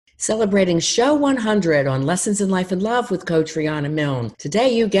Celebrating Show 100 on Lessons in Life and Love with Coach Rihanna Milne. Today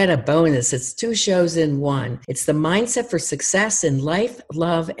you get a bonus. It's 2 shows in one. It's the Mindset for Success in Life,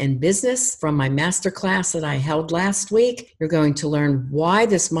 Love, and Business from my masterclass that I held last week. You're going to learn why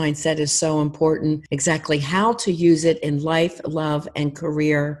this mindset is so important, exactly how to use it in life, love, and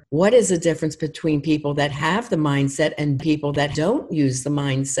career. What is the difference between people that have the mindset and people that don't use the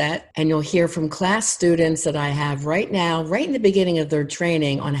mindset? And you'll hear from class students that I have right now, right in the beginning of their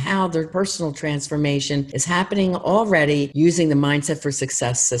training, on how their personal transformation is happening already using the Mindset for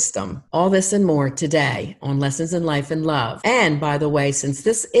Success system. All this and more today on Lessons in Life and Love. And by the way, since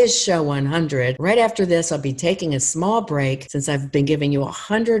this is show 100, right after this, I'll be taking a small break since I've been giving you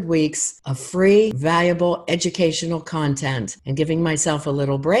 100 weeks of free, valuable, educational content and giving myself a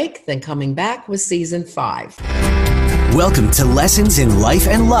little break, then coming back with season 5. Welcome to Lessons in Life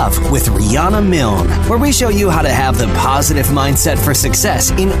and Love with Rihanna Milne, where we show you how to have the positive mindset for success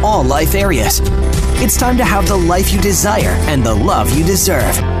in all life areas. It's time to have the life you desire and the love you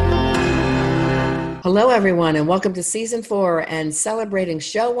deserve. Hello, everyone, and welcome to Season 4 and celebrating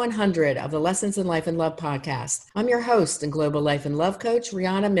Show 100 of the Lessons in Life and Love podcast. I'm your host and Global Life and Love Coach,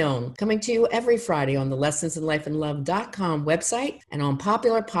 Rihanna Milne, coming to you every Friday on the lessonsinlifeandlove.com website and on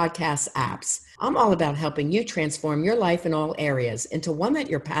popular podcast apps. I'm all about helping you transform your life in all areas into one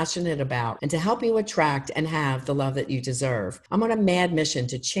that you're passionate about and to help you attract and have the love that you deserve. I'm on a mad mission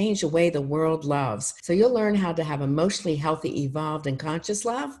to change the way the world loves, so you'll learn how to have emotionally healthy, evolved, and conscious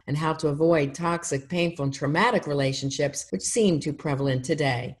love and how to avoid toxic, painful, and traumatic relationships which seem too prevalent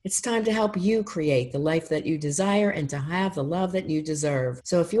today. It's time to help you create the life that you desire and to have the love that you deserve.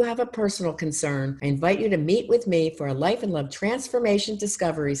 So if you have a personal concern, I invite you to meet with me for a Life and Love Transformation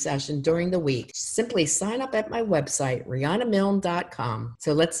Discovery session during the week. Simply sign up at my website, RihannaMilne.com.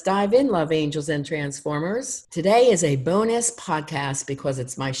 So let's dive in, love angels and transformers. Today is a bonus podcast because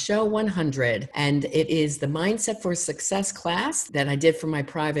it's my show 100, and it is the Mindset for Success class that I did for my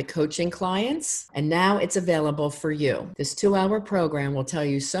private coaching clients, and now it's available for you. This 2-hour program will tell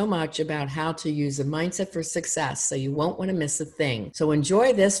you so much about how to use the Mindset for Success, so you won't want to miss a thing. So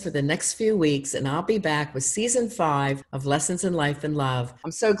enjoy this for the next few weeks, and I'll be back with season 5 of Lessons in Life and Love.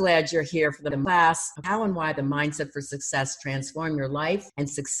 I'm so glad you're here for the class of how and why the Mindset for Success transform your life and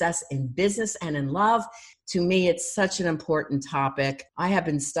success in business and in love. To me, it's such an important topic. I have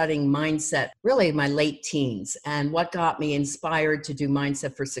been studying mindset really in my late teens. And what got me inspired to do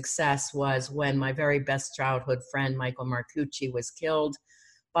Mindset for Success was when my very best childhood friend, Michael Marcucci, was killed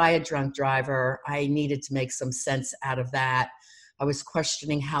by a drunk driver. I needed to make some sense out of that. I was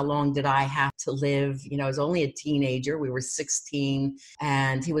questioning how long did I have to live. I was only a teenager. We were 16,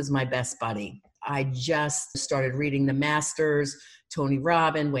 and he was my best buddy. I just started reading the Masters, Tony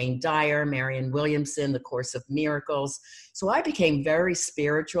Robbins, Wayne Dyer, Marianne Williamson, The Course of Miracles. So I became very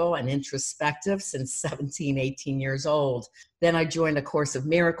spiritual and introspective since 17, 18 years old. Then I joined A Course of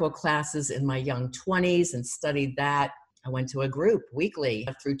Miracle classes in my young 20s and studied that. I went to a group weekly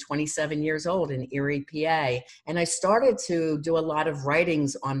through 27 years old in Erie, PA. And I started to do a lot of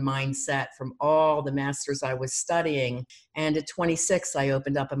writings on mindset from all the masters I was studying. And at 26, I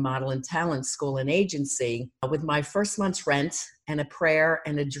opened up a model and talent school and agency with my first month's rent and a prayer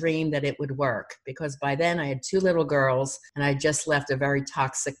and a dream that it would work. Because by then I had 2 little girls and I just left a very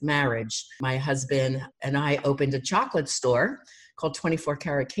toxic marriage. My husband and I opened a chocolate store called 24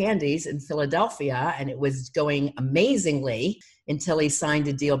 Karat Candies in Philadelphia, and it was going amazingly until he signed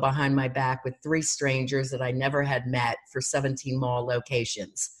a deal behind my back with 3 strangers that I never had met for 17 mall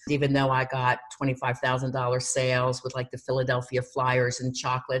locations. Even though I got $25,000 sales with like the Philadelphia Flyers and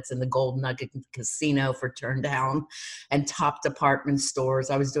chocolates and the Gold Nugget Casino for Turndown and top department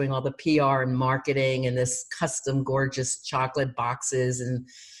stores, I was doing all the PR and marketing and this custom gorgeous chocolate boxes and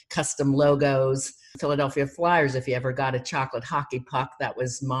custom logos. Philadelphia Flyers, if you ever got a chocolate hockey puck, that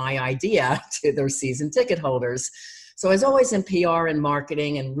was my idea to their season ticket holders. So I was always in PR and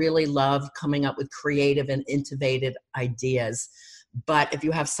marketing and really loved coming up with creative and innovative ideas. But if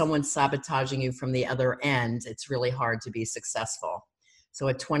you have someone sabotaging you from the other end, it's really hard to be successful. So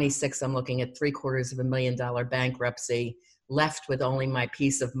at 26, I'm looking at $750,000 bankruptcy, left with only my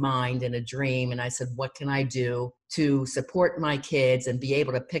peace of mind and a dream. And I said, what can I do to support my kids and be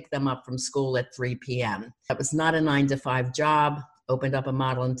able to pick them up from school at 3 p.m.? That was not a 9-to-5 job. Opened up a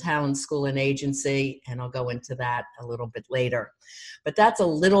model and talent school and agency, and I'll go into that a little bit later. But that's a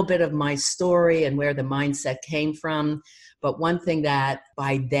little bit of my story and where the mindset came from. But one thing that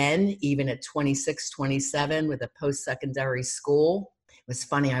by then, even at 26, 27, with a post-secondary school, It was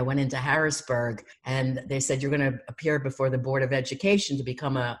funny. I went into Harrisburg and they said, you're going to appear before the Board of Education to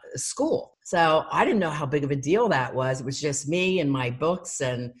become a school. So I didn't know how big of a deal that was. It was just me and my books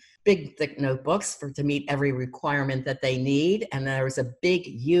and big, thick notebooks to meet every requirement that they need. And there was a big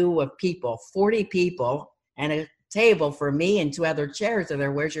U of people, 40 people, and a table for me and 2 other chairs. So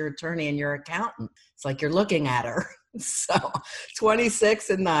there, where's your attorney and your accountant? It's like you're looking at her. So 26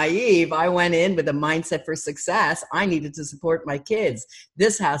 and naive, I went in with a mindset for success. I needed to support my kids.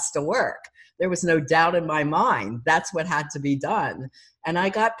 This has to work. There was no doubt in my mind. That's what had to be done. And I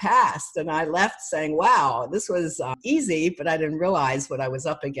got passed and I left saying, wow, this was easy, but I didn't realize what I was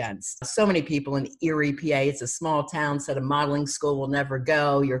up against. So many people in Erie, PA, it's a small town, said a modeling school will never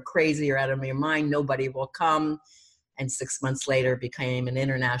go. You're crazy, you're out of your mind, nobody will come. And 6 months later became an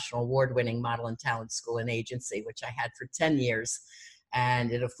international award-winning model and talent school and agency, which I had for 10 years.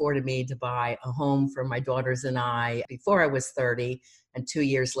 And it afforded me to buy a home for my daughters and I before I was 30. And 2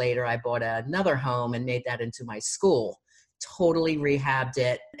 years later, I bought another home and made that into my school. Totally rehabbed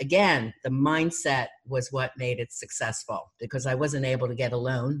it. Again, the mindset was what made it successful because I wasn't able to get a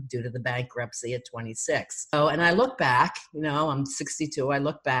loan due to the bankruptcy at 26. So, and I look back, I'm 62, I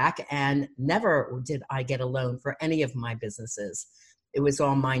look back and never did I get a loan for any of my businesses. It was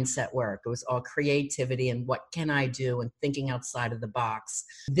all mindset work. It was all creativity and what can I do and thinking outside of the box.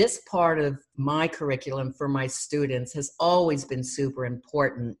 This part of my curriculum for my students has always been super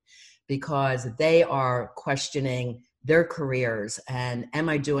important because they are questioning their careers and am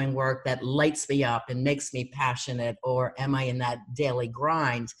I doing work that lights me up and makes me passionate, or am I in that daily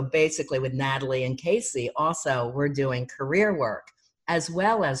grind? Basically with Natalie and Casey, also we're doing career work as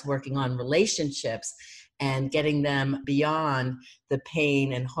well as working on relationships and getting them beyond the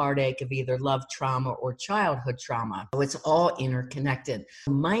pain and heartache of either love trauma or childhood trauma. So it's all interconnected.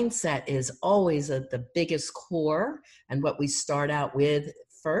 Mindset is always at the biggest core and what we start out with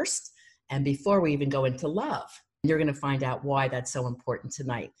first and before we even go into love. You're going to find out why that's so important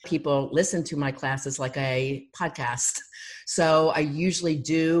tonight. People listen to my classes like a podcast. So I usually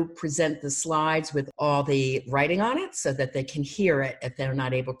do present the slides with all the writing on it so that they can hear it if they're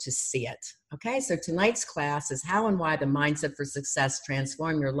not able to see it. Okay, so tonight's class is how and why the mindset for success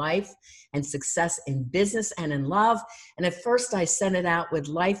transform your life and success in business and in love. And at first I sent it out with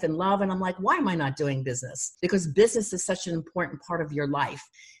life and love, and I'm like, why am I not doing business? Because business is such an important part of your life.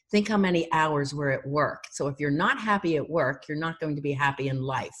 Think how many hours we're at work. So if you're not happy at work, you're not going to be happy in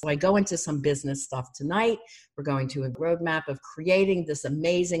life. So I go into some business stuff tonight. We're going to a roadmap of creating this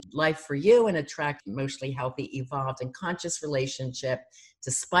amazing life for you and attract emotionally healthy, evolved, and conscious relationship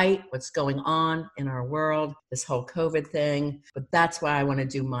despite what's going on in our world, this whole COVID thing. But that's why I want to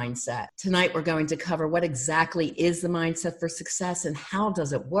do mindset. Tonight, we're going to cover what exactly is the mindset for success and how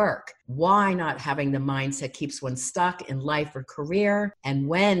does it work? Why not having the mindset keeps one stuck in life or career? And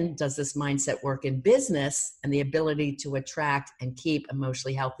when does this mindset work in business and the ability to attract and keep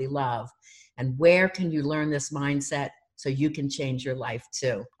emotionally healthy love? And where can you learn this mindset so you can change your life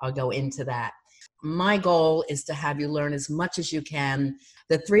too? I'll go into that. My goal is to have you learn as much as you can.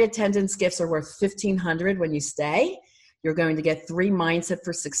 The 3 attendance gifts are worth $1,500 when you stay. You're going to get 3 Mindset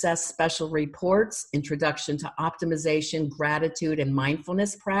for Success special reports, Introduction to Optimization, Gratitude, and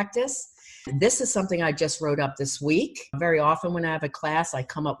Mindfulness Practice. This is something I just wrote up this week. Very often when I have a class, I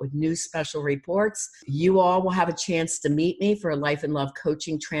come up with new special reports. You all will have a chance to meet me for a Life and Love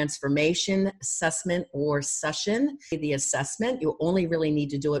Coaching Transformation Assessment or Session. The assessment, you only really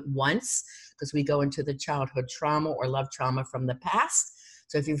need to do it once because we go into the childhood trauma or love trauma from the past.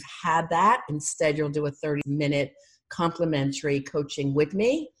 So if you've had that, instead you'll do a 30-minute complimentary coaching with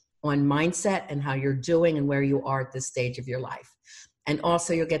me on mindset and how you're doing and where you are at this stage of your life. And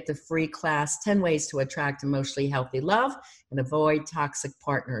also you'll get the free class, 10 Ways to Attract Emotionally Healthy Love and Avoid Toxic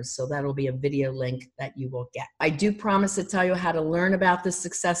Partners. So that'll be a video link that you will get. I do promise to tell you how to learn about the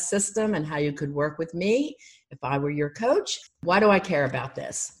success system and how you could work with me if I were your coach. Why do I care about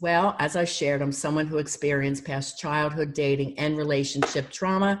this? Well, as I shared, I'm someone who experienced past childhood dating and relationship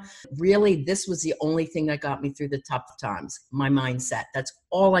trauma. Really, this was the only thing that got me through the tough times, my mindset. That's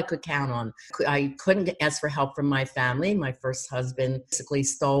all I could count on. I couldn't ask for help from my family. My first husband basically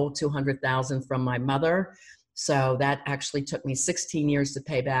stole $200,000 from my mother. So that actually took me 16 years to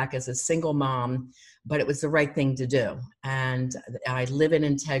pay back as a single mom, but it was the right thing to do. And I live in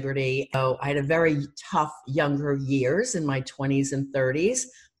integrity. So I had a very tough younger years in my 20s and 30s,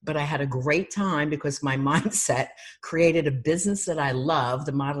 but I had a great time because my mindset created a business that I loved.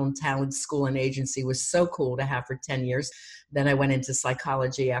 The Model and Talent School and Agency was so cool to have for 10 years. Then I went into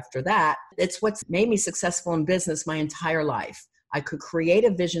psychology after that. It's what's made me successful in business my entire life. I could create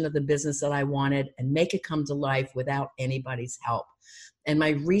a vision of the business that I wanted and make it come to life without anybody's help. And my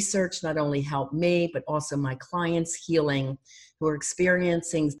research not only helped me, but also my clients healing who are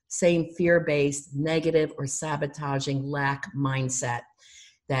experiencing same fear-based, negative, or sabotaging lack mindset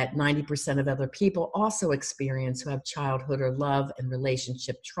that 90% of other people also experience who have childhood or love and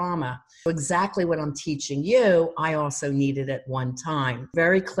relationship trauma. So exactly what I'm teaching you, I also needed at one time.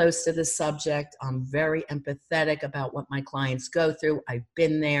 Very close to the subject. I'm very empathetic about what my clients go through. I've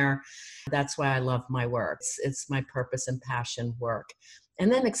been there. That's why I love my work. It's my purpose and passion work. And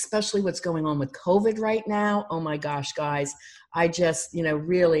then especially what's going on with COVID right now. Oh my gosh, guys, I just,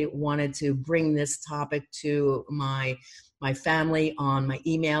 really wanted to bring this topic to my family on my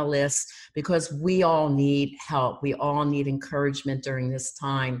email list because we all need help. We all need encouragement during this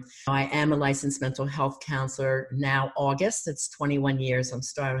time. I am a licensed mental health counselor now, August. It's 21 years. I'm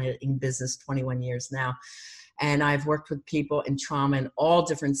starting in business 21 years now. And I've worked with people in trauma in all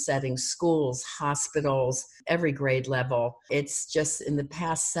different settings, schools, hospitals, every grade level. It's just in the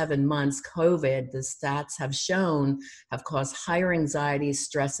past 7 months, COVID, the stats have shown, have caused higher anxiety,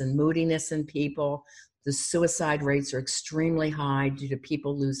 stress, and moodiness in people. The suicide rates are extremely high due to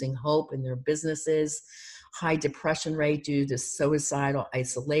people losing hope in their businesses. High depression rate due to suicidal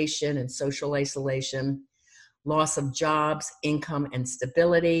isolation and social isolation. Loss of jobs, income, and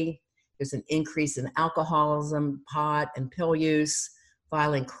stability. There's an increase in alcoholism, pot, and pill use.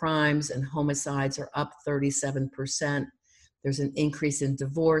 Violent crimes and homicides are up 37%. There's an increase in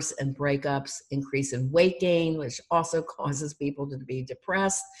divorce and breakups, increase in weight gain, which also causes people to be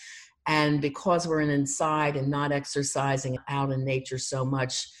depressed. And because we're inside and not exercising out in nature so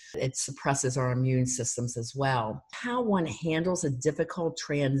much, it suppresses our immune systems as well. How one handles a difficult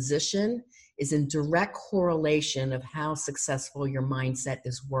transition is in direct correlation of how successful your mindset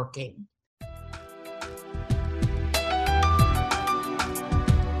is working.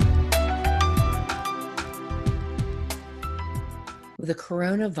 With the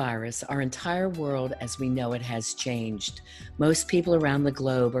coronavirus, our entire world as we know it has changed. Most people around the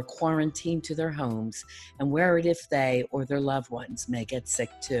globe are quarantined to their homes and worried if they or their loved ones may get sick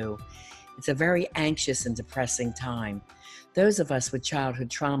too. It's a very anxious and depressing time. Those of us with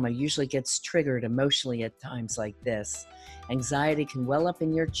childhood trauma usually gets triggered emotionally at times like this. Anxiety can well up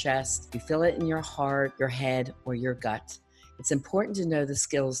in your chest. You feel it in your heart, your head, or your gut. It's important to know the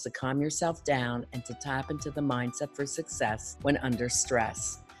skills to calm yourself down and to tap into the mindset for success when under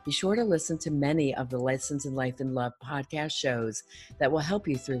stress. Be sure to listen to many of the Lessons in Life and Love podcast shows that will help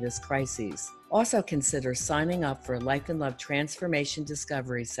you through this crisis. Also consider signing up for a Life and Love Transformation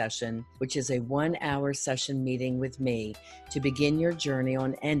Discovery Session, which is a 1-hour session meeting with me to begin your journey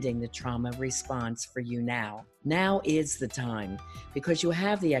on ending the trauma response for you now. Now is the time because you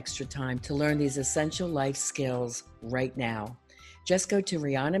have the extra time to learn these essential life skills right now. Just go to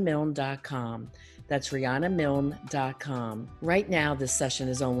RihannaMilne.com. That's RihannaMilne.com. Right now, this session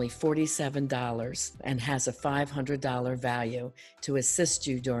is only $47 and has a $500 value to assist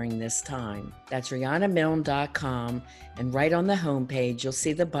you during this time. That's RihannaMilne.com, and right on the homepage, you'll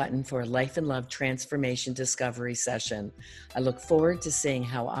see the button for a Life and Love Transformation Discovery Session. I look forward to seeing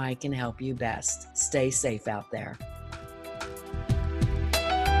how I can help you best. Stay safe out there.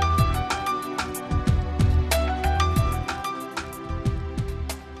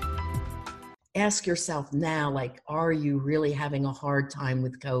 Ask yourself now, are you really having a hard time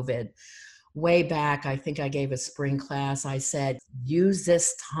with COVID? Way back, I think I gave a spring class. I said, use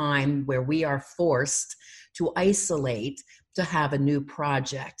this time where we are forced to isolate to have a new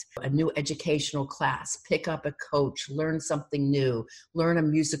project, a new educational class, pick up a coach, learn something new, learn a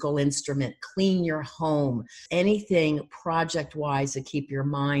musical instrument, clean your home, anything project-wise to keep your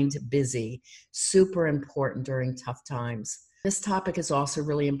mind busy. Super important during tough times. This topic is also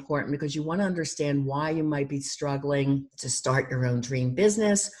really important because you want to understand why you might be struggling to start your own dream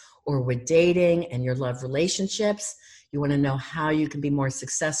business or with dating and your love relationships. You want to know how you can be more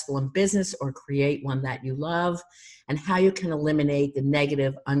successful in business or create one that you love, and how you can eliminate the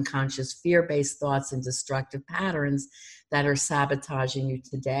negative, unconscious, fear-based thoughts and destructive patterns that are sabotaging you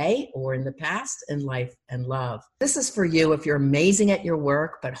today or in the past in life and love. This is for you if you're amazing at your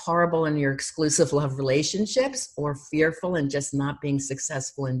work, but horrible in your exclusive love relationships, or fearful and just not being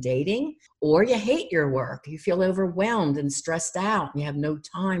successful in dating, or you hate your work. You feel overwhelmed and stressed out. And you have no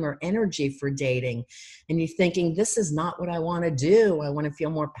time or energy for dating. And you're thinking, this is not what I want to do. I want to feel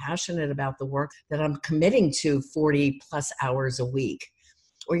more passionate about the work that I'm committing to 40 plus hours a week.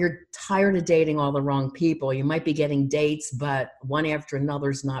 Or you're tired of dating all the wrong people. You might be getting dates, but one after another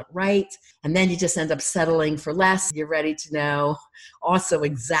is not right. And then you just end up settling for less. You're ready to know also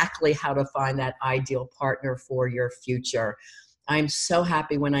exactly how to find that ideal partner for your future. I'm so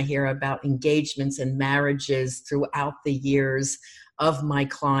happy when I hear about engagements and marriages throughout the years of my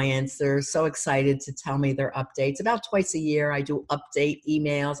clients. They're so excited to tell me their updates. About twice a year, I do update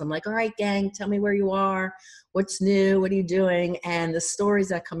emails. I'm like, all right, gang, tell me where you are. What's new? What are you doing? And the stories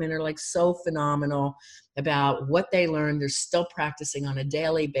that come in are like so phenomenal about what they learned. They're still practicing on a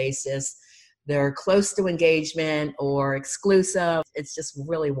daily basis. They're close to engagement or exclusive. It's just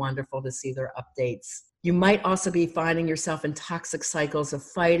really wonderful to see their updates. You might also be finding yourself in toxic cycles of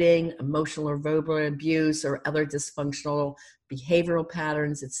fighting, emotional or verbal abuse, or other dysfunctional behavioral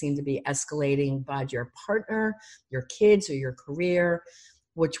patterns that seem to be escalating by your partner, your kids, or your career,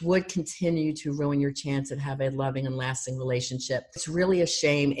 which would continue to ruin your chance at having a loving and lasting relationship. It's really a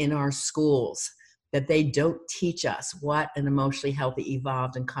shame in our schools that they don't teach us what an emotionally healthy,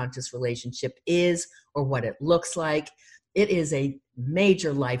 evolved, and conscious relationship is or what it looks like. It is a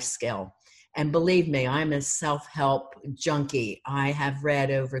major life skill. And believe me, I'm a self-help junkie. I have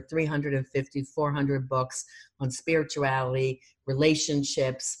read over 350, 400 books on spirituality,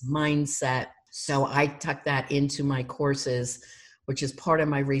 relationships, mindset. So I tuck that into my courses, which is part of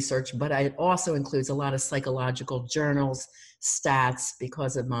my research, but it also includes a lot of psychological journals, stats,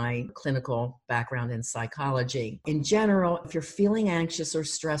 because of my clinical background in psychology. In general, if you're feeling anxious or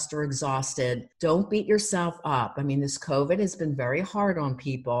stressed or exhausted, don't beat yourself up. I mean, this COVID has been very hard on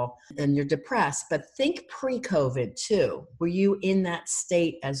people and you're depressed, but think pre-COVID too. Were you in that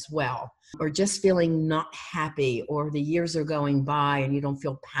state as well? Or just feeling not happy, or the years are going by and you don't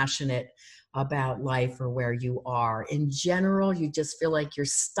feel passionate about life or where you are. In general, you just feel like you're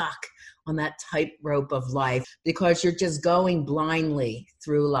stuck on that tightrope of life because you're just going blindly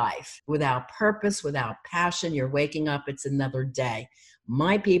through life without purpose, without passion. You're waking up, it's another day.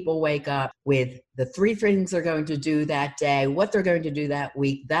 My people wake up with the 3 things they're going to do that day, what they're going to do that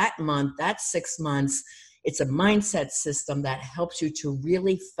week, that month, that 6 months. It's a mindset system that helps you to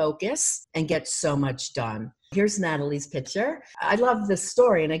really focus and get so much done. Here's Natalie's picture. I love this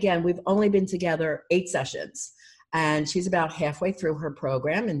story. And again, we've only been together 8 sessions. And she's about halfway through her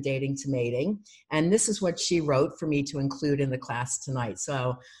program in Dating to Mating. And this is what she wrote for me to include in the class tonight.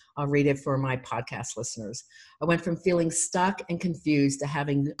 So I'll read it for my podcast listeners. I went from feeling stuck and confused to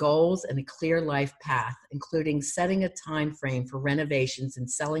having goals and a clear life path, including setting a time frame for renovations and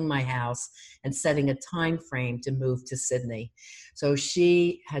selling my house, and setting a time frame to move to Sydney. So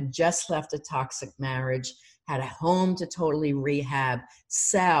she had just left a toxic marriage, had a home to totally rehab,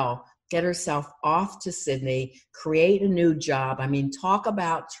 sell, get herself off to Sydney, create a new job. I mean, talk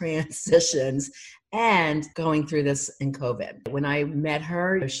about transitions, and going through this in COVID. When I met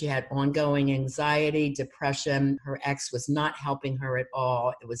her, she had ongoing anxiety, depression. Her ex was not helping her at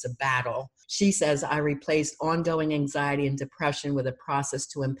all. It was a battle. She says, I replaced ongoing anxiety and depression with a process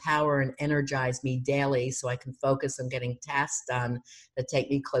to empower and energize me daily so I can focus on getting tasks done that take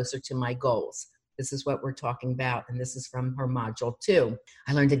me closer to my goals. This is what we're talking about, and this is from her module 2.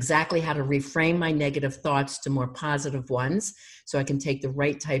 I learned exactly how to reframe my negative thoughts to more positive ones so I can take the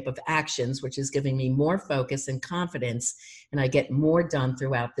right type of actions, which is giving me more focus and confidence, and I get more done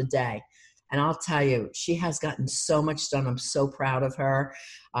throughout the day. And I'll tell you, she has gotten so much done. I'm so proud of her.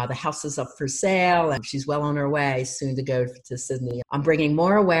 The house is up for sale, and she's well on her way soon to go to Sydney. I'm bringing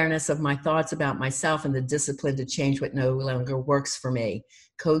more awareness of my thoughts about myself and the discipline to change what no longer works for me.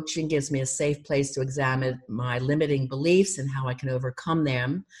 Coaching gives me a safe place to examine my limiting beliefs and how I can overcome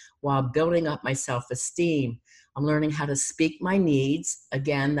them while building up my self-esteem. I'm learning how to speak my needs.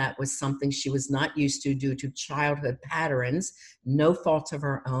 Again, that was something she was not used to due to childhood patterns. No fault of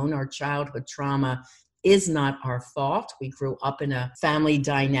her own. Our childhood trauma is not our fault. We grew up in a family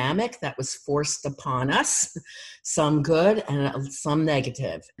dynamic that was forced upon us, some good and some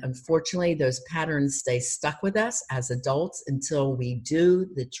negative. Unfortunately, those patterns stay stuck with us as adults until we do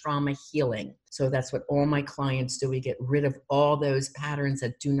the trauma healing. So that's what all my clients do. We get rid of all those patterns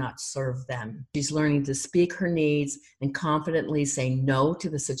that do not serve them. She's learning to speak her needs and confidently say no to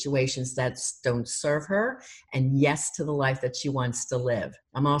the situations that don't serve her and yes to the life that she wants to live.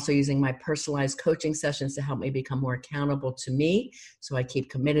 I'm also using my personalized coaching sessions to help me become more accountable to me so I keep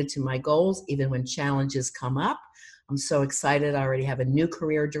committed to my goals even when challenges come up. I'm so excited. I already have a new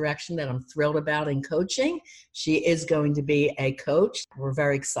career direction that I'm thrilled about in coaching. She is going to be a coach. We're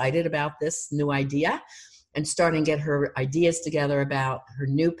very excited about this new idea and starting to get her ideas together about her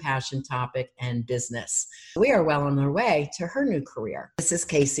new passion topic and business. We are well on our way to her new career. This is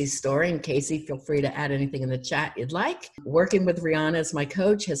Casey's story, and Casey, feel free to add anything in the chat you'd like. Working with Rihanna as my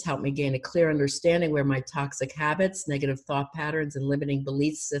coach has helped me gain a clear understanding where my toxic habits, negative thought patterns, and limiting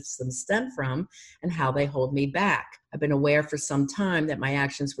belief systems stem from and how they hold me back. I've been aware for some time that my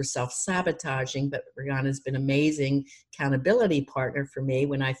actions were self-sabotaging, but Rihanna's been an amazing accountability partner for me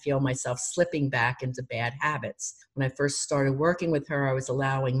when I feel myself slipping back into bad habits. When I first started working with her, I was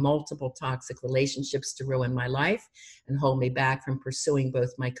allowing multiple toxic relationships to ruin my life and hold me back from pursuing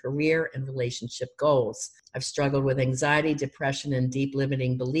both my career and relationship goals. I've struggled with anxiety, depression, and deep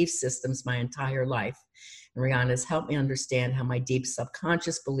limiting belief systems my entire life. And Rihanna has helped me understand how my deep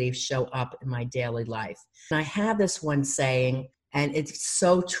subconscious beliefs show up in my daily life. And I have this one saying, and it's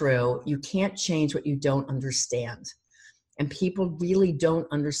so true, you can't change what you don't understand. And people really don't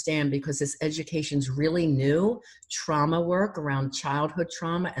understand because this education's really new. Trauma work around childhood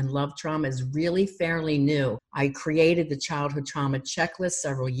trauma and love trauma is really fairly new. I created the childhood trauma checklist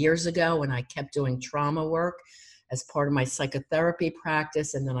several years ago, and I kept doing trauma work as part of my psychotherapy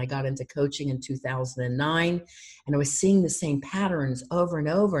practice. And then I got into coaching in 2009, and I was seeing the same patterns over and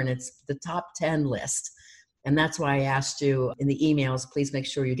over, and it's the top 10 list. And that's why I asked you in the emails, please make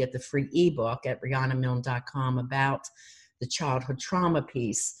sure you get the free ebook at RihannaMilne.com about the childhood trauma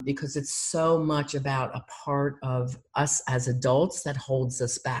piece, because it's so much about a part of us as adults that holds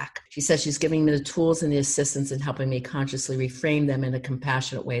us back. She says she's giving me the tools and the assistance in helping me consciously reframe them in a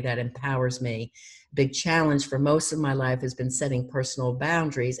compassionate way that empowers me. A big challenge for most of my life has been setting personal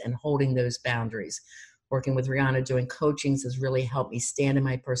boundaries and holding those boundaries. Working with Rihanna doing coachings has really helped me stand in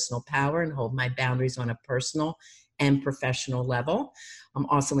my personal power and hold my boundaries on a personal and professional level. I'm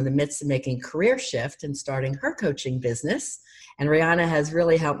also in the midst of making a career shift and starting her coaching business. And Rihanna has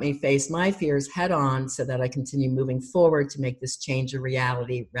really helped me face my fears head on so that I continue moving forward to make this change a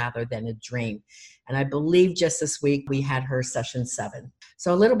reality rather than a dream. And I believe just this week we had her session 7.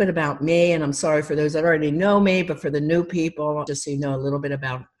 So a little bit about me, and I'm sorry for those that already know me, but for the new people, just so you know a little bit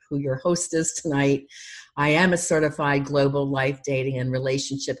about who your host is tonight. I am a certified global life, dating, and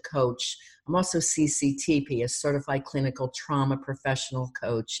relationship coach. I'm also CCTP, a certified clinical trauma professional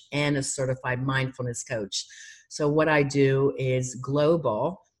coach, and a certified mindfulness coach. So what I do is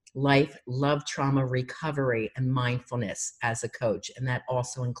global life, love, trauma, recovery, and mindfulness as a coach. And that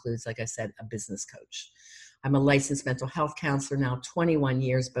also includes, like I said, a business coach. I'm a licensed mental health counselor now 21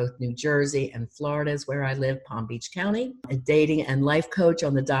 years, both New Jersey and Florida is where I live, Palm Beach County. A dating and life coach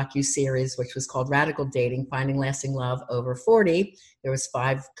on the docu-series, which was called Radical Dating, Finding Lasting Love Over 40. There was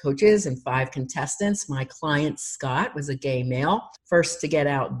 5 coaches and 5 contestants. My client, Scott, was a gay male, first to get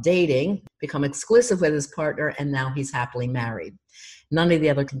out dating, become exclusive with his partner, and now he's happily married. None of the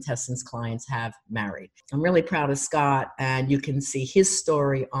other contestants' clients have married. I'm really proud of Scott, and you can see his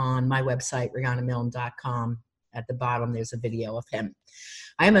story on my website, RihannaMilne.com. At the bottom, there's a video of him.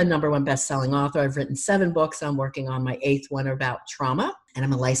 I am a #1 best-selling author. I've written 7 books. I'm working on my 8th one about trauma, and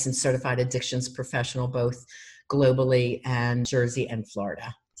I'm a licensed certified addictions professional, both globally and Jersey and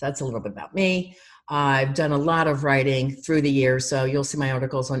Florida. So that's a little bit about me. I've done a lot of writing through the years, so you'll see my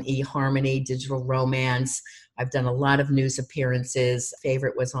articles on eHarmony, digital romance. I've done a lot of news appearances.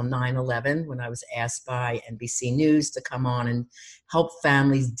 Favorite was on 9/11 when I was asked by NBC News to come on and help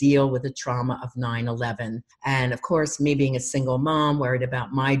families deal with the trauma of 9/11. And of course, me being a single mom, worried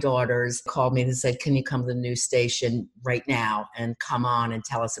about my daughters, called me and said, can you come to the news station right now and come on and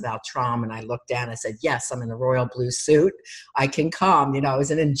tell us about trauma? And I looked down and I said, yes, I'm in a royal blue suit. I can come. I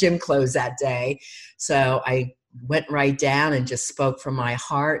was in gym clothes that day. So I went right down and just spoke from my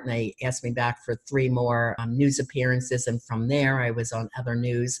heart, and they asked me back for 3 more news appearances, and from there I was on other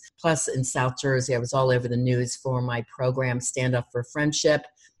news. Plus in South Jersey, I was all over the news for my program Stand Up for Friendship.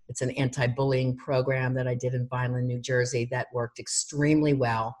 It's an anti-bullying program that I did in Vineland, New Jersey that worked extremely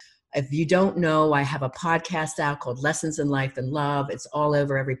well. If you don't know, I have a podcast out called Lessons in Life and Love. It's all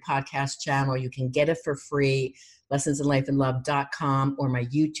over every podcast channel. You can get it for free. LessonsInLifeAndLove.com or my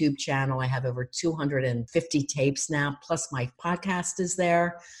YouTube channel. I have over 250 tapes now, plus my podcast is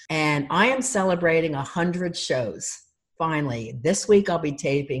there. And I am celebrating 100 shows. Finally, this week I'll be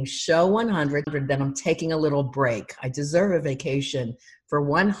taping show 100, then I'm taking a little break. I deserve a vacation for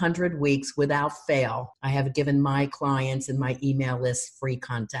 100 weeks without fail. I have given my clients and my email list free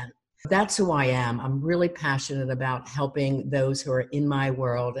content. That's who I am. I'm really passionate about helping those who are in my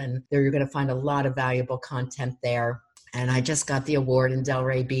world, and there you're going to find a lot of valuable content there. And I just got the award in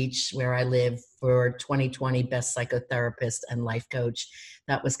Delray Beach, where I live, for 2020 Best Psychotherapist and Life Coach.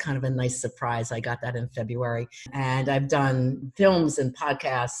 That was kind of a nice surprise. I got that in February. And I've done films and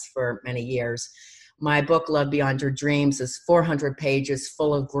podcasts for many years. My book, Love Beyond Your Dreams, is 400 pages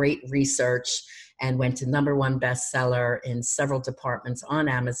full of great research, and went to #1 bestseller in several departments on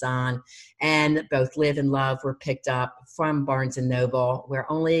Amazon. And both Live and Love were picked up from Barnes & Noble, where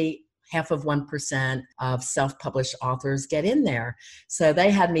only half of 1% of self-published authors get in there. So they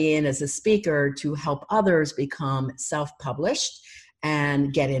had me in as a speaker to help others become self-published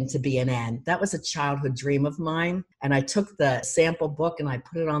and get into BNN. That was a childhood dream of mine. And I took the sample book and I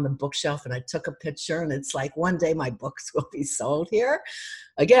put it on the bookshelf and I took a picture, and it's like, one day my books will be sold here.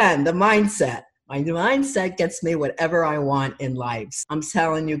 Again, the mindset. My mindset gets me whatever I want in life. I'm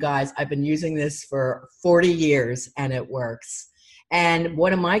telling you guys, I've been using this for 40 years and it works. And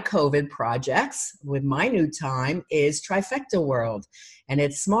one of my COVID projects with my new time is Trifecta World. And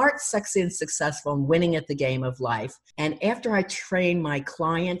it's smart, sexy, and successful and winning at the game of life. And after I train my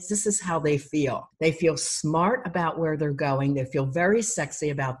clients, this is how they feel. They feel smart about where they're going. They feel very sexy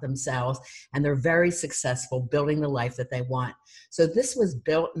about themselves. And they're very successful building the life that they want. So this was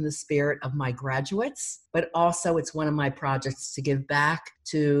built in the spirit of my graduates, but also it's one of my projects to give back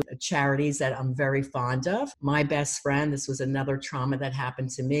to charities that I'm very fond of. My best friend, this was another trauma that happened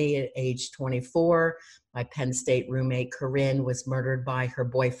to me at age 24. My Penn State roommate, Corinne, was murdered by her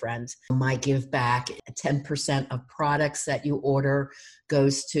boyfriend. My give back, 10% of products that you order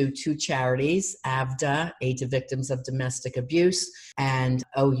goes to two charities, AVDA, Aid to Victims of Domestic Abuse, and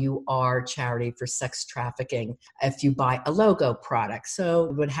OUR, Charity for Sex Trafficking, if you buy a logo product. So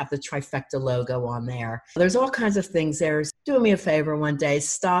it would have the Trifecta logo on there. There's all kinds of things there. Do me a favor one day,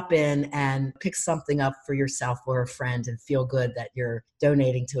 stop in and pick something up for yourself or a friend and feel good that you're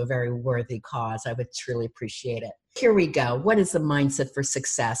donating to a very worthy cause. I would truly appreciate it. Here we go. What is the mindset for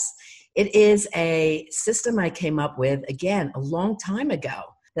success? It is a system I came up with, again, a long time ago,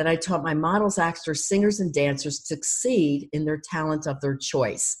 that I taught my models, actors, singers, and dancers to succeed in their talent of their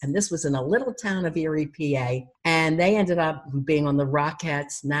choice. And this was in a little town of Erie, PA. And they ended up being on the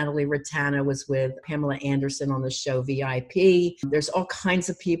Rockettes. Natalie Rattana was with Pamela Anderson on the show VIP. There's all kinds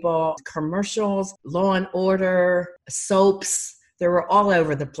of people, commercials, Law and Order, soaps. They were all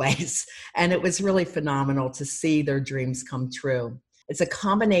over the place. And it was really phenomenal to see their dreams come true. It's a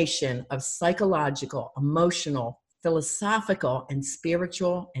combination of psychological, emotional, philosophical, and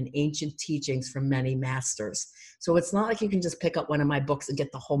spiritual and ancient teachings from many masters. So it's not like you can just pick up one of my books and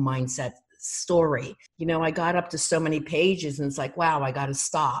get the whole mindset story. You know, I got up to so many pages and it's like, wow, I got to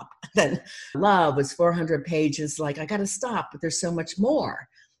stop. Then Love was 400 pages. Like, I got to stop, but there's so much more.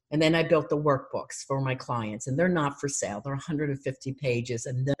 And then I built the workbooks for my clients, and they're not for sale. They're 150 pages,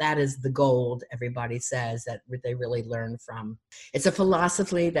 and that is the gold, everybody says, that they really learn from. It's a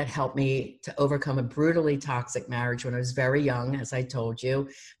philosophy that helped me to overcome a brutally toxic marriage when I was very young, as I told you,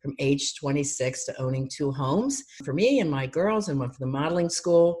 from age 26 to owning 2 homes for me and my girls, and went for the modeling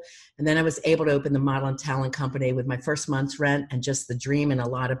school. And then I was able to open the Model and Talent Company with my first month's rent and just the dream and a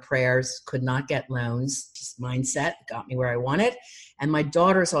lot of prayers. Could not get loans, just mindset got me where I wanted. And my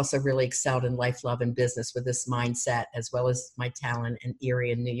daughters also really excelled in life, love, and business with this mindset, as well as my talent in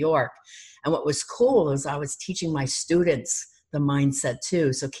Erie and New York. And what was cool is I was teaching my students the mindset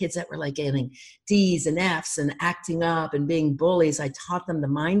too. So kids that were like getting D's and F's and acting up and being bullies, I taught them the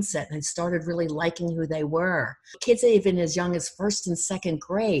mindset, and I started really liking who they were. Kids even as young as 1st and 2nd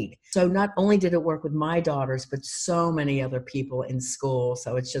grade. So not only did it work with my daughters, but so many other people in school.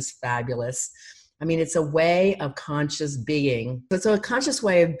 So it's just fabulous. I mean, it's a way of conscious being. It's a conscious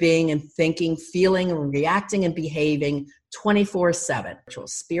way of being and thinking, feeling, and reacting and behaving 24/7.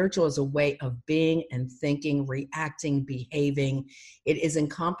 Spiritual is a way of being and thinking, reacting, behaving. It is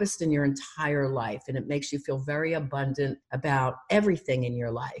encompassed in your entire life, and it makes you feel very abundant about everything in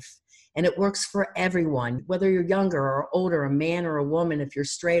your life. And it works for everyone, whether you're younger or older, a man or a woman, if you're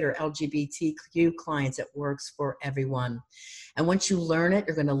straight or LGBTQ clients, it works for everyone. And once you learn it,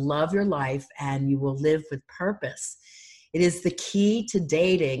 you're going to love your life and you will live with purpose. It is the key to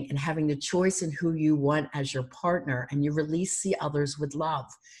dating and having the choice in who you want as your partner, and you release the others with love.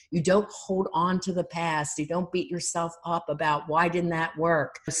 You don't hold on to the past. You don't beat yourself up about why didn't that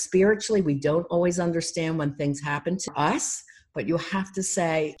work. Spiritually, we don't always understand when things happen to us, but you have to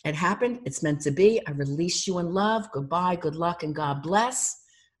say, it happened, it's meant to be, I release you in love, goodbye, good luck, and God bless.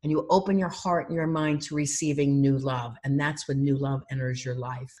 And you open your heart and your mind to receiving new love. And that's when new love enters your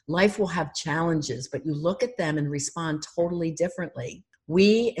life. Life will have challenges, but you look at them and respond totally differently.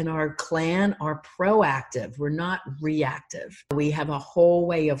 We in our clan are proactive. We're not reactive. We have a whole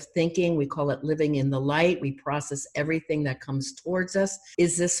way of thinking. We call it living in the light. We process everything that comes towards us.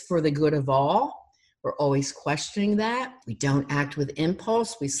 Is this for the good of all? We're always questioning that. We don't act with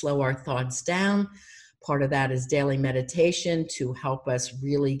impulse. We slow our thoughts down. Part of that is daily meditation to help us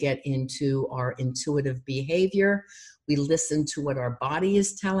really get into our intuitive behavior. We listen to what our body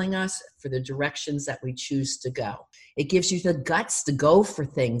is telling us for the directions that we choose to go. It gives you the guts to go for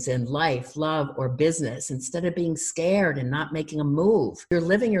things in life, love, or business instead of being scared and not making a move. You're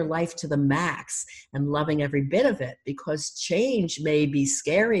living your life to the max and loving every bit of it, because change may be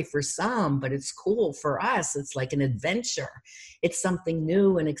scary for some, but it's cool for us. It's like an adventure. It's something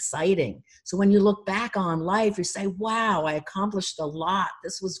new and exciting. So when you look back on life, you say, wow, I accomplished a lot.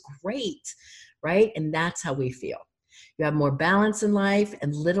 This was great, right? And that's how we feel. You have more balance in life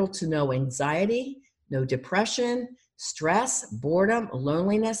and little to no anxiety, no depression, stress, boredom,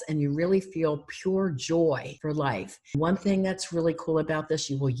 loneliness, and you really feel pure joy for life. One thing that's really cool about this,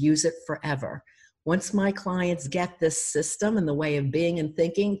 you will use it forever. Once my clients get this system and the way of being and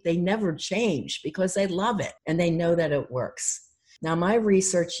thinking, they never change because they love it and they know that it works. Now, my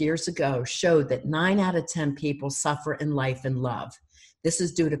research years ago showed that 9 out of 10 people suffer in life and love. This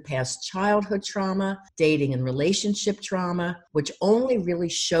is due to past childhood trauma, dating and relationship trauma, which only really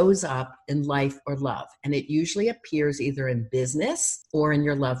shows up in life or love. And it usually appears either in business or in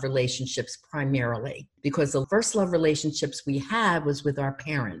your love relationships primarily, because the first love relationships we had was with our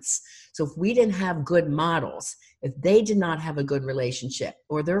parents. So if we didn't have good models, if they did not have a good relationship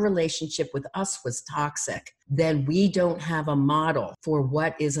or their relationship with us was toxic, then we don't have a model for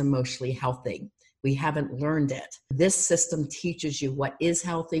what is emotionally healthy. We haven't learned it. This system teaches you what is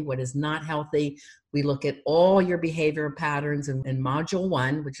healthy, what is not healthy. We look at all your behavior patterns in module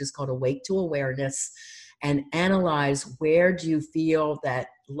 1, which is called Awake to Awareness, and analyze where do you feel that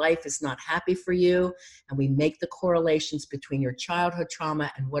life is not happy for you. And we make the correlations between your childhood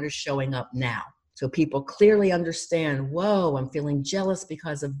trauma and what is showing up now. So people clearly understand, whoa, I'm feeling jealous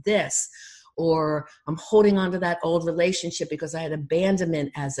because of this, or I'm holding on to that old relationship because I had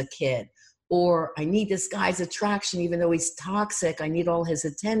abandonment as a kid. Or I need this guy's attraction, even though he's toxic. I need all his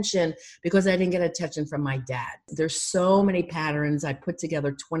attention because I didn't get attention from my dad. There's so many patterns. I put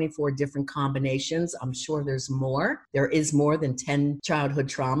together 24 different combinations. I'm sure there's more. There is more than 10 childhood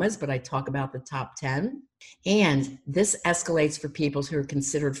traumas, but I talk about the top 10. And this escalates for people who are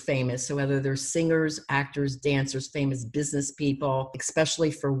considered famous. So whether they're singers, actors, dancers, famous business people,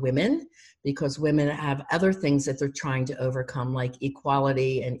 especially for women, because women have other things that they're trying to overcome, like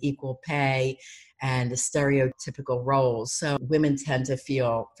equality and equal pay and the stereotypical roles. So women tend to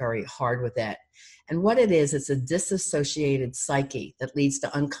feel very hard with it. And what it is, it's a disassociated psyche that leads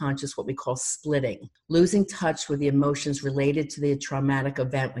to unconscious, what we call splitting, losing touch with the emotions related to the traumatic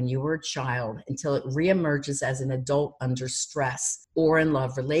event when you were a child until it reemerges as an adult under stress or in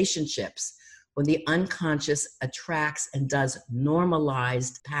love relationships, when the unconscious attracts and does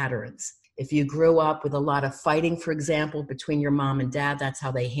normalized patterns. If you grew up with a lot of fighting, for example, between your mom and dad, that's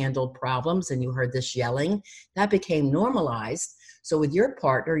how they handled problems, and you heard this yelling, that became normalized. So with your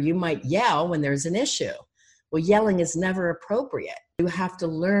partner, you might yell when there's an issue. Well, yelling is never appropriate. You have to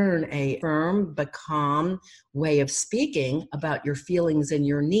learn a firm but calm way of speaking about your feelings and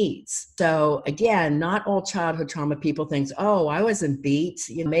your needs. So again, not all childhood trauma people think, oh, I wasn't beat.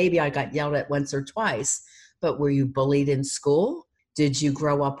 Maybe I got yelled at once or twice, but were you bullied in school? Did you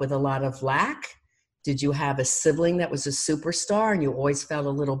grow up with a lot of lack? Did you have a sibling that was a superstar and you always felt a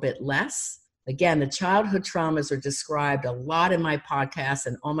little bit less? Again, the childhood traumas are described a lot in my podcast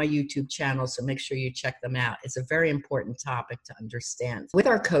and on my YouTube channel, so make sure you check them out. It's a very important topic to understand. With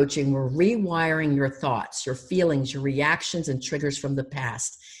our coaching, we're rewiring your thoughts, your feelings, your reactions, and triggers from the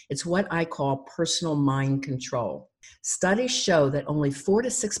past. It's what I call personal mind control. Studies show that only 4 to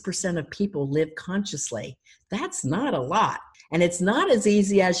 6% of people live consciously. That's not a lot. And it's not as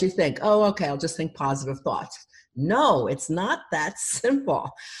easy as you think. Oh, okay, I'll just think positive thoughts. No, it's not that simple.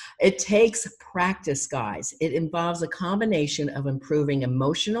 It takes practice, guys. It involves a combination of improving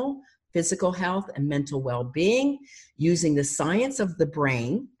emotional, physical health, and mental well-being using the science of the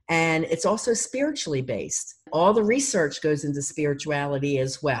brain. And it's also spiritually based. All the research goes into spirituality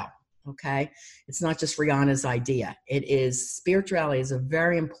as well. Okay. It's not just Rihanna's idea. Spirituality is a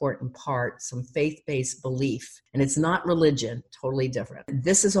very important part, some faith-based belief, and it's not religion, totally different.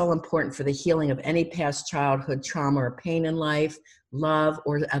 This is all important for the healing of any past childhood trauma or pain in life, love,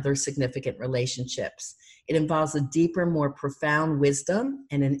 or other significant relationships. It involves a deeper, more profound wisdom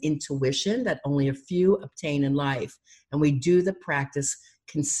and an intuition that only a few obtain in life. And we do the practice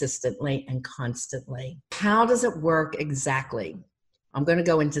consistently and constantly. How does it work exactly? I'm going to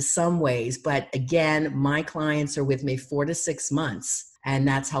go into some ways, but again, my clients are with me 4 to 6 months, and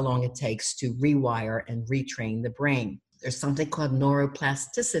that's how long it takes to rewire and retrain the brain. There's something called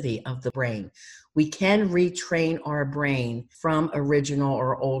neuroplasticity of the brain. We can retrain our brain from original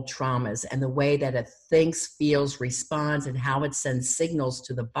or old traumas and the way that it thinks, feels, responds, and how it sends signals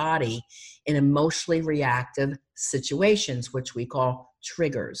to the body in emotionally reactive situations, which we call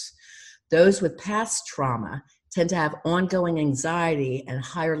triggers. Those with past trauma tend to have ongoing anxiety and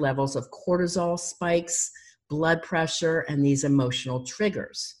higher levels of cortisol spikes, blood pressure, and these emotional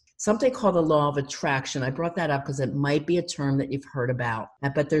triggers. Something called the law of attraction. I brought that up because it might be a term that you've heard about,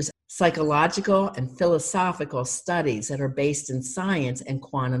 but there's psychological and philosophical studies that are based in science and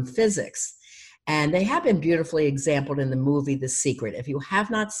quantum physics. And they have been beautifully exampled in the movie The Secret. If you have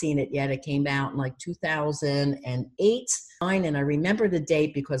not seen it yet, it came out in like 2008. And I remember the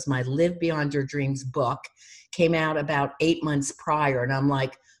date because my Live Beyond Your Dreams book came out about 8 months prior. And I'm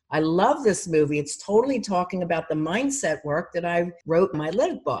like, I love this movie. It's totally talking about the mindset work that I wrote in my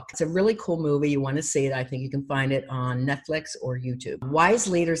Live book. It's a really cool movie. You want to see it. I think you can find it on Netflix or YouTube. Wise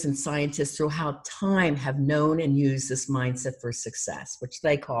leaders and scientists throughout time have known and used this mindset for success, which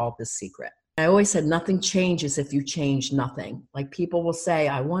they call the secret. I always said nothing changes if you change nothing. Like people will say,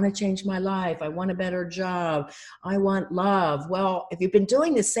 I want to change my life. I want a better job. I want love. Well, if you've been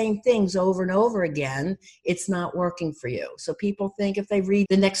doing the same things over and over again, it's not working for you. So people think if they read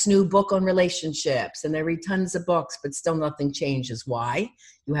the next new book on relationships and they read tons of books, but still nothing changes. Why?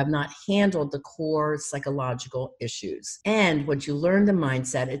 You have not handled the core psychological issues. And once you learn the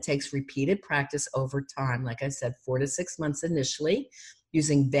mindset, it takes repeated practice over time. Like I said, 4 to 6 months initially,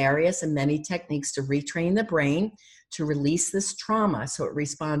 using various and many techniques to retrain the brain to release this trauma so it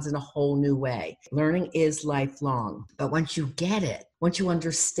responds in a whole new way. Learning is lifelong. But once you get it, once you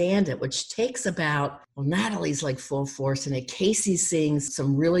understand it, which takes about, well, Natalie's like full force in it. Casey's seeing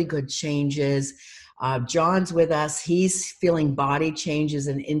some really good changes. John's with us. He's feeling body changes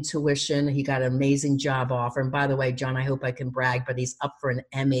and intuition. He got an amazing job offer. And by the way, John, I hope I can brag, but he's up for an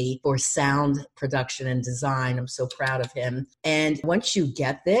Emmy for sound production and design. I'm so proud of him. And once you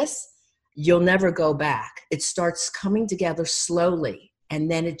get this, you'll never go back. It starts coming together slowly, and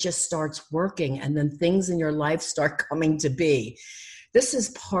then it just starts working, and then things in your life start coming to be. This is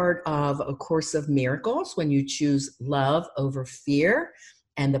part of A Course of Miracles when you choose love over fear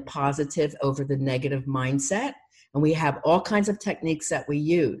and the positive over the negative mindset. And we have all kinds of techniques that we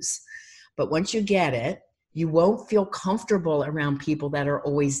use. But once you get it, you won't feel comfortable around people that are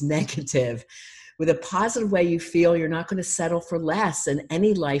always negative. With a positive way you feel, you're not going to settle for less in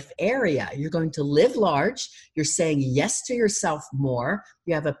any life area. You're going to live large. You're saying yes to yourself more.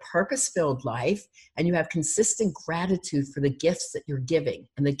 You have a purpose-filled life, and you have consistent gratitude for the gifts that you're giving.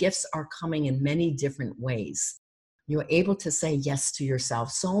 And the gifts are coming in many different ways. You're able to say yes to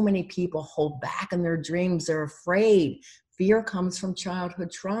yourself. So many people hold back in their dreams. They're afraid. Fear comes from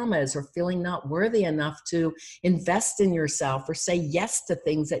childhood traumas or feeling not worthy enough to invest in yourself or say yes to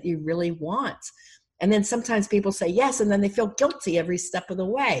things that you really want. And then sometimes people say yes, and then they feel guilty every step of the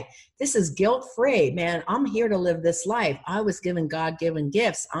way. This is guilt-free, man. I'm here to live this life. I was given God-given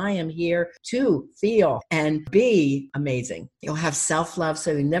gifts. I am here to feel and be amazing. You'll have self-love,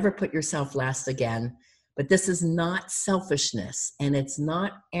 so you never put yourself last again. But this is not selfishness, and it's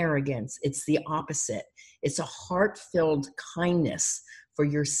not arrogance. It's the opposite. It's a heart-filled kindness for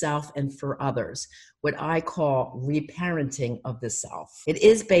yourself and for others, what I call reparenting of the self. It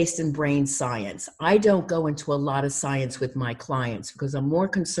is based in brain science. I don't go into a lot of science with my clients because I'm more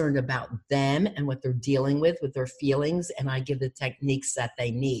concerned about them and what they're dealing with their feelings, and I give the techniques that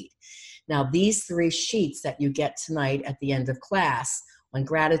they need. Now, these 3 sheets that you get tonight at the end of class on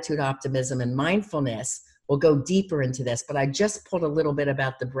gratitude, optimism, and mindfulness, we'll go deeper into this, but I just pulled a little bit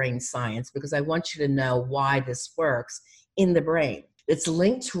about the brain science because I want you to know why this works in the brain. It's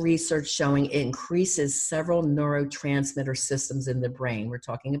linked to research showing it increases several neurotransmitter systems in the brain. We're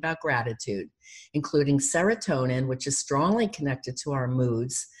talking about gratitude, including serotonin, which is strongly connected to our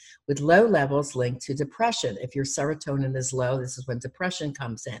moods, with low levels linked to depression. If your serotonin is low, this is when depression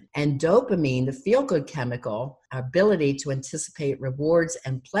comes in. And dopamine, the feel-good chemical, our ability to anticipate rewards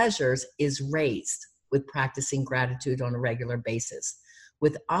and pleasures is raised with practicing gratitude on a regular basis.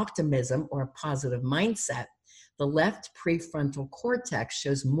 With optimism or a positive mindset, the left prefrontal cortex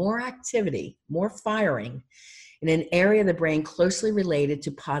shows more activity, more firing in an area of the brain closely related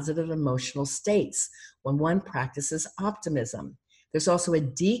to positive emotional states when one practices optimism. There's also a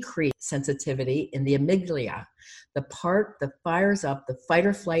decreased sensitivity in the amygdala, the part that fires up the fight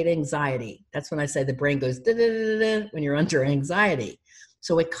or flight anxiety. That's when I say the brain goes da-da-da-da when you're under anxiety.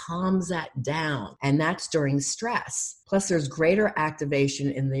 So it calms that down, and that's during stress. Plus, there's greater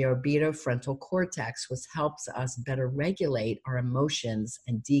activation in the orbitofrontal cortex, which helps us better regulate our emotions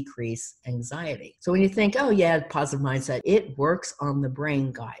and decrease anxiety. So when you think, oh yeah, positive mindset, it works on the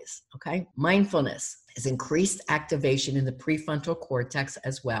brain, guys, okay? Mindfulness is increased activation in the prefrontal cortex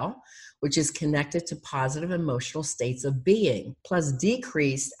as well, which is connected to positive emotional states of being, plus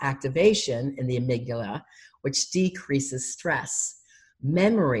decreased activation in the amygdala, which decreases stress.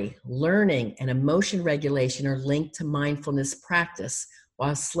 Memory, learning, and emotion regulation are linked to mindfulness practice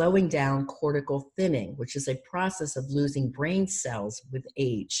while slowing down cortical thinning, which is a process of losing brain cells with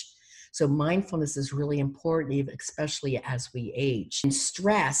age. So mindfulness is really important, especially as we age. And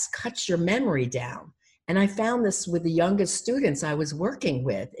stress cuts your memory down. And I found this with the youngest students I was working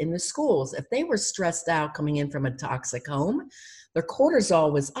with in the schools. If they were stressed out coming in from a toxic home, their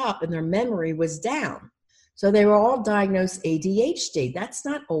cortisol was up and their memory was down. So they were all diagnosed ADHD. That's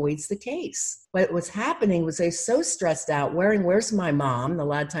not always the case. What was happening was they were so stressed out, where's my mom? A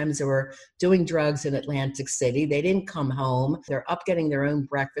lot of times they were doing drugs in Atlantic City. They didn't come home. They're up getting their own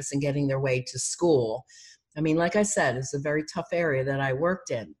breakfast and getting their way to school. I mean, like I said, it's a very tough area that I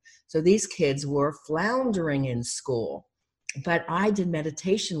worked in. So these kids were floundering in school. But I did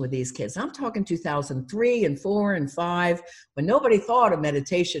meditation with these kids. I'm talking 2003 and 4 and 5, when nobody thought of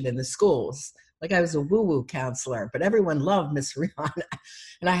meditation in the schools. Like I was a woo-woo counselor, but everyone loved Miss Rihanna.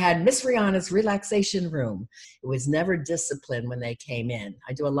 And I had Miss Rihanna's relaxation room. It was never disciplined when they came in.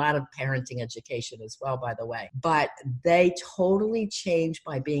 I do a lot of parenting education as well, by the way. But they totally changed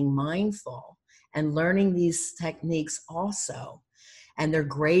by being mindful and learning these techniques also. And their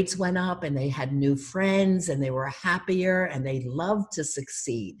grades went up and they had new friends and they were happier and they loved to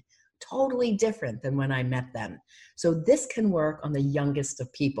succeed. Totally different than when I met them. So this can work on the youngest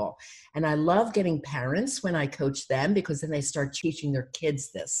of people. And I love getting parents when I coach them, because then they start teaching their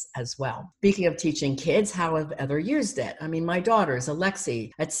kids this as well. Speaking of teaching kids, how have other used it? I mean, my daughter's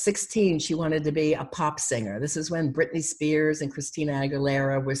Alexi. At 16, she wanted to be a pop singer. This is when Britney Spears and Christina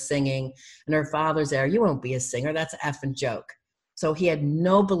Aguilera were singing. And her father's there, you won't be a singer. That's an effing joke. So he had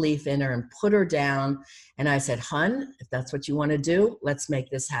no belief in her and put her down. And I said, hun, if that's what you want to do, let's make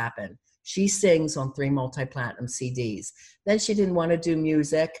this happen. She sings on 3 multi-platinum CDs. Then she didn't want to do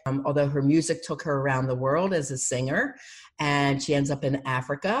music, although her music took her around the world as a singer. And she ends up in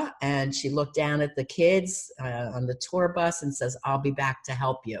Africa. And she looked down at the kids on the tour bus and says, I'll be back to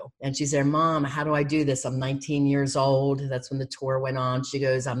help you. And she said, Mom, how do I do this? I'm 19 years old. That's when the tour went on. She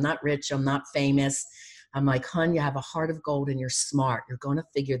goes, I'm not rich. I'm not famous. I'm like, hun, you have a heart of gold and you're smart. You're going to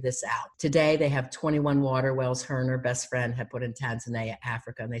figure this out. Today, they have 21 water wells her and her best friend had put in Tanzania,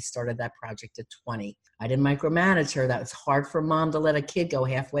 Africa, and they started that project at 20. I didn't micromanage her. That was hard for mom to let a kid go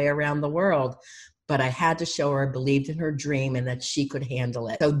halfway around the world. But I had to show her I believed in her dream and that she could handle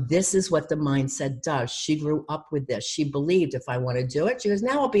it. So this is what the mindset does. She grew up with this. She believed if I want to do it, she goes,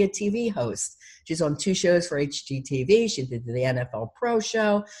 now I'll be a TV host. She's on 2 shows for HGTV. She did the NFL Pro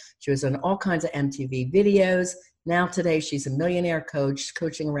Show. She was on all kinds of MTV videos. Now today she's a millionaire coach,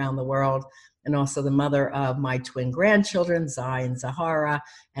 coaching around the world, and also the mother of my twin grandchildren, Zai and Zahara,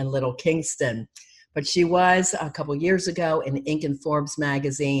 and little Kingston. But she was a couple years ago in Inc. and Forbes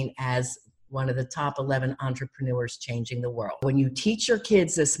magazine as one of the top 11 entrepreneurs changing the world. When you teach your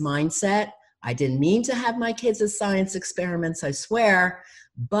kids this mindset, I didn't mean to have my kids as science experiments, I swear,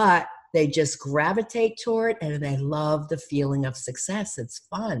 but they just gravitate toward it and they love the feeling of success. It's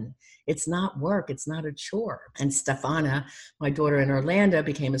fun. It's not work. It's not a chore. And Stefana, my daughter in Orlando,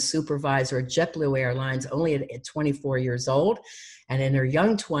 became a supervisor at JetBlue Airlines only at 24 years old. And in her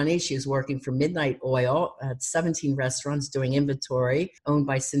young 20s, she was working for Midnight Oil at 17 restaurants doing inventory, owned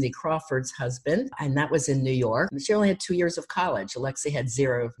by Cindy Crawford's husband. And that was in New York. She only had 2 years of college. Alexi had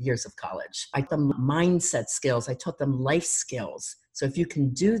 0 years of college. I taught them mindset skills. I taught them life skills. So if you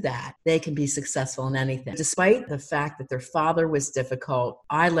can do that, they can be successful in anything. Despite the fact that their father was difficult,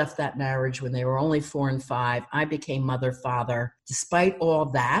 I left that marriage when they were only 4 and 5. I became mother, father. Despite all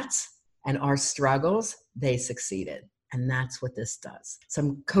that and our struggles, they succeeded. And that's what this does.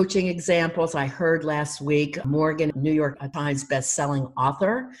 Some coaching examples I heard last week. Morgan, New York Times best-selling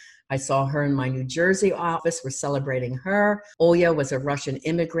author. I saw her in my New Jersey office. We're celebrating her. Olya was a Russian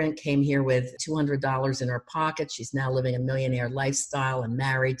immigrant, came here with $200 in her pocket. She's now living a millionaire lifestyle and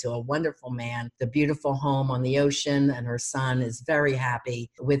married to a wonderful man. The beautiful home on the ocean, and her son is very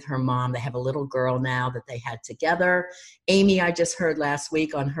happy with her mom. They have a little girl now that they had together. Amy, I just heard last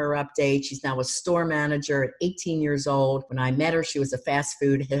week on her update. She's now a store manager at 18 years old. When I met her, she was a fast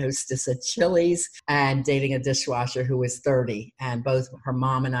food hostess at Chili's and dating a dishwasher who was 30. And both her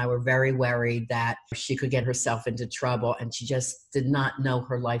mom and I were very worried that she could get herself into trouble, and she just did not know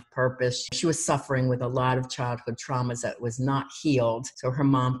her life purpose. She was suffering with a lot of childhood traumas that was not healed. So her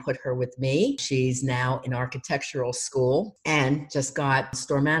mom put her with me. She's now in architectural school and just got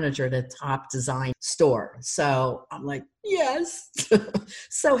store manager at a top design store. So I'm like, yes.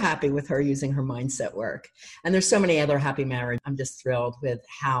 So happy with her using her mindset work. And there's so many other happy marriages. I'm just thrilled with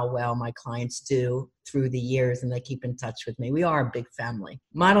how well my clients do through the years, and they keep in touch with me. We are a big family.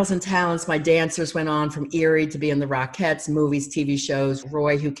 Models and talents, my dancers went on from Erie to be in the Rockettes, movies, TV shows.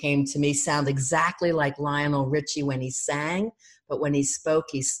 Roy, who came to me, sounded exactly like Lionel Richie when he sang, but when he spoke,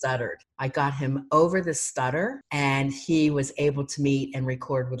 he stuttered. I got him over the stutter, and he was able to meet and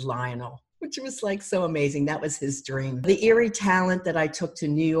record with Lionel, which was like so amazing. That was his dream. The Erie talent that I took to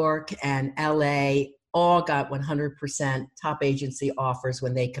New York and LA all got 100% top agency offers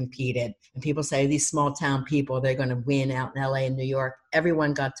when they competed. And people say these small town people, they're going to win out in LA and New York.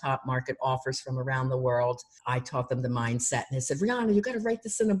 Everyone got top market offers from around the world. I taught them the mindset, and they said, Rihanna, you got to write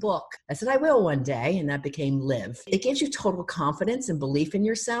this in a book. I said, I will one day. And that became Live. It gives you total confidence and belief in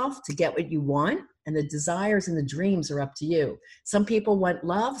yourself to get what you want. And the desires and the dreams are up to you. Some people want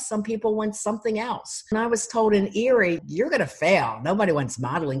love. Some people want something else. And I was told in Erie, you're going to fail. Nobody wants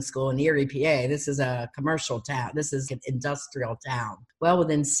modeling school in Erie, PA. This is a commercial town. This is an industrial town. Well,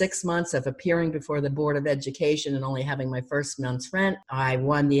 within 6 months of appearing before the Board of Education and only having my first month's rent, I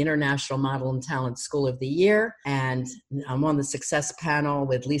won the International Model and Talent School of the Year. And I'm on the success panel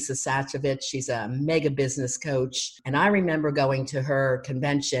with Lisa Sachovich. She's a mega business coach. And I remember going to her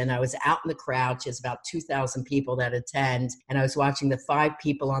convention. I was out in the crowd. She has about 2,000 people that attend. And I was watching the 5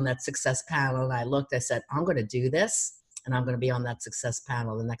 people on that success panel. And I looked, I said, I'm going to do this. And I'm going to be on that success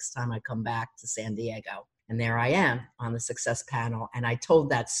panel the next time I come back to San Diego. And there I am on the success panel. And I told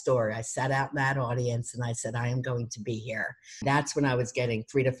that story. I sat out in that audience and I said, I am going to be here. That's when I was getting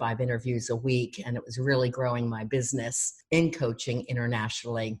 3 to 5 interviews a week. And it was really growing my business in coaching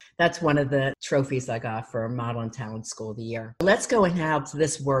internationally. That's one of the trophies I got for Model and Talent School of the Year. Let's go and how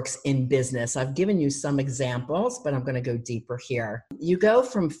this works in business. I've given you some examples, but I'm going to go deeper here. You go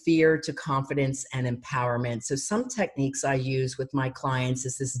from fear to confidence and empowerment. So some techniques I use with my clients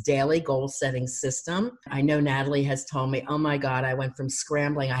is this daily goal setting system. I know Natalie has told me, oh my God, I went from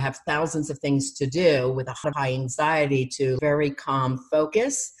scrambling. I have thousands of things to do with a high anxiety to very calm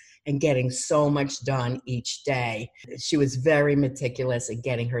focus and getting so much done each day. She was very meticulous at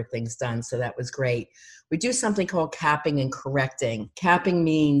getting her things done. So that was great. We do something called capping and correcting. Capping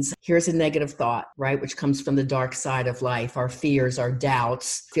means here's a negative thought, right? Which comes from the dark side of life, our fears, our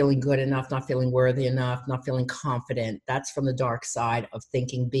doubts, feeling good enough, not feeling worthy enough, not feeling confident. That's from the dark side of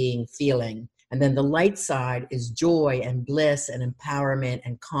thinking, being, feeling. And then the light side is joy and bliss and empowerment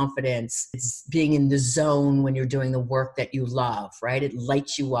and confidence. It's being in the zone when you're doing the work that you love, right? It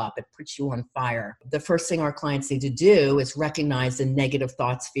lights you up. It puts you on fire. The first thing our clients need to do is recognize the negative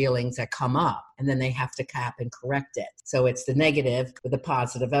thoughts, feelings that come up, and then they have to cap and correct it. So it's the negative with a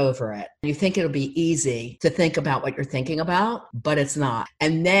positive over it. You think it'll be easy to think about what you're thinking about, but it's not.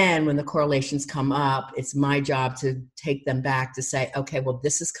 And then when the correlations come up, it's my job to take them back to say, okay, well,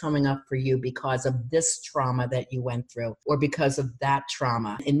 this is coming up for you because of this trauma that you went through or because of that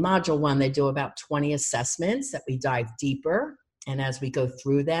trauma. In Module 1, they do about 20 assessments that we dive deeper. And as we go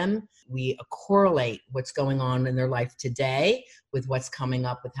through them, we correlate what's going on in their life today with what's coming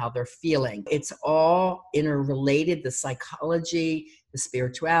up with how they're feeling. It's all interrelated, the psychology, the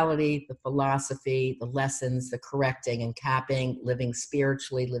spirituality, the philosophy, the lessons, the correcting and capping, living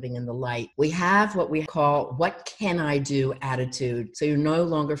spiritually, living in the light. We have what we call what can I do attitude. So you're no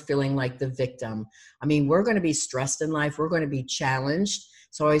longer feeling like the victim. I mean, we're going to be stressed in life. We're going to be challenged.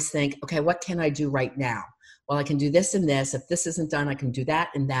 So I always think, okay, what can I do right now? Well, I can do this and this. If this isn't done, I can do that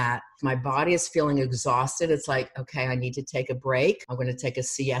and that. If my body is feeling exhausted, it's like, okay, I need to take a break. I'm going to take a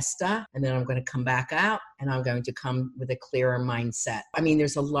siesta, and then I'm going to come back out, and I'm going to come with a clearer mindset. I mean,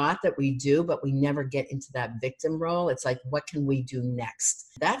 there's a lot that we do, but we never get into that victim role. It's like, what can we do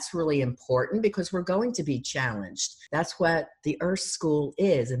next? That's really important because we're going to be challenged. That's what the Earth School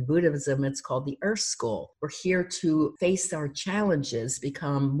is. In Buddhism, it's called the Earth School. We're here to face our challenges,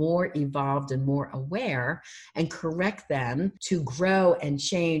 become more evolved and more aware, and correct them to grow and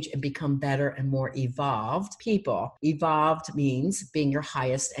change and become better and more evolved people. Evolved means being your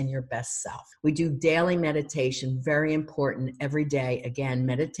highest and your best self. We do daily meditation, very important every day. Again,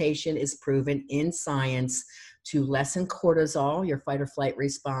 meditation is proven in science to lessen cortisol, your fight or flight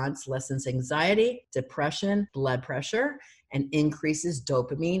response, lessens anxiety, depression, blood pressure, and increases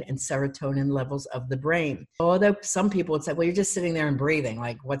dopamine and serotonin levels of the brain. Although some people would say, well, you're just sitting there and breathing.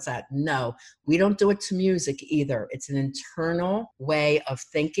 Like, what's that? No, we don't do it to music either. It's an internal way of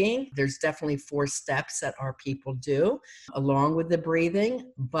thinking. There's definitely 4 steps that our people do along with the breathing,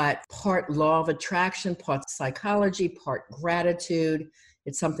 but part law of attraction, part psychology, part gratitude.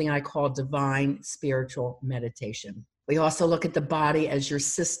 It's something I call divine spiritual meditation. We also look at the body as your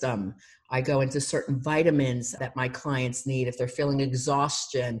system. I go into certain vitamins that my clients need if they're feeling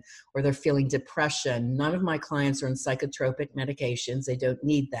exhaustion or they're feeling depression. None of my clients are on psychotropic medications. They don't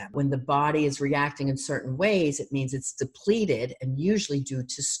need them. When the body is reacting in certain ways, it means it's depleted, and usually due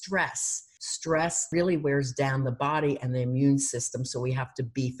to stress. Stress really wears down the body and the immune system, so we have to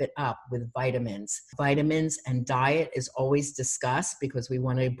beef it up with vitamins. Vitamins and diet is always discussed because we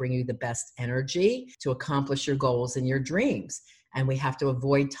want to bring you the best energy to accomplish your goals and your dreams. And we have to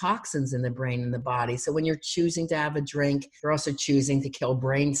avoid toxins in the brain and the body. So when you're choosing to have a drink, you're also choosing to kill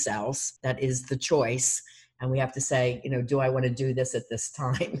brain cells. That is the choice. And we have to say, do I want to do this at this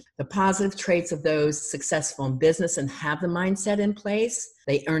time? The positive traits of those successful in business and have the mindset in place,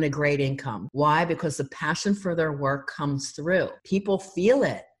 they earn a great income. Why? Because the passion for their work comes through. People feel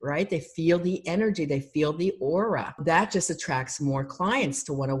it, right? They feel the energy. They feel the aura. That just attracts more clients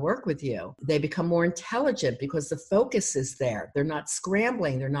to want to work with you. They become more intelligent because the focus is there. They're not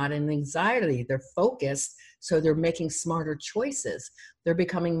scrambling. They're not in anxiety. They're focused. So they're making smarter choices. They're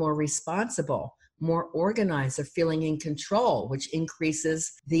becoming more responsible, more organized. They're feeling in control, which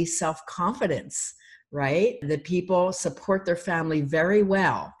increases the self-confidence, right? The people support their family very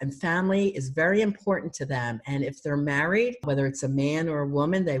well, and family is very important to them. And if they're married, whether it's a man or a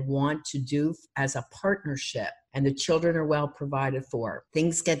woman, they want to do as a partnership, and the children are well provided for.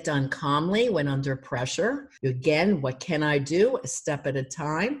 Things get done calmly when under pressure. Again, what can I do? A step at a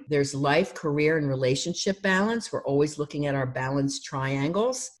time. There's life, career, and relationship balance. We're always looking at our balanced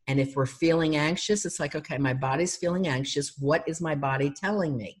triangles. And if we're feeling anxious, it's like, okay, my body's feeling anxious. What is my body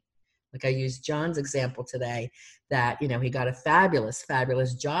telling me? Like I used John's example today that, he got a fabulous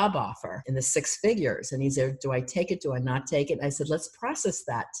job offer in the 6 figures. And he said, do I take it? Do I not take it? And I said, let's process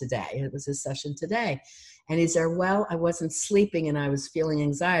that today. And it was his session today. And he said, well, I wasn't sleeping and I was feeling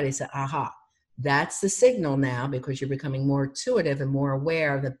anxiety. I said, aha, that's the signal now, because you're becoming more intuitive and more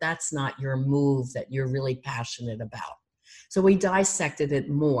aware that that's not your move that you're really passionate about. So we dissected it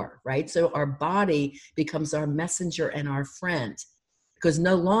more, right? So our body becomes our messenger and our friend, because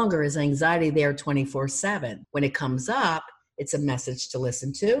no longer is anxiety there 24/7. When it comes up, it's a message to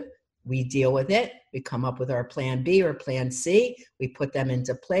listen to. We deal with it. We come up with our plan B or plan C. We put them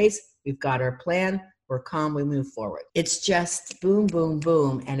into place. We've got our plan. We're calm. We move forward. It's just boom, boom,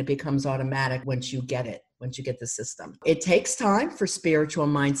 boom. And it becomes automatic once you get it. Once you get the system. It takes time for spiritual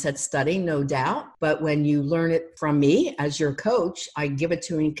mindset study, no doubt. But when you learn it from me as your coach, I give it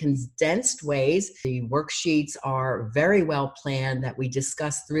to you in condensed ways. The worksheets are very well planned that we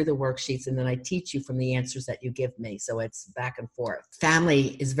discuss through the worksheets, and then I teach you from the answers that you give me. So it's back and forth.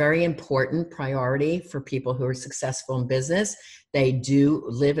 Family is very important priority for people who are successful in business. They do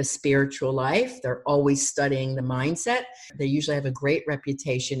live a spiritual life. They're always studying the mindset. They usually have a great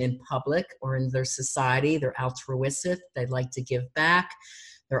reputation in public or in their society. They're altruistic. They like to give back.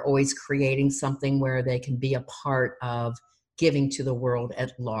 They're always creating something where they can be a part of giving to the world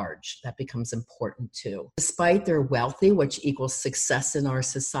at large. That becomes important too. Despite they're wealthy, which equals success in our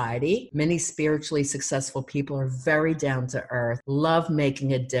society, many spiritually successful people are very down to earth, love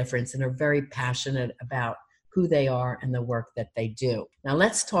making a difference, and are very passionate about who they are and the work that they do. Now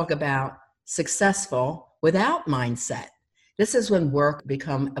let's talk about successful without mindset. This is when work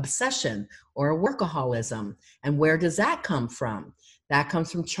become obsession or workaholism. And where does that come from? That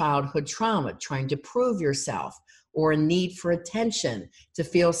comes from childhood trauma, trying to prove yourself, or a need for attention, to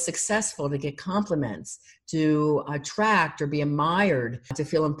feel successful, to get compliments, to attract or be admired, to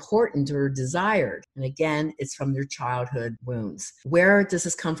feel important or desired. And again, it's from their childhood wounds. Where does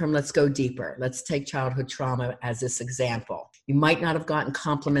this come from? Let's go deeper. Let's take childhood trauma as this example. You might not have gotten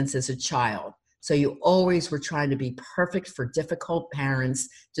compliments as a child. So you always were trying to be perfect for difficult parents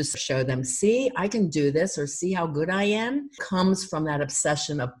to show them, see, I can do this, or see how good I am. It comes from that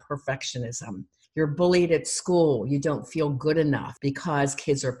obsession of perfectionism. You're bullied at school. You don't feel good enough because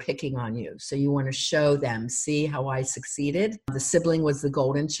kids are picking on you. So you want to show them, see how I succeeded. The sibling was the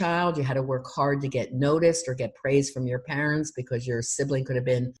golden child. You had to work hard to get noticed or get praise from your parents because your sibling could have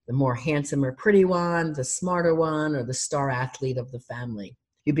been the more handsome or pretty one, the smarter one, or the star athlete of the family.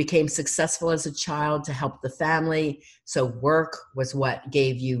 You became successful as a child to help the family. So work was what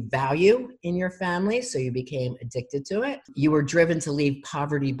gave you value in your family. So you became addicted to it. You were driven to leave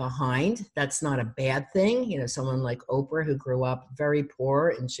poverty behind. That's not a bad thing. You know, someone like Oprah, who grew up very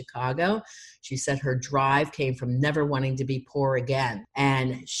poor in Chicago, she said her drive came from never wanting to be poor again.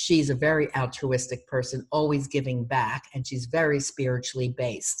 And she's a very altruistic person, always giving back. And she's very spiritually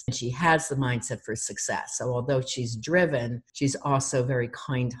based. And she has the mindset for success. So although she's driven, she's also very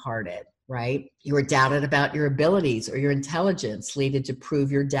kind-hearted, right? You were doubted about your abilities or your intelligence, needed to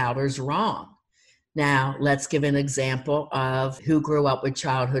prove your doubters wrong. Now, let's give an example of who grew up with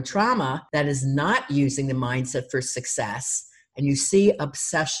childhood trauma that is not using the mindset for success. And you see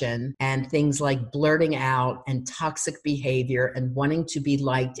obsession and things like blurting out and toxic behavior and wanting to be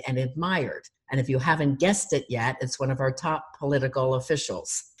liked and admired. And if you haven't guessed it yet, it's one of our top political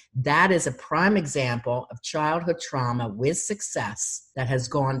officials. That is a prime example of childhood trauma with success that has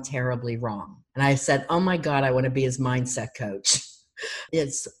gone terribly wrong. And I said, oh my God, I want to be his mindset coach.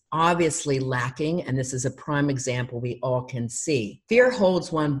 It's obviously lacking, and this is a prime example we all can see. Fear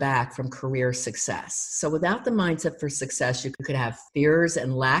holds one back from career success. So without the mindset for success, you could have fears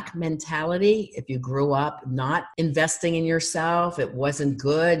and lack mentality. If you grew up not investing in yourself, it wasn't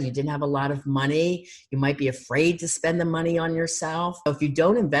good, you didn't have a lot of money, you might be afraid to spend the money on yourself. So if you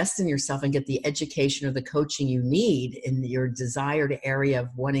don't invest in yourself and get the education or the coaching you need in your desired area of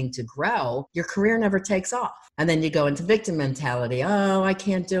wanting to grow, your career never takes off. And then you go into victim mentality. Oh, I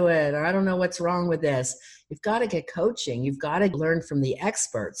can't do it, or I don't know what's wrong with this. You've got to get coaching. You've got to learn from the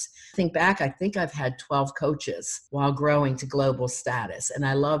experts. Think back, I think I've had 12 coaches while growing to global status, and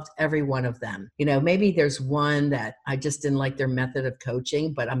I loved every one of them. You know, maybe there's one that I just didn't like their method of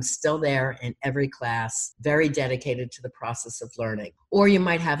coaching, but I'm still there in every class, very dedicated to the process of learning. Or you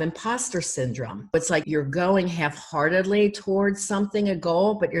might have imposter syndrome. It's like you're going half-heartedly towards something, a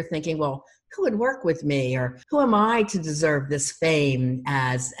goal, but you're thinking, well, who would work with me? Or who am I to deserve this fame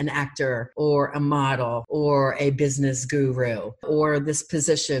as an actor or a model or a business guru or this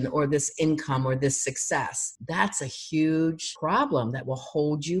position or this income or this success? That's a huge problem that will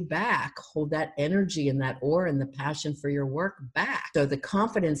hold you back, hold that energy and that aura and the passion for your work back. So the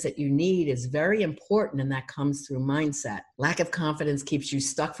confidence that you need is very important, and that comes through mindset. Lack of confidence keeps you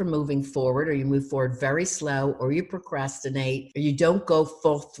stuck from moving forward, or you move forward very slow, or you procrastinate, or you don't go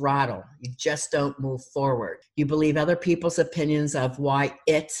full throttle. You just don't move forward. You believe other people's opinions of why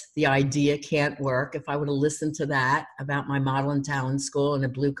the idea can't work. If I would have listened to that about my model and talent school in a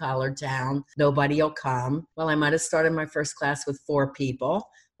blue collar town, nobody will come. Well, I might have started my first class with 4 people.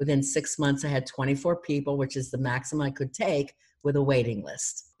 Within 6 months, I had 24 people, which is the maximum I could take with a waiting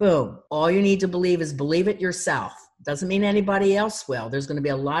list. Boom. All you need to believe is believe it yourself. Doesn't mean anybody else will. There's going to be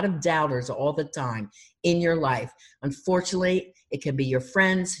a lot of doubters all the time in your life. Unfortunately, it can be your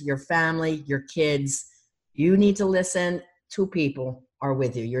friends, your family, your kids. You need to listen. 2 people are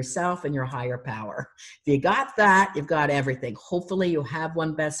with you, yourself and your higher power. If you got that, you've got everything. Hopefully you have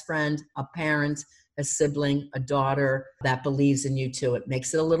one best friend, a parent, a sibling, a daughter that believes in you too. It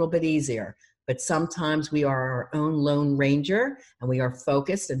makes it a little bit easier. But sometimes we are our own lone ranger, and we are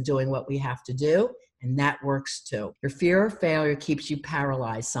focused and doing what we have to do. And that works too. Your fear of failure keeps you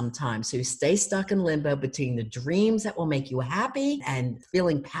paralyzed sometimes. So you stay stuck in limbo between the dreams that will make you happy and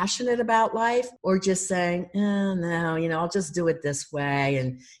feeling passionate about life, or just saying, no, I'll just do it this way.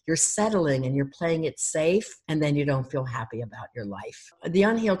 And you're settling and you're playing it safe, and then you don't feel happy about your life. The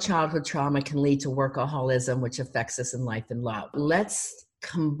unhealed childhood trauma can lead to workaholism, which affects us in life and love. Let's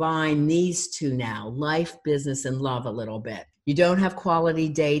combine these two now, life, business, and love a little bit. You don't have quality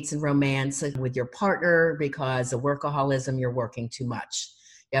dates and romance with your partner because of workaholism, you're working too much.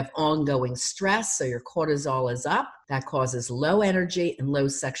 You have ongoing stress, so your cortisol is up. That causes low energy and low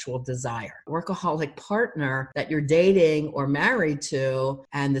sexual desire. Workaholic partner that you're dating or married to,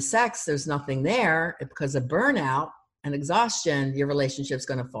 and the sex, there's nothing there because of burnout and exhaustion, your relationship's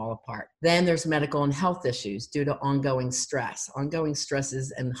going to fall apart. Then there's medical and health issues due to ongoing stress. Ongoing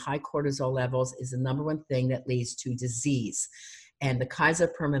stresses and high cortisol levels is the number one thing that leads to disease. And the Kaiser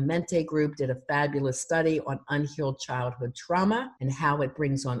Permanente group did a fabulous study on unhealed childhood trauma and how it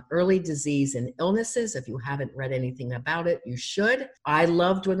brings on early disease and illnesses. If you haven't read anything about it, you should. I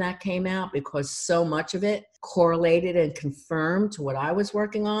loved when that came out because so much of it correlated and confirmed to what I was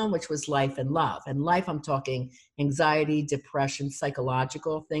working on, which was life and love. And life, I'm talking anxiety, depression,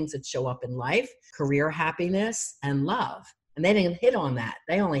 psychological things that show up in life, career happiness, and love. And they didn't hit on that.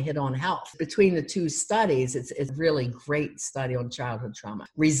 They only hit on health. Between the two studies, it's a really great study on childhood trauma.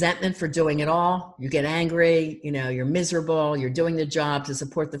 Resentment for doing it all. You get angry, you're miserable, you're doing the job to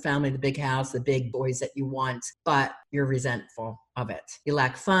support the family, the big house, the big boys that you want, but you're resentful of it. You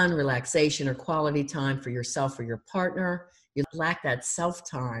lack fun, relaxation, or quality time for yourself or your partner. You lack that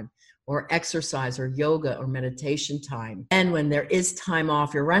self-time or exercise or yoga or meditation time. And when there is time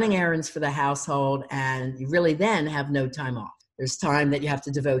off, you're running errands for the household and you really then have no time off. There's time that you have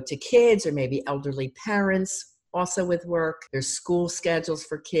to devote to kids or maybe elderly parents, also with work. There's school schedules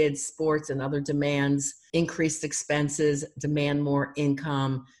for kids, sports, and other demands. Increased expenses demand more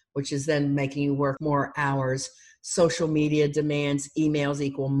income, which is then making you work more hours. Social media demands, emails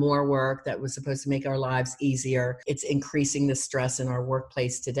equal more work that was supposed to make our lives easier. It's increasing the stress in our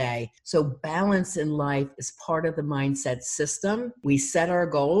workplace today. So balance in life is part of the mindset system. We set our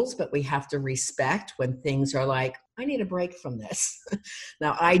goals, but we have to respect when things are like, I need a break from this.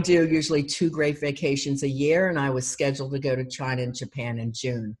 Now, I do usually 2 great vacations a year, and I was scheduled to go to China and Japan in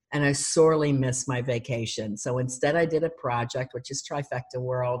June, and I sorely missed my vacation. So instead, I did a project, which is Trifecta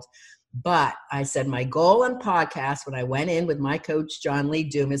World. But I said my goal on podcast when I went in with my coach, John Lee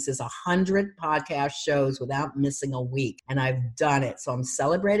Dumas, is 100 podcast shows without missing a week. And I've done it. So I'm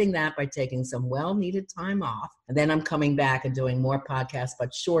celebrating that by taking some well-needed time off. And then I'm coming back and doing more podcasts,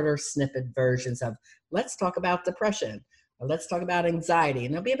 but shorter snippet versions of let's talk about depression or let's talk about anxiety.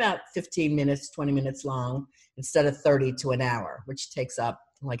 And they'll be about 15 minutes, 20 minutes long instead of 30 to an hour, which takes up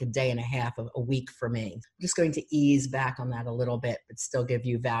like a day and a half of a week for me. I'm just going to ease back on that a little bit, but still give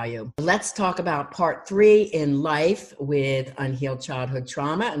you value. Let's talk about part 3 in life with unhealed childhood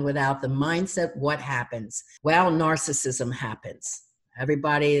trauma. And without the mindset, what happens? Well, narcissism happens.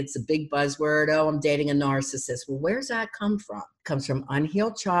 Everybody, it's a big buzzword. Oh, I'm dating a narcissist. Well, where's that come from? It comes from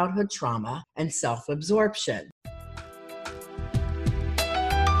unhealed childhood trauma and self-absorption.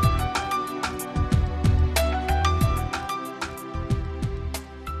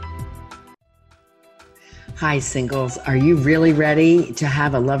 Hi, singles. Are you really ready to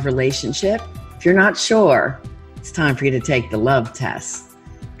have a love relationship? If you're not sure, it's time for you to take the love test.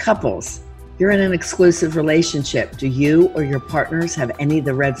 Couples, you're in an exclusive relationship. Do you or your partners have any of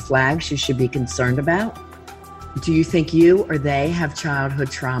the red flags you should be concerned about? Do you think you or they have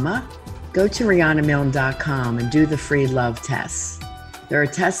childhood trauma? Go to RihannaMilne.com and do the free love test. There are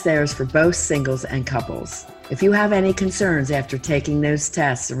tests there for both singles and couples. If you have any concerns after taking those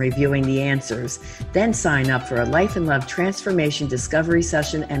tests and reviewing the answers, then sign up for a Life and Love Transformation Discovery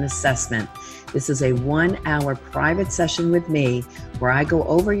Session and Assessment. This is a 1-hour private session with me where I go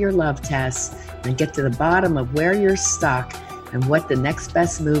over your love tests and get to the bottom of where you're stuck and what the next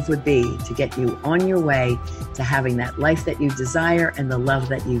best move would be to get you on your way to having that life that you desire and the love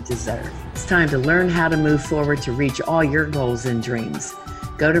that you deserve. It's time to learn how to move forward to reach all your goals and dreams.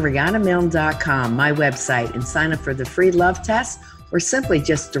 Go to RihannaMilne.com, my website, and sign up for the free love test, or simply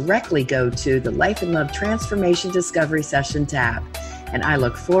just directly go to the Life and Love Transformation Discovery Session tab. And I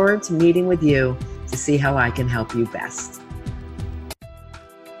look forward to meeting with you to see how I can help you best.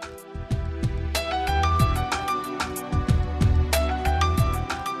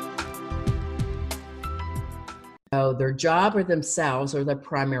 So their job or themselves are their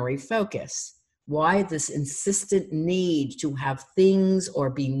primary focus. Why this insistent need to have things or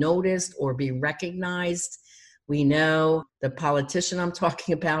be noticed or be recognized? We know the politician I'm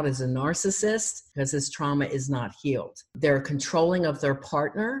talking about is a narcissist because his trauma is not healed. They're controlling of their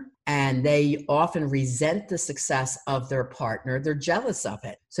partner and they often resent the success of their partner. They're jealous of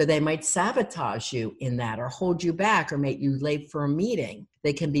it. So they might sabotage you in that or hold you back or make you late for a meeting.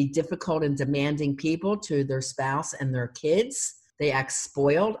 They can be difficult and demanding people to their spouse and their kids. They act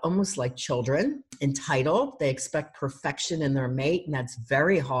spoiled, almost like children, entitled. They expect perfection in their mate, and that's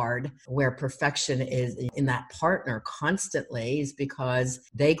very hard. Where perfection is in that partner constantly is because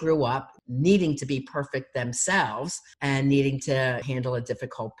they grew up needing to be perfect themselves and needing to handle a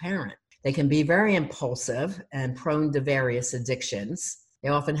difficult parent. They can be very impulsive and prone to various addictions. They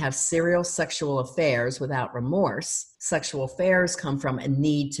often have serial sexual affairs without remorse. Sexual affairs come from a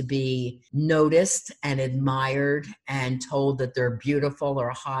need to be noticed and admired and told that they're beautiful or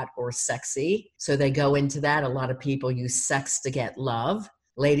hot or sexy. So they go into that. A lot of people use sex to get love.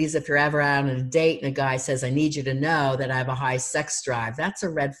 Ladies, if you're ever out on a date and a guy says, I need you to know that I have a high sex drive, that's a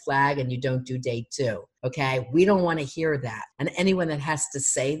red flag and you don't do date 2. Okay? We don't want to hear that. And anyone that has to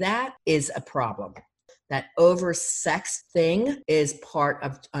say that is a problem. That over-sex thing is part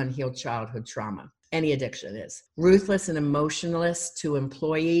of unhealed childhood trauma. Any addiction is. Ruthless and emotionless to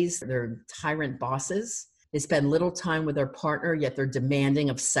employees. They're tyrant bosses. They spend little time with their partner, yet they're demanding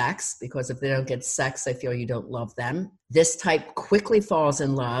of sex, because if they don't get sex, they feel you don't love them. This type quickly falls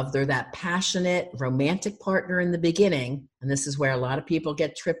in love. They're that passionate, romantic partner in the beginning. And this is where a lot of people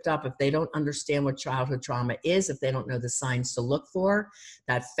get tripped up if they don't understand what childhood trauma is, if they don't know the signs to look for.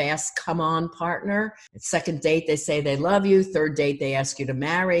 That fast come on partner. At second date, they say they love you. Third date, they ask you to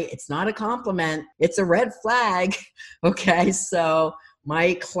marry. It's not a compliment. It's a red flag. Okay, so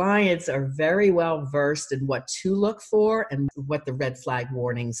my clients are very well versed in what to look for, and what the red flag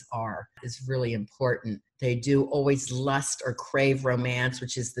warnings are is really important. They do always lust or crave romance,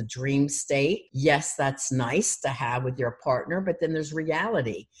 which is the dream state. Yes, that's nice to have with your partner, but then there's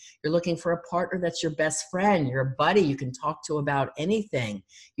reality. You're looking for a partner that's your best friend, your buddy you can talk to about anything.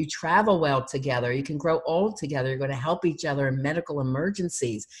 You travel well together. You can grow old together. You're going to help each other in medical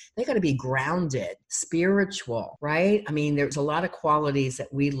emergencies. They got to be grounded, spiritual, right? I mean, there's a lot of qualities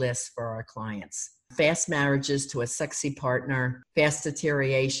that we list for our clients. Fast marriages to a sexy partner, fast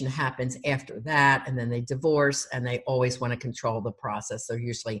deterioration happens after that, and then they divorce, and they always want to control the process. They're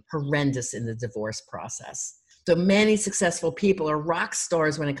usually horrendous in the divorce process. So many successful people are rock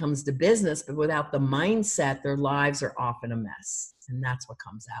stars when it comes to business, but without the mindset, their lives are often a mess. And that's what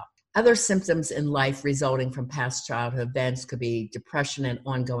comes out. Other symptoms in life resulting from past childhood events could be depression and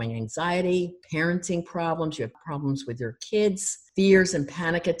ongoing anxiety, parenting problems. You have problems with your kids, fears and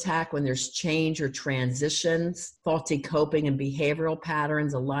panic attack when there's change or transitions, faulty coping and behavioral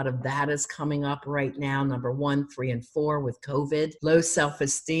patterns. A lot of that is coming up right now. Number 1, 3, and 4 with COVID. Low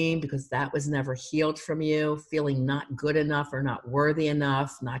self-esteem because that was never healed from you. Feeling not good enough or not worthy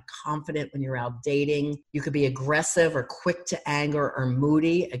enough. Not confident when you're out dating. You could be aggressive or quick to anger or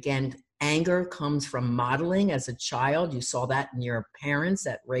moody. Again, anger comes from modeling as a child. You saw that in your parents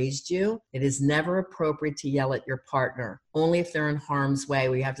that raised you. It is never appropriate to yell at your partner. Only if they're in harm's way,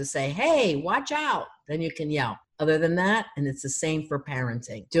 we have to say, hey, watch out. Then you can yell. Other than that, and it's the same for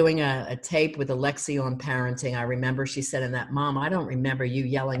parenting. Doing a tape with Alexi on parenting, I remember she said in that, Mom, I don't remember you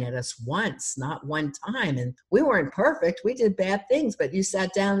yelling at us once, not one time. And we weren't perfect. We did bad things, but you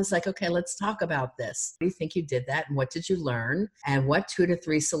sat down and it's like, okay, let's talk about this. What do you think you did that? And what did you learn? And what 2 to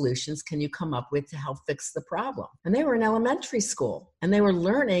 3 solutions can you come up with to help fix the problem? And they were in elementary school and they were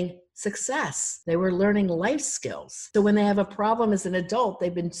learning success. They were learning life skills. So when they have a problem as an adult,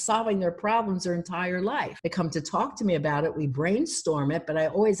 they've been solving their problems their entire life. They come to talk to me about it. We brainstorm it, but I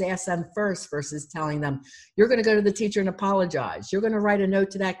always ask them first versus telling them, you're going to go to the teacher and apologize. You're going to write a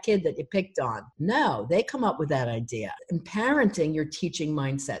note to that kid that you picked on. No, they come up with that idea. In parenting, you're teaching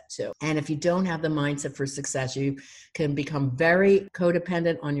mindset too. And if you don't have the mindset for success, you can become very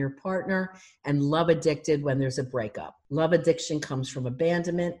codependent on your partner and love addicted when there's a breakup. Love addiction comes from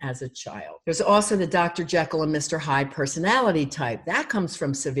abandonment as a child. There's also the Dr. Jekyll and Mr. Hyde personality type. That comes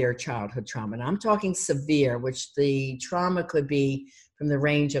from severe childhood trauma. And I'm talking severe, which the trauma could be from the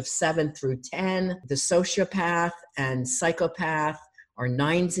range of 7 through 10. The sociopath and psychopath are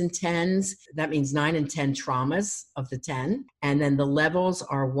 9s and 10s. That means 9 and 10 traumas of the 10. And then the levels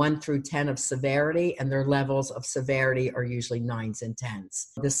are 1 through 10 of severity, and their levels of severity are usually 9s and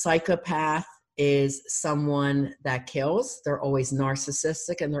 10s. The psychopath is someone that kills. They're always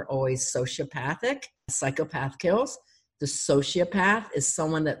narcissistic and they're always sociopathic. A psychopath kills. The sociopath is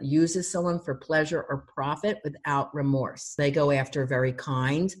someone that uses someone for pleasure or profit without remorse. They go after very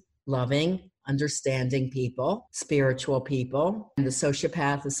kind, loving, understanding people, spiritual people. And the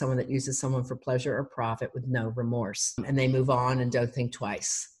sociopath is someone that uses someone for pleasure or profit with no remorse. And they move on and don't think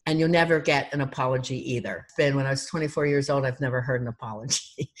twice. And you'll never get an apology either. When I was 24 years old, I've never heard an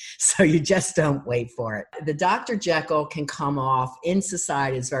apology. So you just don't wait for it. The Dr. Jekyll can come off in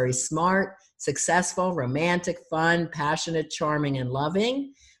society as very smart, successful, romantic, fun, passionate, charming, and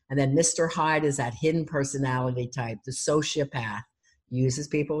loving. And then Mr. Hyde is that hidden personality type, the sociopath. Uses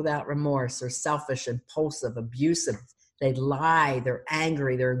people without remorse. They're selfish, impulsive, abusive. They lie, they're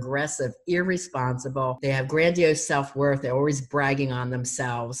angry, they're aggressive, irresponsible. They have grandiose self-worth. They're always bragging on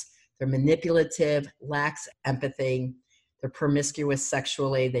themselves. They're manipulative, lacks empathy. They're promiscuous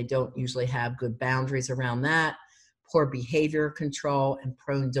sexually. They don't usually have good boundaries around that. Poor behavior control, and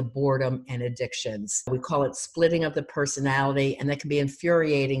prone to boredom and addictions. We call it splitting of the personality, and that can be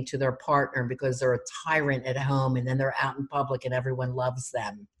infuriating to their partner because they're a tyrant at home and then they're out in public and everyone loves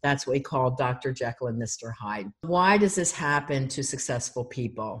them. That's what we call Dr. Jekyll and Mr. Hyde. Why does this happen to successful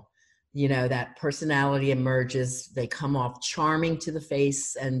people? You know, that personality emerges. They come off charming to the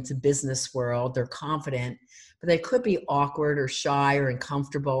face and to business world. They're confident, but they could be awkward or shy or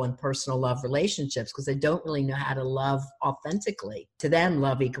uncomfortable in personal love relationships because they don't really know how to love authentically. To them,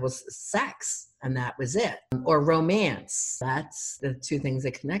 love equals sex. And that was it. Or romance. That's the two things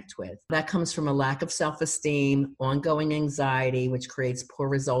they connect with. That comes from a lack of self-esteem, ongoing anxiety, which creates poor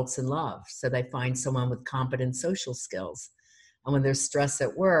results in love. So they find someone with competent social skills. And when there's stress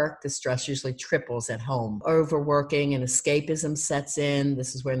at work, the stress usually triples at home. Overworking and escapism sets in.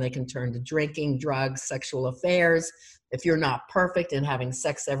 This is when they can turn to drinking, drugs, sexual affairs. If you're not perfect and having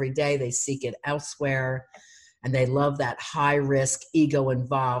sex every day, they seek it elsewhere. And they love that high-risk,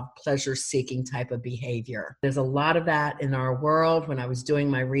 ego-involved, pleasure-seeking type of behavior. There's a lot of that in our world. When I was doing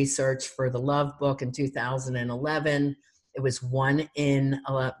my research for the Love Book in 2011, it was 1 in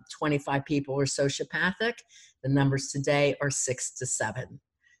 25 people are sociopathic. The numbers today are 6 to 7.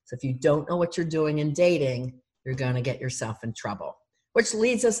 So if you don't know what you're doing in dating, you're going to get yourself in trouble. Which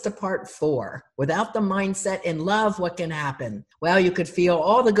leads us to part 4. Without the mindset in love, what can happen? Well, you could feel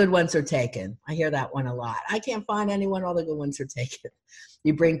all the good ones are taken. I hear that one a lot. I can't find anyone, all the good ones are taken.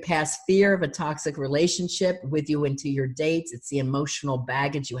 You bring past fear of a toxic relationship with you into your dates. It's the emotional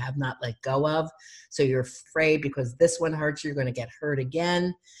baggage you have not let go of. So you're afraid because this one hurts you, you're going to get hurt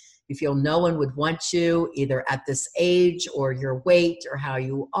again. You feel no one would want you either at this age or your weight or how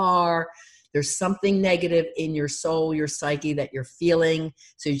you are. There's something negative in your soul, your psyche that you're feeling.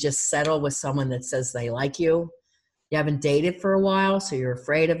 So you just settle with someone that says they like you. You haven't dated for a while, so you're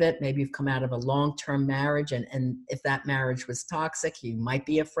afraid of it. Maybe you've come out of a long-term marriage. And if that marriage was toxic, you might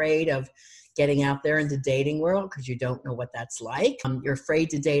be afraid of getting out there into the dating world because you don't know what that's like. You're afraid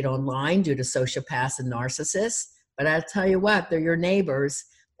to date online due to sociopaths and narcissists. But I'll tell you what, they're your neighbors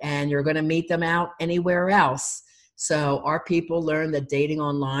and you're going to meet them out anywhere else. So our people learn that dating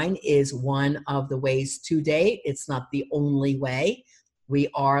online is one of the ways to date. It's not the only way. We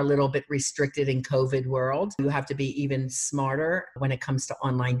are a little bit restricted in COVID world. You have to be even smarter when it comes to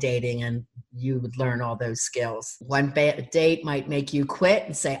online dating, and you would learn all those skills. One bad date might make you quit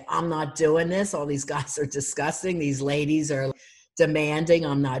and say, I'm not doing this. All these guys are disgusting. These ladies are demanding.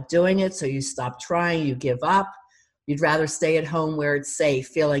 I'm not doing it. So you stop trying, you give up. You'd rather stay at home where it's safe,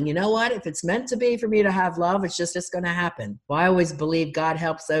 feeling, you know what, if it's meant to be for me to have love, it's going to happen. Well, I always believe God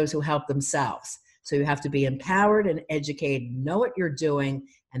helps those who help themselves. So you have to be empowered and educated, know what you're doing,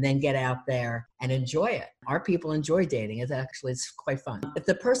 and then get out there and enjoy it. Our people enjoy dating. It's quite fun. If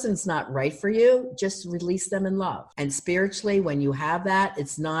the person's not right for you, just release them in love. And spiritually, when you have that,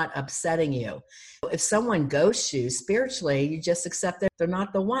 it's not upsetting you. If someone ghosts you spiritually, you just accept that they're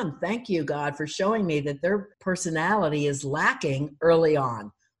not the one. Thank you, God, for showing me that their personality is lacking early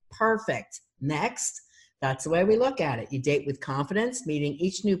on. Perfect. Next. That's the way we look at it. You date with confidence, meeting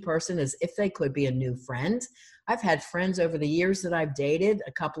each new person as if they could be a new friend. I've had friends over the years that I've dated,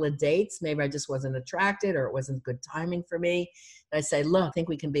 a couple of dates. Maybe I just wasn't attracted or it wasn't good timing for me. And I say, look, I think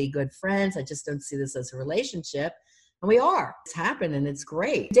we can be good friends. I just don't see this as a relationship. And we are. It's happened and it's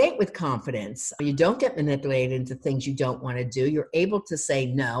great. Date with confidence. You don't get manipulated into things you don't want to do. You're able to say,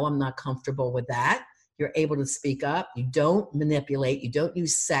 no, I'm not comfortable with that. You're able to speak up. You don't manipulate. You don't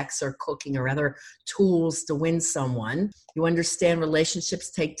use sex or cooking or other tools to win someone. You understand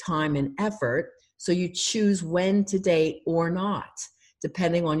relationships take time and effort. So you choose when to date or not,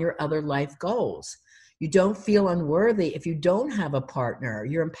 depending on your other life goals. You don't feel unworthy if you don't have a partner.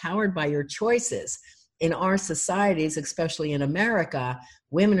 You're empowered by your choices. In our societies, especially in America,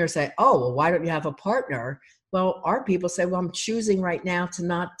 women are saying, oh, well, why don't you have a partner? Well, our people say, well, I'm choosing right now to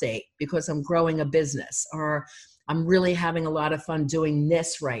not date because I'm growing a business, or I'm really having a lot of fun doing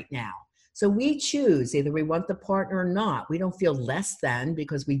this right now. So we choose either we want the partner or not. We don't feel less than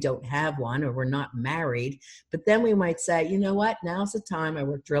because we don't have one or we're not married. But then we might say, you know what? Now's the time. I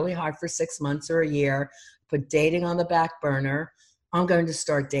worked really hard for 6 months or a year, put dating on the back burner. I'm going to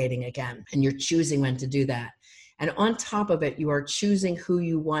start dating again. And you're choosing when to do that. And on top of it, you are choosing who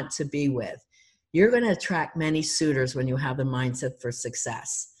you want to be with. You're going to attract many suitors when you have the mindset for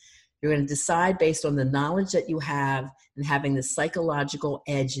success. You're going to decide based on the knowledge that you have and having the psychological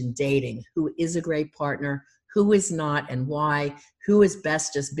edge in dating, who is a great partner, who is not, and why, who is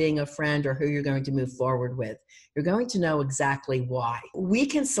best just being a friend, or who you're going to move forward with. You're going to know exactly why. We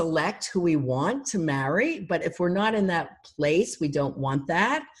can select who we want to marry, but if we're not in that place, we don't want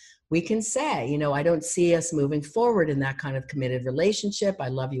that, we can say, you know, I don't see us moving forward in that kind of committed relationship. I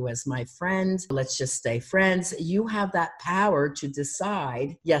love you as my friend. Let's just stay friends. You have that power to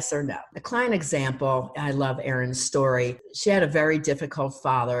decide yes or no. A client example, I love Erin's story. She had a very difficult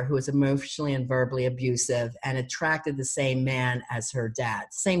father who was emotionally and verbally abusive and attracted the same man as her dad,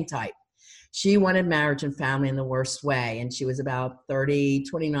 same type. She wanted marriage and family in the worst way. And she was about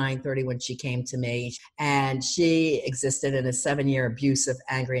 29, 30 when she came to me. And she existed in a 7-year abusive,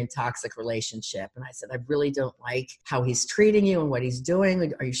 angry, and toxic relationship. And I said, I really don't like how he's treating you and what he's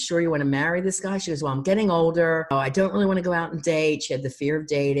doing. Are you sure you want to marry this guy? She goes, well, I'm getting older. Oh, I don't really want to go out and date. She had the fear of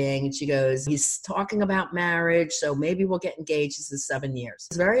dating. And she goes, he's talking about marriage, so maybe we'll get engaged. This is 7 years.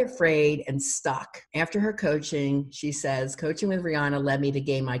 I was very afraid and stuck. After her coaching, she says, coaching with Rihanna led me to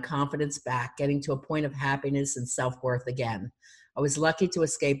gain my confidence back, getting to a point of happiness and self-worth again. I was lucky to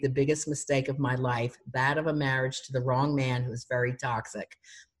escape the biggest mistake of my life, that of a marriage to the wrong man who was very toxic.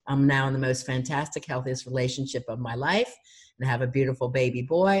 I'm now in the most fantastic, healthiest relationship of my life and have a beautiful baby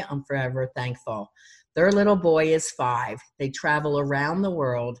boy. I'm forever thankful. Their little boy is 5. They travel around the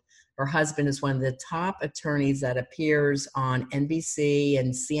world. Her husband is one of the top attorneys that appears on NBC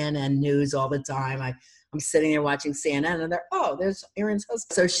and CNN News all the time. I'm sitting there watching CNN and there's Erin's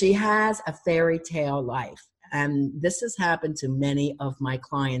husband. So she has a fairy tale life. And this has happened to many of my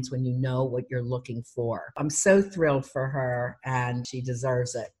clients when you know what you're looking for. I'm so thrilled for her, and she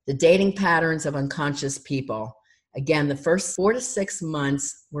deserves it. The dating patterns of unconscious people. Again, the first 4 to 6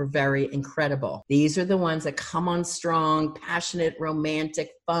 months were very incredible. These are the ones that come on strong, passionate,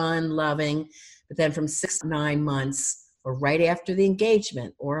 romantic, fun, loving. But then from 6 to 9 months, or right after the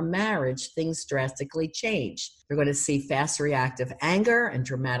engagement or a marriage, things drastically change. You're going to see fast reactive anger and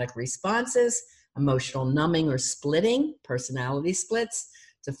dramatic responses, emotional numbing or splitting, personality splits,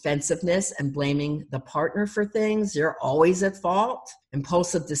 defensiveness and blaming the partner for things. You're always at fault.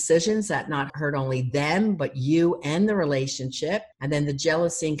 Impulsive decisions that not hurt only them, but you and the relationship. And then the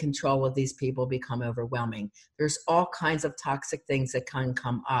jealousy and control of these people become overwhelming. There's all kinds of toxic things that can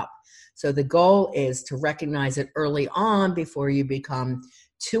come up. So the goal is to recognize it early on before you become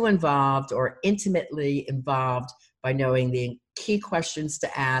too involved or intimately involved, by knowing the key questions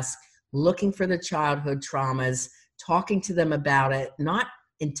to ask, looking for the childhood traumas, talking to them about it, not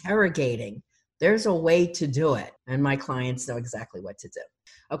interrogating. There's a way to do it, and my clients know exactly what to do.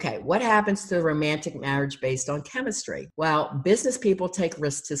 Okay, what happens to a romantic marriage based on chemistry? Well, business people take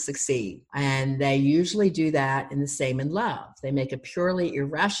risks to succeed, and they usually do that in the same in love. They make a purely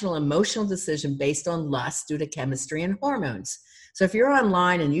irrational emotional decision based on lust due to chemistry and hormones. So if you're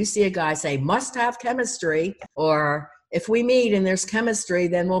online and you see a guy say, must have chemistry, or if we meet and there's chemistry,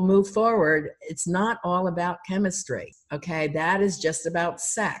 then we'll move forward. It's not all about chemistry, okay? That is just about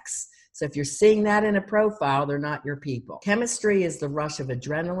sex. So if you're seeing that in a profile, they're not your people. Chemistry is the rush of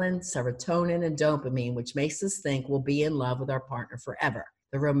adrenaline, serotonin, and dopamine, which makes us think we'll be in love with our partner forever.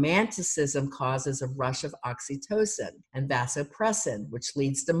 The romanticism causes a rush of oxytocin and vasopressin, which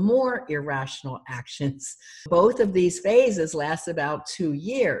leads to more irrational actions. Both of these phases last about 2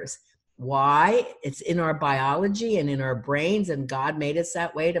 years. Why? It's in our biology and in our brains, and God made us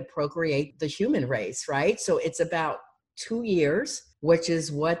that way to procreate the human race, right? So it's about 2 years, which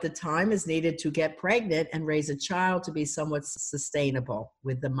is what the time is needed to get pregnant and raise a child to be somewhat sustainable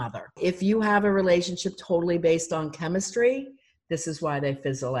with the mother. If you have a relationship totally based on chemistry, this is why they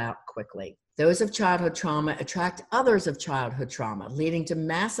fizzle out quickly. Those of childhood trauma attract others of childhood trauma, leading to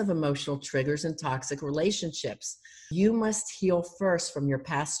massive emotional triggers and toxic relationships. You must heal first from your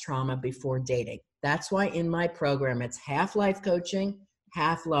past trauma before dating. That's why in my program, it's half life coaching,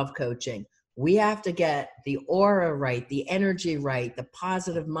 half love coaching. We have to get the aura right, the energy right, the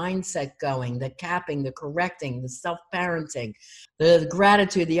positive mindset going, the capping, the correcting, the self-parenting, the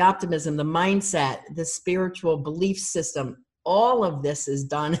gratitude, the optimism, the mindset, the spiritual belief system. All of this is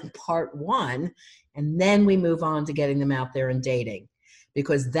done in part 1, and then we move on to getting them out there and dating,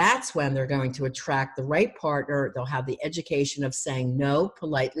 because that's when they're going to attract the right partner. They'll have the education of saying no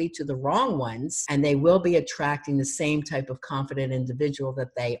politely to the wrong ones, and they will be attracting the same type of confident individual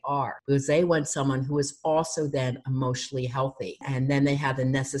that they are, because they want someone who is also then emotionally healthy. And then they have the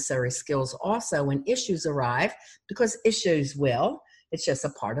necessary skills also when issues arrive, because issues will. It's just a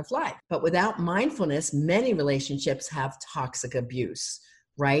part of life. But without mindfulness, many relationships have toxic abuse,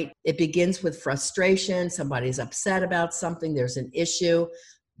 right? It begins with frustration. Somebody's upset about something. There's an issue.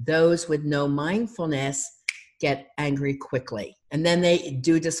 Those with no mindfulness get angry quickly. And then they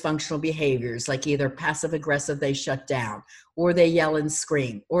do dysfunctional behaviors, like either passive aggressive, they shut down, or they yell and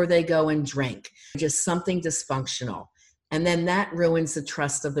scream, or they go and drink, just something dysfunctional. And then that ruins the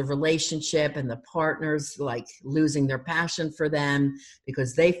trust of the relationship, and the partners like losing their passion for them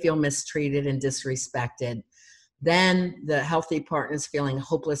because they feel mistreated and disrespected. Then the healthy partner is feeling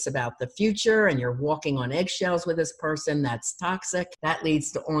hopeless about the future, and you're walking on eggshells with this person that's toxic. That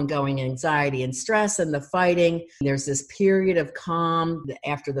leads to ongoing anxiety and stress and the fighting. There's this period of calm.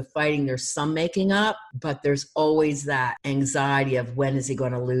 After the fighting, there's some making up, but there's always that anxiety of when is he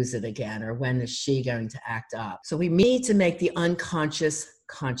going to lose it again, or when is she going to act up? So we need to make the unconscious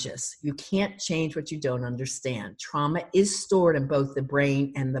conscious. You can't change what you don't understand. Trauma is stored in both the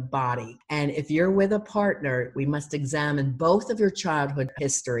brain and the body. And if you're with a partner, we must examine both of your childhood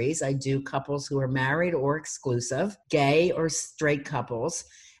histories. I do couples who are married or exclusive, gay or straight couples,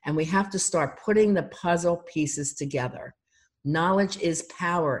 and we have to start putting the puzzle pieces together. Knowledge is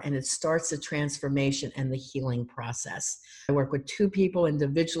power, and it starts the transformation and the healing process. I work with two people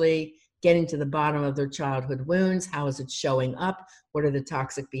individually, getting to the bottom of their childhood wounds. How is it showing up? What are the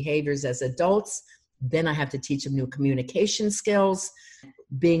toxic behaviors as adults? Then I have to teach them new communication skills,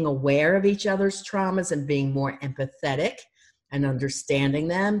 being aware of each other's traumas and being more empathetic and understanding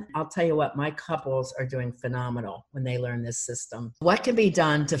them. I'll tell you what, my couples are doing phenomenal when they learn this system. What can be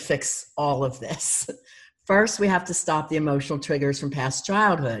done to fix all of this? First, we have to stop the emotional triggers from past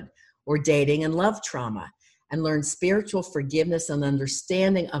childhood or dating and love trauma, and learn spiritual forgiveness and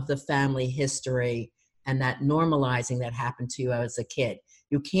understanding of the family history and that normalizing that happened to you as a kid.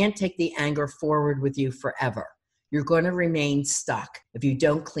 You can't take the anger forward with you forever. You're going to remain stuck if you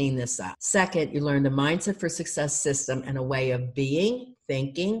don't clean this up. Second, you learn the Mindset for Success system and a way of being,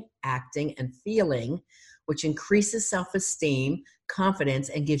 thinking, acting, and feeling, which increases self-esteem, confidence,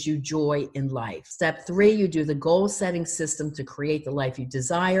 and gives you joy in life. Step 3, you do the goal-setting system to create the life you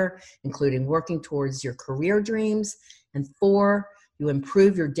desire, including working towards your career dreams. And 4, you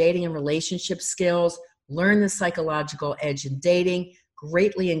improve your dating and relationship skills, learn the psychological edge in dating,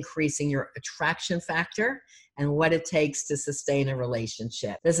 greatly increasing your attraction factor and what it takes to sustain a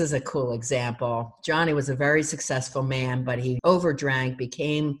relationship. This is a cool example. Johnny was a very successful man, but he overdrank,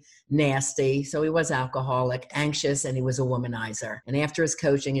 became nasty. So he was alcoholic, anxious, and he was a womanizer. And after his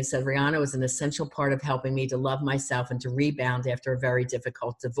coaching, he said, Rihanna was an essential part of helping me to love myself and to rebound after a very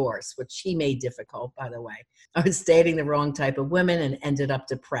difficult divorce, which he made difficult, by the way. I was dating the wrong type of women and ended up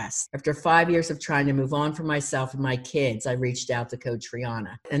depressed. After 5 years of trying to move on from myself and my kids, I reached out to Coach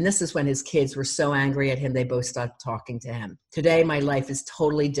Rihanna. And this is when his kids were so angry at him, they both stopped talking to him. Today, my life is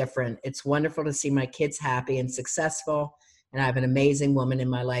totally different. It's wonderful to see my kids happy and successful. And I have an amazing woman in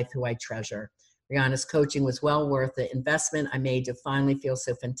my life who I treasure. Rihanna's coaching was well worth the investment I made to finally feel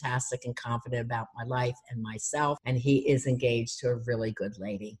so fantastic and confident about my life and myself. And he is engaged to a really good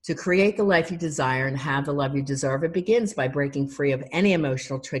lady. To create the life you desire and have the love you deserve, it begins by breaking free of any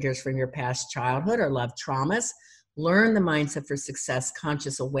emotional triggers from your past childhood or love traumas. Learn the Mindset for Success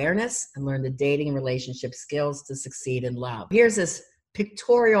conscious awareness and learn the dating and relationship skills to succeed in love. Here's this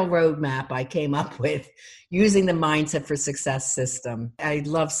pictorial roadmap I came up with using the Mindset for Success system. I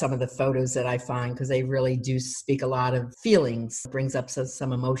love some of the photos that I find because they really do speak a lot of feelings, brings up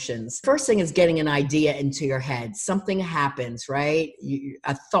some emotions. First thing is getting an idea into your head. Something happens, right?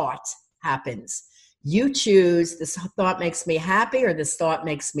 A thought happens. You choose, this thought makes me happy or this thought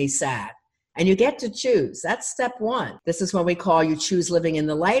makes me sad. And you get to choose. That's step 1. This is what we call you choose living in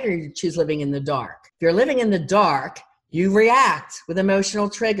the light or you choose living in the dark. If you're living in the dark, you react with emotional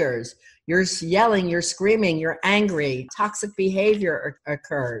triggers. You're yelling, you're screaming, you're angry. Toxic behavior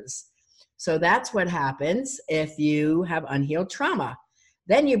occurs. So that's what happens if you have unhealed trauma.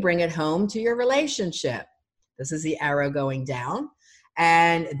 Then you bring it home to your relationship. This is the arrow going down.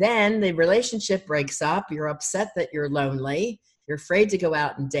 And then the relationship breaks up. You're upset that you're lonely. You're afraid to go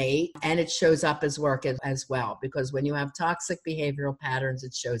out and date, and it shows up as work as well, because when you have toxic behavioral patterns,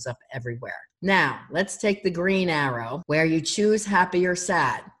 it shows up everywhere. Now, let's take the green arrow where you choose happy or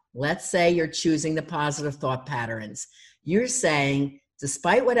sad. Let's say you're choosing the positive thought patterns. You're saying,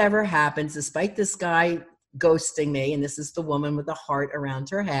 despite whatever happens, despite this guy ghosting me, and this is the woman with the heart around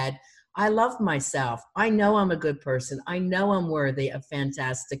her head, I love myself. I know I'm a good person. I know I'm worthy of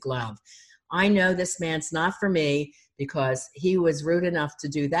fantastic love. I know this man's not for me because he was rude enough to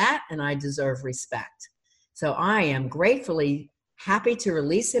do that, and I deserve respect. So I am gratefully happy to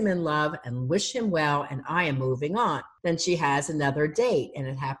release him in love and wish him well, and I am moving on. Then she has another date, and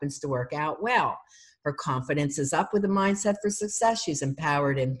it happens to work out well. Her confidence is up with the Mindset for Success. She's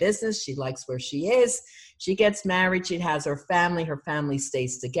empowered in business. She likes where she is. She gets married. She has her family. Her family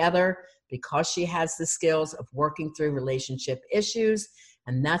stays together because she has the skills of working through relationship issues.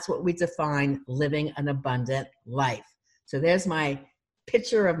 And that's what we define living an abundant life. So there's my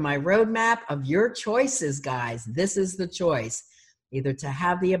picture of my roadmap of your choices, guys. This is the choice. either to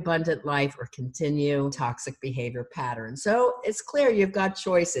have the abundant life or continue toxic behavior patterns. So it's clear you've got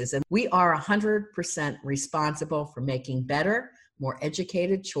choices, and we are 100% responsible for making better, more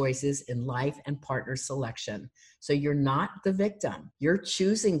educated choices in life and partner selection. So you're not the victim. You're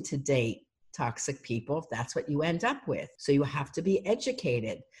choosing to date toxic people if that's what you end up with. So you have to be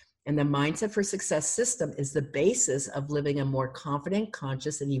educated. And the Mindset for Success system is the basis of living a more confident,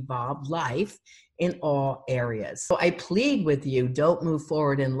 conscious, and evolved life in all areas. So I plead with you, don't move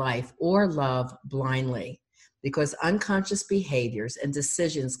forward in life or love blindly, because unconscious behaviors and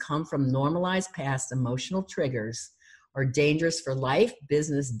decisions come from normalized past emotional triggers are dangerous for life,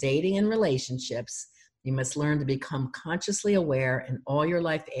 business, dating, and relationships. You must learn to become consciously aware in all your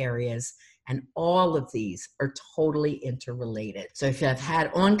life areas, and all of these are totally interrelated. So if you have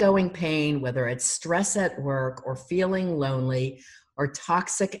had ongoing pain, whether it's stress at work or feeling lonely or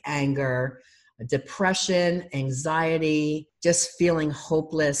toxic anger, depression, anxiety, just feeling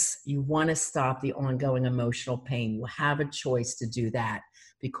hopeless, you want to stop the ongoing emotional pain. You have a choice to do that,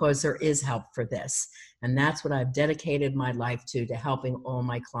 because there is help for this. And that's what I've dedicated my life to helping all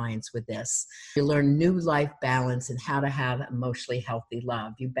my clients with this. You learn new life balance and how to have emotionally healthy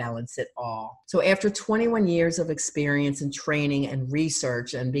love. You balance it all. So after 21 years of experience and training and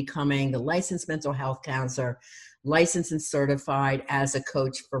research and becoming the licensed mental health counselor, licensed and certified as a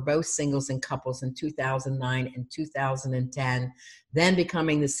coach for both singles and couples in 2009 and 2010, then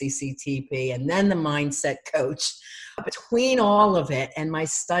becoming the CCTP and then the mindset coach. Between all of it and my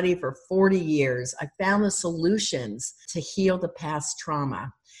study for 40 years, I found the solutions to heal the past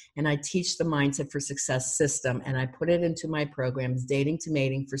trauma. And I teach the Mindset for Success system, and I put it into my programs, Dating to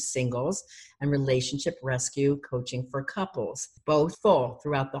Mating for singles and Relationship Rescue Coaching for couples, both full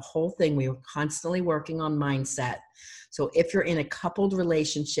throughout the whole thing. We were constantly working on mindset. So if you're in a coupled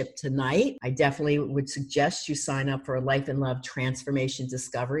relationship tonight, I definitely would suggest you sign up for a Life and Love Transformation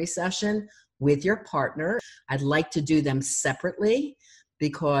Discovery session with your partner. I'd like to do them separately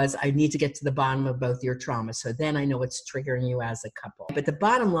because I need to get to the bottom of both your traumas. So then I know what's triggering you as a couple. But the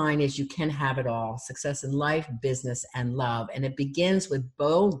bottom line is you can have it all: success in life, business, and love. And it begins with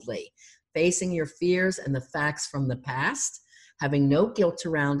boldly facing your fears and the facts from the past, having no guilt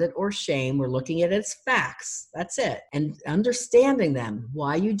around it or shame. We're looking at it as facts. That's it. And understanding them,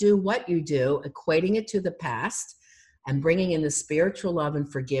 why you do what you do, equating it to the past, and bringing in the spiritual love and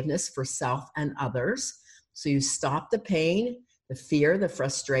forgiveness for self and others. So you stop the pain, the fear, the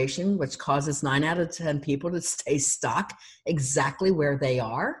frustration, which causes 9 out of 10 people to stay stuck exactly where they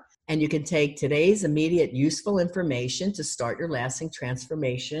are. And you can take today's immediate useful information to start your lasting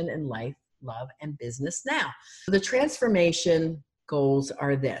transformation in life, love, and business now. The transformation goals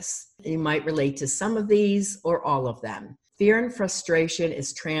are this. You might relate to some of these or all of them. Fear and frustration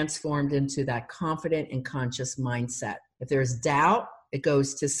is transformed into that confident and conscious mindset. If there's doubt, it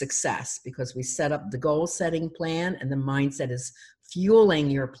goes to success, because we set up the goal-setting plan and the mindset is fueling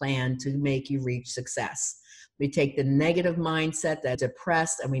your plan to make you reach success. We take the negative mindset that's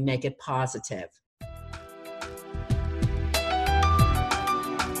depressed and we make it positive.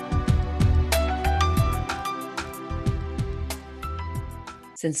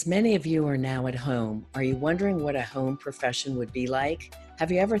 Since many of you are now at home, are you wondering what a home profession would be like?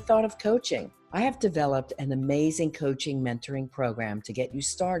 Have you ever thought of coaching? I have developed an amazing coaching mentoring program to get you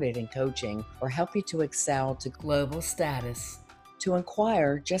started in coaching or help you to excel to global status. To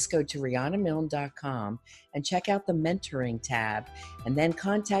inquire, just go to RihannaMilne.com and check out the mentoring tab, and then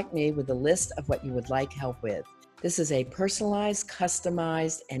contact me with a list of what you would like help with. This is a personalized,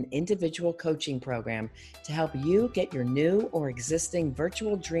 customized, and individual coaching program to help you get your new or existing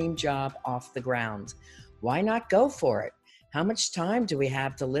virtual dream job off the ground. Why not go for it? How much time do we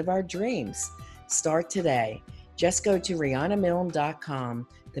have to live our dreams? Start today. Just go to RihannaMilne.com,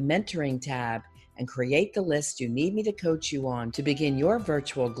 the mentoring tab, and create the list you need me to coach you on to begin your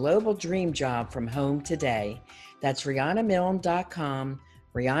virtual global dream job from home today. That's RihannaMilne.com,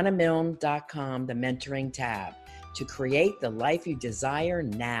 RihannaMilne.com, the mentoring tab, to create the life you desire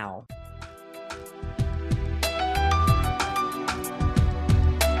now.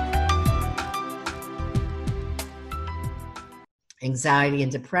 Anxiety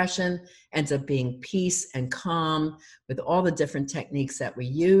and depression ends up being peace and calm with all the different techniques that we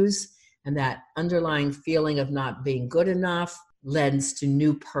use, and that underlying feeling of not being good enough lends to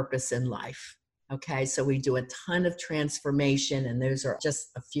new purpose in life. Okay, so we do a ton of transformation, and those are just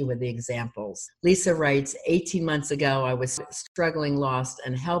a few of the examples. Lisa writes, 18 months ago, I was struggling, lost,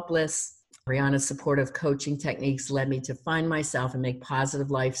 and helpless. Rihanna's supportive coaching techniques led me to find myself and make positive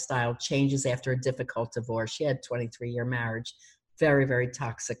lifestyle changes after a difficult divorce. She had a 23-year marriage, very, very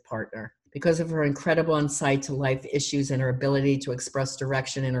toxic partner. Because of her incredible insight to life issues and her ability to express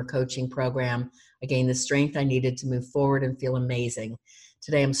direction in her coaching program, I gained the strength I needed to move forward and feel amazing.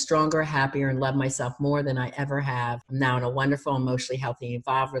 Today, I'm stronger, happier, and love myself more than I ever have. I'm now in a wonderful, emotionally healthy,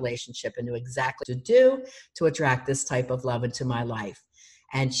 evolved relationship and know exactly what to do to attract this type of love into my life.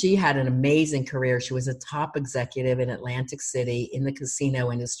 And she had an amazing career. She was a top executive in Atlantic City in the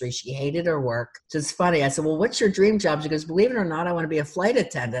casino industry. She hated her work. It's funny. I said, well, what's your dream job? She goes, believe it or not, I want to be a flight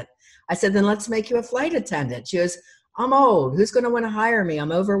attendant. I said, then let's make you a flight attendant. She goes, I'm old. Who's going to want to hire me?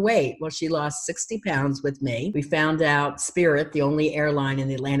 I'm overweight. Well, she lost 60 pounds with me. We found out Spirit, the only airline in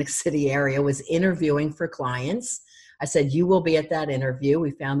the Atlantic City area, was interviewing for clients. I said, you will be at that interview.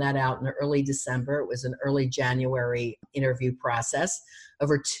 We found that out in early December. It was an early January interview process.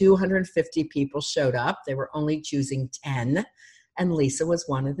 Over 250 people showed up. They were only choosing 10, and Lisa was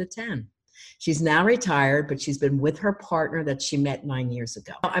one of the 10. She's now retired, but she's been with her partner that she met 9 years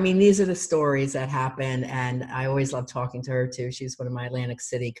ago. I mean, these are the stories that happen, and I always love talking to her too. She's one of my Atlantic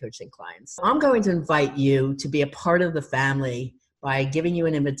City coaching clients. I'm going to invite you to be a part of the family by giving you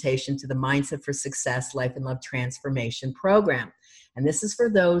an invitation to the Mindset for Success Life and Love Transformation Program. And this is for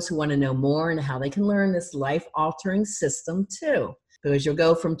those who want to know more and how they can learn this life-altering system too. Because you'll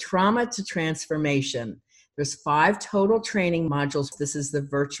go from trauma to transformation. There's 5 total training modules. This is the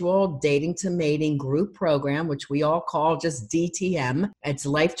virtual dating to mating group program, which we all call just DTM. It's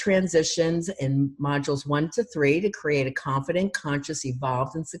life transitions in modules 1 to 3 to create a confident, conscious,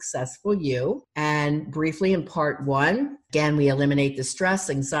 evolved, and successful you. And briefly in part 1, again, we eliminate the stress,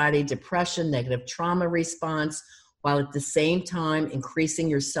 anxiety, depression, negative trauma response, while at the same time increasing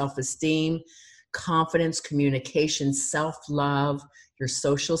your self-esteem, confidence, communication, self-love, your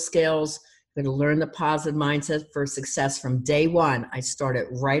social skills. You're going to learn the positive mindset for success from day one. I start it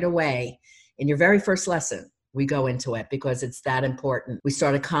right away. In your very first lesson, we go into it because it's that important. We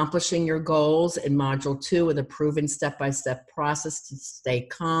start accomplishing your goals in module 2 with a proven step-by-step process to stay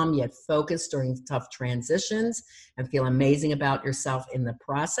calm yet focused during tough transitions and feel amazing about yourself in the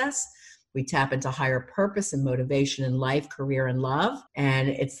process. We tap into higher purpose and motivation in life, career, and love. And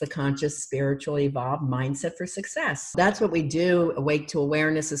it's the conscious, spiritual, evolved mindset for success. That's what we do. Awake to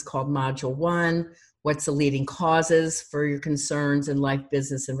Awareness is called Module 1. What's the leading causes for your concerns in life,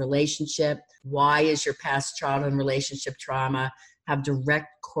 business, and relationship? Why is your past childhood and relationship trauma have direct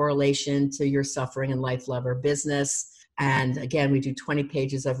correlation to your suffering in life, love, or business? And again, we do 20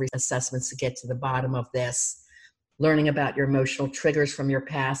 pages of assessments to get to the bottom of this. Learning about your emotional triggers from your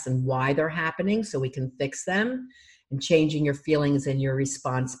past and why they're happening so we can fix them, and changing your feelings and your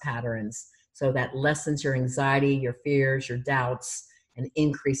response patterns so that lessens your anxiety, your fears, your doubts, and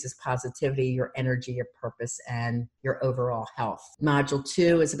increases positivity, your energy, your purpose, and your overall health. Module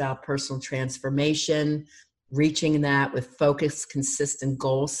 2 is about personal transformation, reaching that with focused, consistent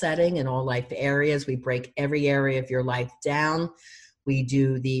goal setting in all life areas. We break every area of your life down. We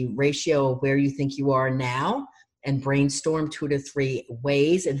do the ratio of where you think you are now and brainstorm 2 to 3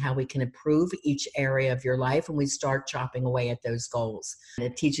 ways in how we can improve each area of your life. And we start chopping away at those goals. And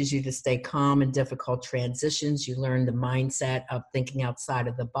it teaches you to stay calm in difficult transitions. You learn the mindset of thinking outside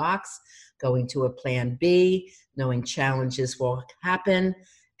of the box, going to a plan B, knowing challenges will happen,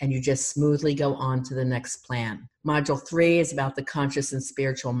 and you just smoothly go on to the next plan. Module 3 is about the conscious and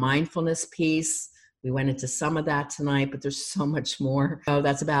spiritual mindfulness piece. We went into some of that tonight, but there's so much more. So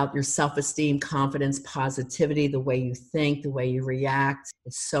that's about your self-esteem, confidence, positivity, the way you think, the way you react.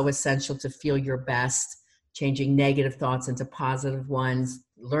 It's so essential to feel your best, changing negative thoughts into positive ones,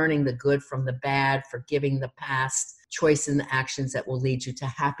 learning the good from the bad, forgiving the past, choices and actions that will lead you to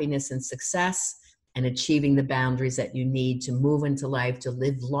happiness and success, and achieving the boundaries that you need to move into life, to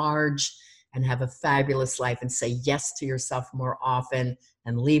live large and have a fabulous life and say yes to yourself more often,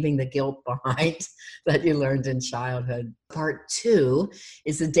 and leaving the guilt behind that you learned in childhood. Part 2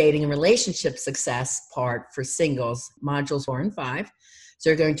 is the dating and relationship success part for singles, modules 4 and 5. So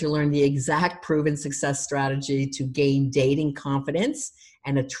you're going to learn the exact proven success strategy to gain dating confidence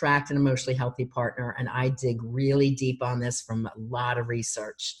and attract an emotionally healthy partner. And I dig really deep on this from a lot of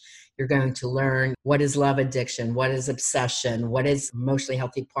research. You're going to learn what is love addiction, what is obsession, what does emotionally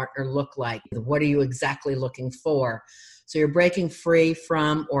healthy partner look like, what are you exactly looking for? So you're breaking free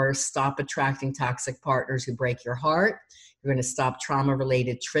from or stop attracting toxic partners who break your heart. You're going to stop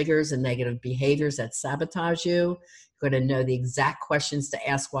trauma-related triggers and negative behaviors that sabotage you. You're going to know the exact questions to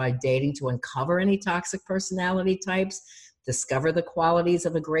ask while dating to uncover any toxic personality types, discover the qualities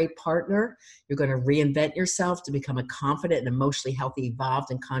of a great partner. You're going to reinvent yourself to become a confident and emotionally healthy,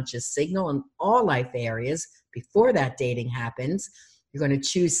 evolved, and conscious signal in all life areas before that dating happens. You're going to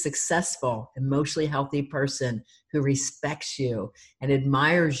choose successful, emotionally healthy person who respects you and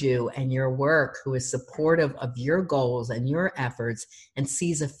admires you and your work, who is supportive of your goals and your efforts and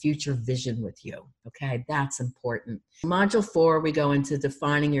sees a future vision with you. Okay, that's important. Module 4, we go into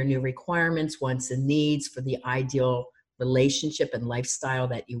defining your new requirements, wants, and needs for the ideal relationship and lifestyle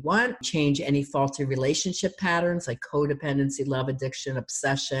that you want. Change any faulty relationship patterns like codependency, love addiction,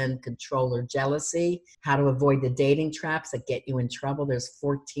 obsession, control, or jealousy. How to avoid the dating traps that get you in trouble. There's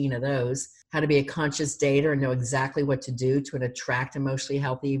 14 of those. How to be a conscious dater and know exactly what to do to attract emotionally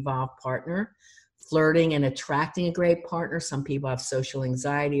healthy, evolved partner. Flirting and attracting a great partner. Some people have social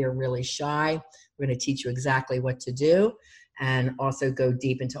anxiety or really shy. We're going to teach you exactly what to do, and also go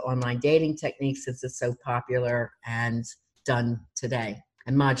deep into online dating techniques since it's so popular and done today.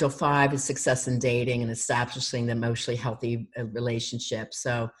 And module 5 is success in dating and establishing the emotionally healthy relationship.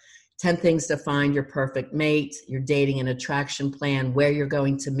 So 10 things to find your perfect mate, your dating and attraction plan, where you're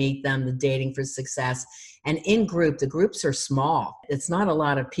going to meet them, the dating for success. And in group, the groups are small. It's not a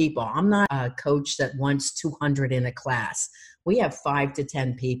lot of people. I'm not a coach that wants 200 in a class. We have 5 to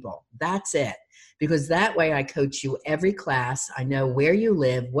 10 people. That's it. Because that way I coach you every class. I know where you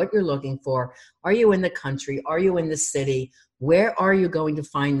live, what you're looking for. Are you in the country? Are you in the city? Where are you going to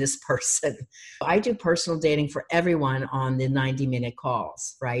find this person? I do personal dating for everyone on the 90-minute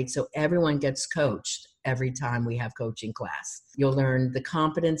calls, right? So everyone gets coached every time we have coaching class. You'll learn the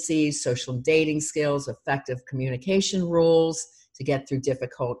competencies, social dating skills, effective communication rules to get through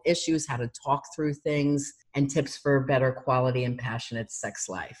difficult issues, how to talk through things, and tips for better quality and passionate sex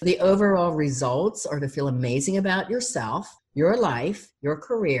life. The overall results are to feel amazing about yourself, your life, your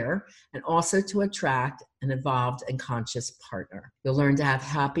career, and also to attract an evolved and conscious partner. You'll learn to have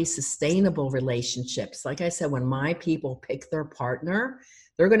happy, sustainable relationships. Like I said, when my people pick their partner,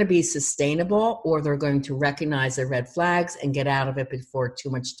 they're going to be sustainable, or they're going to recognize their red flags and get out of it before too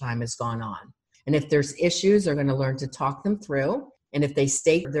much time has gone on. And if there's issues, they're going to learn to talk them through. And if they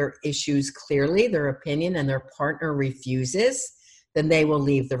state their issues clearly, their opinion, and their partner refuses, then they will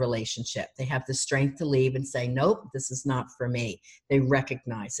leave the relationship. They have the strength to leave and say, nope, this is not for me. They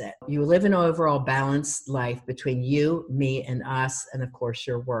recognize it. You live an overall balanced life between you, me, and us, and of course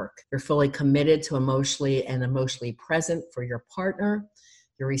your work. You're fully committed to emotionally present for your partner.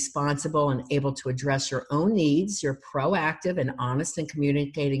 You're responsible and able to address your own needs. You're proactive and honest in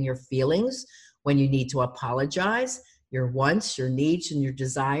communicating your feelings when you need to apologize. Your wants, your needs, and your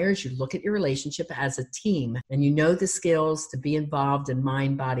desires. You look at your relationship as a team, and you know the skills to be involved in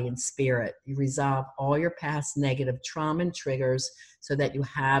mind, body, and spirit. You resolve all your past negative trauma and triggers so that you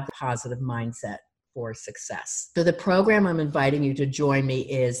have a positive mindset for success. So the program I'm inviting you to join me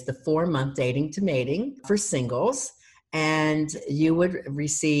is the 4-month Dating to Mating for singles. And you would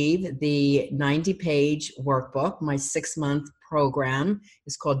receive the 90-page workbook. My 6-month program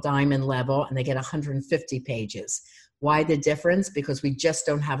is called Diamond Level, and they get 150 pages. Why the difference? Because we just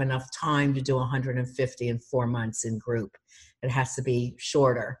don't have enough time to do 150 in 4 months in group. It has to be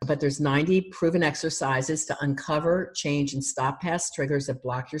shorter. But there's 90 proven exercises to uncover, change, and stop past triggers that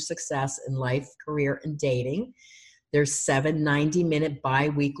block your success in life, career, and dating. There's 7 90-minute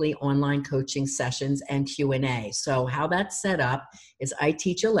bi-weekly online coaching sessions and Q&A. So how that's set up is I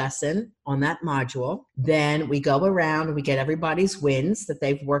teach a lesson on that module. Then we go around and we get everybody's wins that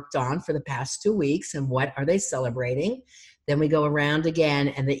they've worked on for the past 2 weeks and what are they celebrating. Then we go around again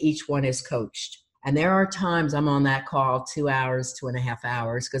and each one is coached. And there are times I'm on that call 2 hours, 2.5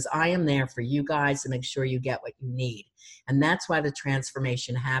 hours, because I am there for you guys to make sure you get what you need. And that's why the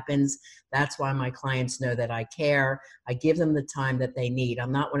transformation happens. That's why my clients know that I care. I give them the time that they need.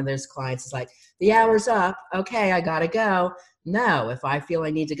 I'm not one of those clients that's like, the hour's up. Okay, I got to go. No, if I feel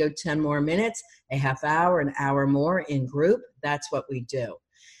I need to go 10 more minutes, a half hour, an hour more in group, that's what we do.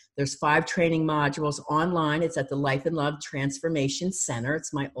 There's 5 training modules online. It's at the Life and Love Transformation Center.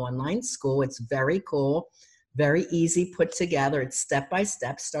 It's my online school. It's very cool, very easy put together. It's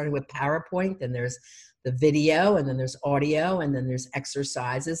step-by-step, starting with PowerPoint. Then there's the video, and then there's audio, and then there's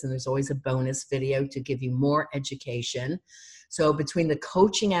exercises, and there's always a bonus video to give you more education. So between the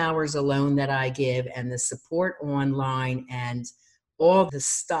coaching hours alone that I give and the support online and all the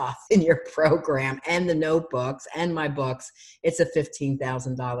stuff in your program and the notebooks and my books, it's a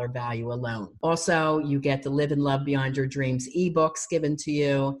 $15,000 value alone. Also, you get the Live and Love Beyond Your Dreams ebooks given to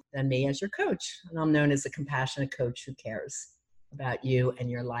you, and me as your coach. And I'm known as a compassionate coach who cares. about you and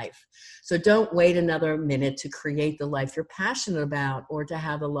your life. So don't wait another minute to create the life you're passionate about or to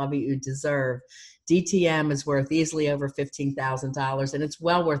have the love you deserve. DTM is worth easily over $15,000, and it's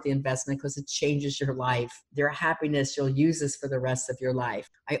well worth the investment because it changes your life. Your happiness, you'll use this for the rest of your life.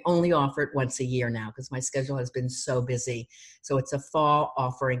 I only offer it once a year now because my schedule has been so busy. So it's a fall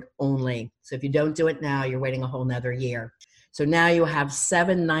offering only. So if you don't do it now, you're waiting a whole nother year. So now you have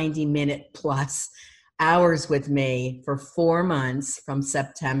 7 90-minute plus hours with me for 4 months from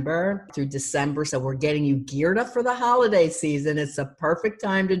September through December. So we're getting you geared up for the holiday season. It's a perfect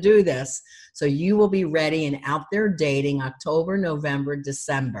time to do this. So you will be ready and out there dating October, November,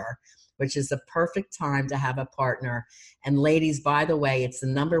 December, which is the perfect time to have a partner. And ladies, by the way, it's the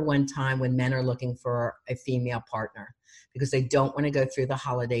number one time when men are looking for a female partner because they don't want to go through the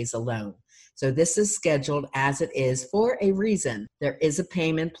holidays alone. So this is scheduled as it is for a reason. There is a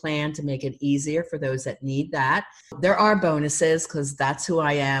payment plan to make it easier for those that need that. There are bonuses because that's who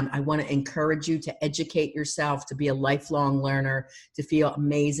I am. I want to encourage you to educate yourself, to be a lifelong learner, to feel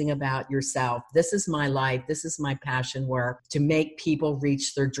amazing about yourself. This is my life. This is my passion work, to make people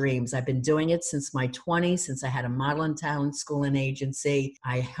reach their dreams. I've been doing it since my 20s, since I had a model and talent school and agency.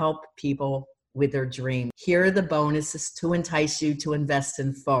 I help people with their dream. Here are the bonuses to entice you to invest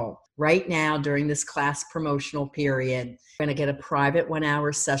in full. Right now, during this class promotional period, you're going to get a private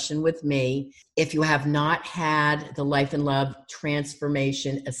 1-hour session with me. If you have not had the Life and Love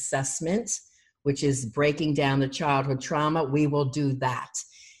Transformation Assessment, which is breaking down the childhood trauma, we will do that.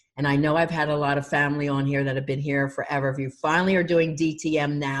 And I know I've had a lot of family on here that have been here forever. If you finally are doing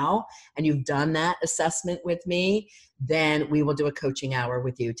DTM now and you've done that assessment with me, then we will do a coaching hour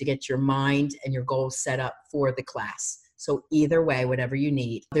with you to get your mind and your goals set up for the class. So either way, whatever you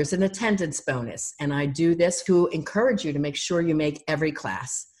need. There's an attendance bonus, and I do this to encourage you to make sure you make every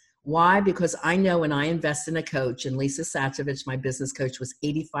class. Why? Because I know when I invest in a coach, and Lisa Sachovich, my business coach, was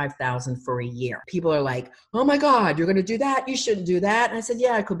 $85,000 for a year. People are like, oh my God, you're going to do that? You shouldn't do that. And I said,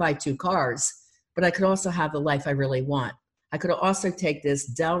 yeah, I could buy 2 cars, but I could also have the life I really want. I could also take this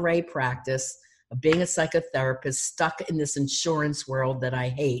Del Rey practice of being a psychotherapist stuck in this insurance world that I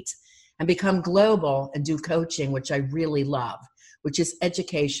hate and become global and do coaching, which I really love, which is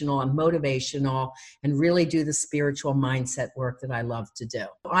educational and motivational, and really do the spiritual mindset work that I love to do.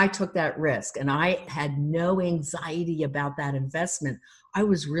 I took that risk and I had no anxiety about that investment. I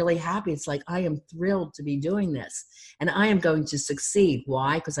was really happy. It's like, I am thrilled to be doing this and I am going to succeed.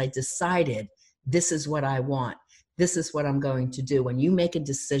 Why? Because I decided this is what I want. This is what I'm going to do. When you make a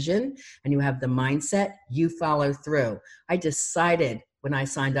decision and you have the mindset, you follow through. I decided when I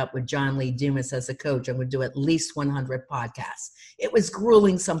signed up with John Lee Dumas as a coach, I'm going to do at least 100 podcasts. It was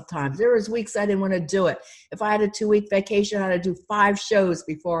grueling sometimes. There was weeks I didn't want to do it. If I had a 2-week vacation, I had to do 5 shows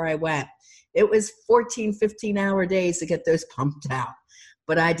before I went. It was 14, 15-hour days to get those pumped out.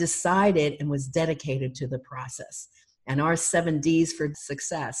 But I decided and was dedicated to the process. And our 7 Ds for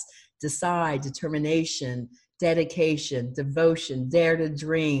success: decide, determination, dedication, devotion, dare to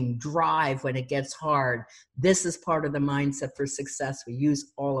dream, drive when it gets hard. This is part of the mindset for success. We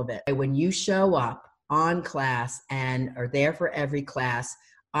use all of it. When you show up on class and are there for every class,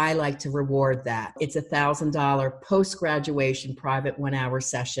 I like to reward that. It's a $1,000 post-graduation private 1-hour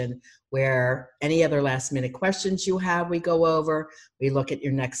session where any other last minute questions you have, we go over. We look at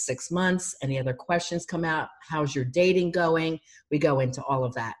your next 6 months. Any other questions come out? How's your dating going? We go into all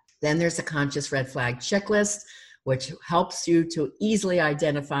of that. Then there's a conscious red flag checklist, which helps you to easily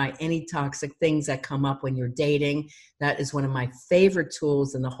identify any toxic things that come up when you're dating. That is one of my favorite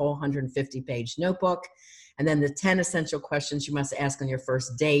tools in the whole 150-page notebook. And then the 10 essential questions you must ask on your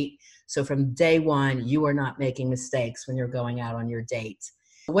first date. So from day one, you are not making mistakes when you're going out on your date.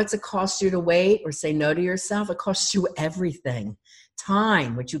 What's it cost you to wait or say no to yourself? It costs you everything.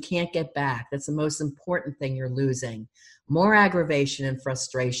 Time, which you can't get back. That's the most important thing you're losing. More aggravation and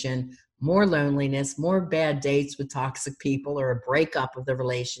frustration, more loneliness, more bad dates with toxic people or a breakup of the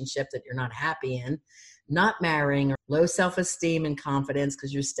relationship that you're not happy in, not marrying, or low self-esteem and confidence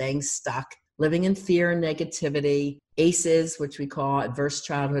because you're staying stuck, living in fear and negativity, ACEs, which we call adverse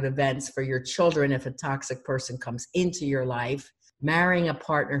childhood events for your children if a toxic person comes into your life, marrying a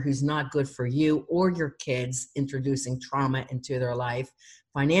partner who's not good for you or your kids, introducing trauma into their life,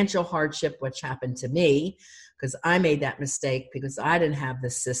 financial hardship, which happened to me, because I made that mistake because I didn't have the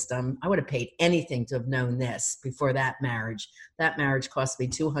system. I would have paid anything to have known this before that marriage. That marriage cost me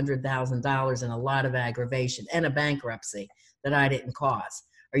 $200,000 and a lot of aggravation and a bankruptcy that I didn't cause.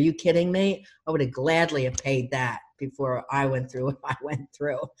 Are you kidding me? I would have gladly have paid that before I went through what I went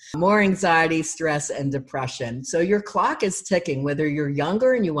through. More anxiety, stress, and depression. So your clock is ticking, whether you're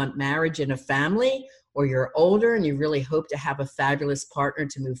younger and you want marriage and a family, or you're older and you really hope to have a fabulous partner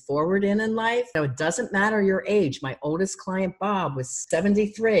to move forward in life. It doesn't matter your age. My oldest client, Bob, was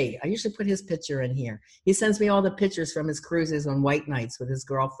 73. I usually put his picture in here. He sends me all the pictures from his cruises on white nights with his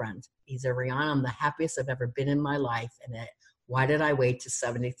girlfriend. He said, Rihanna, I'm the happiest I've ever been in my life. And why did I wait to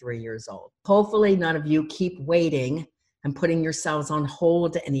 73 years old? Hopefully none of you keep waiting and putting yourselves on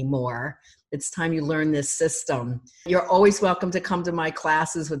hold anymore. It's time you learn this system. You're always welcome to come to my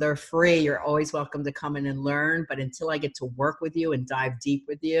classes, they're free. You're always welcome to come in and learn. But until I get to work with you and dive deep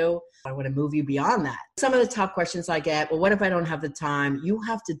with you, I want to move you beyond that. Some of the top questions I get, well, what if I don't have the time? You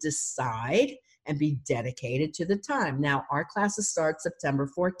have to decide and be dedicated to the time. Now, our classes start September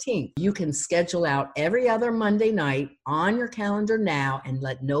 14th. You can schedule out every other Monday night on your calendar now and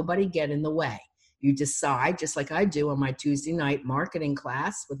let nobody get in the way. You decide, just like I do on my Tuesday night marketing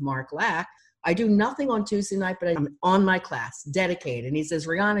class with Mark Lack. I do nothing on Tuesday night, but I'm on my class, dedicated. And he says,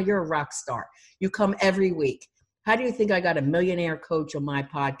 Rihanna, you're a rock star. You come every week. How do you think I got a millionaire coach on my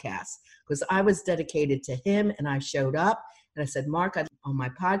podcast? Because I was dedicated to him and I showed up and I said, Mark, on my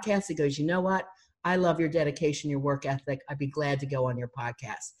podcast, he goes, you know what? I love your dedication, your work ethic. I'd be glad to go on your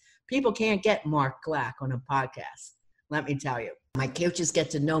podcast. People can't get Mark Lack on a podcast. Let me tell you, my coaches get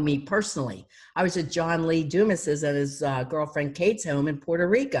to know me personally. I was at John Lee Dumas's at his girlfriend Kate's home in Puerto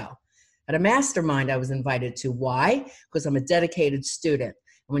Rico. At a mastermind I was invited to. Why? Because I'm a dedicated student.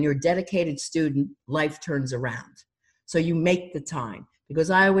 And when you're a dedicated student, life turns around. So you make the time. Because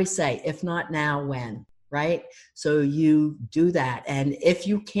I always say, if not now, when? Right? So you do that. And if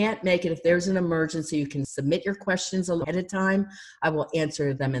you can't make it, if there's an emergency, you can submit your questions ahead of time. I will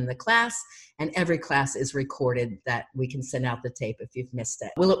answer them in the class. And every class is recorded that we can send out the tape if you've missed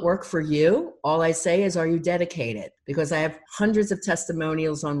it. Will it work for you? All I say is, are you dedicated? Because I have hundreds of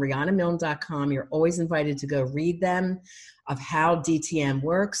testimonials on RihannaMilne.com. You're always invited to go read them of how DTM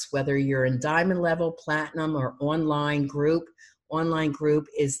works, whether you're in diamond level, platinum, or online group. Online group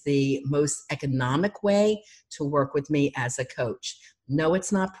is the most economic way to work with me as a coach. No,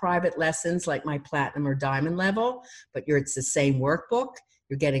 it's not private lessons like my platinum or diamond level, but it's the same workbook.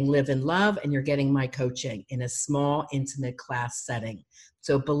 You're getting Live and Love, and you're getting my coaching in a small, intimate class setting.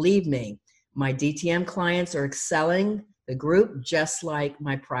 So believe me, my DTM clients are excelling the group just like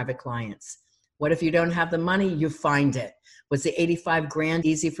my private clients. What if you don't have the money? You find it. Was the 85 grand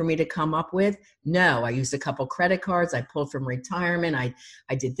easy for me to come up with? No, I used a couple credit cards. I pulled from retirement.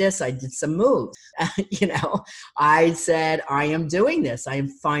 I did this. I did some moves. I said, I am doing this. I am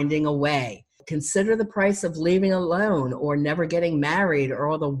finding a way. Consider the price of leaving alone or never getting married or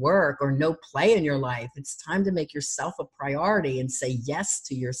all the work or no play in your life. It's time to make yourself a priority and say yes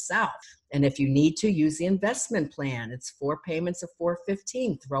to yourself. And if you need to, use the investment plan. It's 4 payments of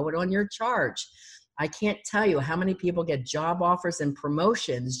 $415. Throw it on your charge. I can't tell you how many people get job offers and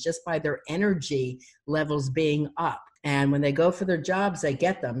promotions just by their energy levels being up. And when they go for their jobs, they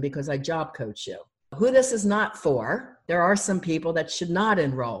get them because I job coach you. Who this is not for, there are some people that should not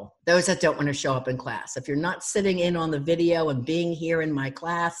enroll. Those that don't want to show up in class. If you're not sitting in on the video and being here in my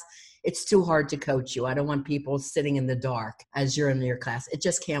class, it's too hard to coach you. I don't want people sitting in the dark as you're in your class. It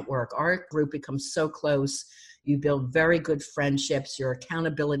just can't work. Our group becomes so close. You build very good friendships. You're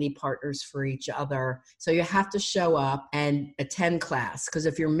accountability partners for each other. So you have to show up and attend class, because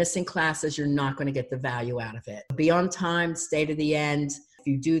if you're missing classes, you're not going to get the value out of it. Be on time, stay to the end. If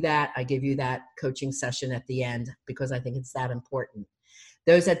you do that, I give you that coaching session at the end because I think it's that important.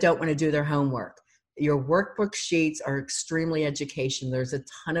 Those that don't want to do their homework, your workbook sheets are extremely educational. There's a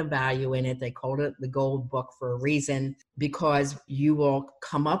ton of value in it. They called it the gold book for a reason, because you will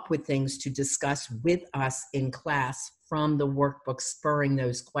come up with things to discuss with us in class from the workbook, spurring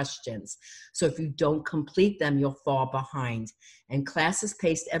those questions. So if you don't complete them, you'll fall behind. And class is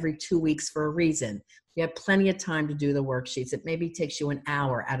paced every 2 weeks for a reason. You have plenty of time to do the worksheets. It maybe takes you an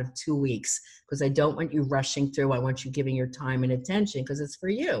hour out of 2 weeks, because I don't want you rushing through. I want you giving your time and attention because it's for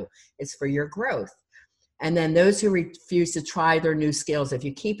you. It's for your growth. And then those who refuse to try their new skills, if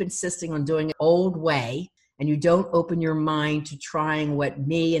you keep insisting on doing it the old way and you don't open your mind to trying what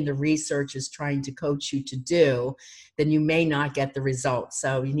me and the research is trying to coach you to do, then you may not get the results.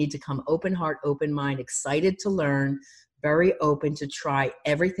 So you need to come open heart, open mind, excited to learn, very open to try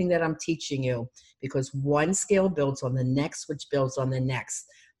everything that I'm teaching you, because one skill builds on the next, which builds on the next.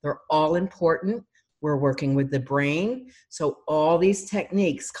 They're all important. We're working with the brain. So all these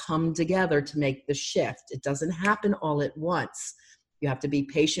techniques come together to make the shift. It doesn't happen all at once. You have to be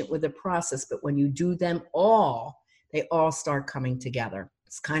patient with the process, but when you do them all, they all start coming together.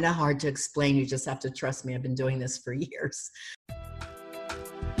 It's kind of hard to explain. You just have to trust me. I've been doing this for years.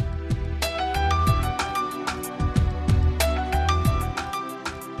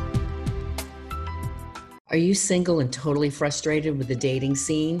 Are you single and totally frustrated with the dating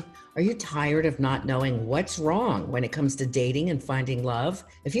scene? Are you tired of not knowing what's wrong when it comes to dating and finding love?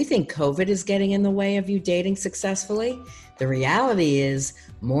 If you think COVID is getting in the way of you dating successfully, the reality is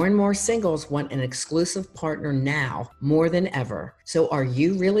more and more singles want an exclusive partner now more than ever. So are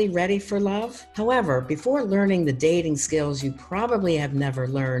you really ready for love? However, before learning the dating skills you probably have never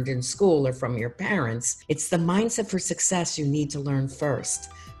learned in school or from your parents, it's the mindset for success you need to learn first.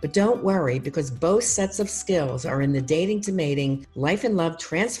 But don't worry, because both sets of skills are in the Dating to Mating Life and Love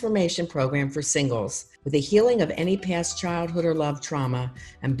Transformation Program for singles. With the healing of any past childhood or love trauma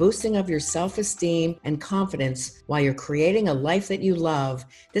and boosting of your self-esteem and confidence while you're creating a life that you love,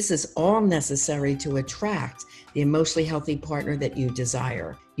 this is all necessary to attract the emotionally healthy partner that you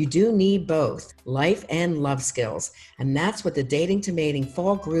desire. You do need both life and love skills, and that's what the Dating to Mating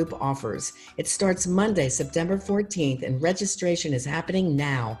Fall Group offers. It starts Monday, September 14th, and registration is happening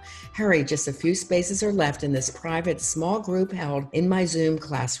now. Hurry, just a few spaces are left in this private small group held in my Zoom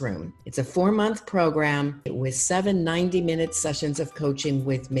classroom. It's a 4-month program with 7 90-minute sessions of coaching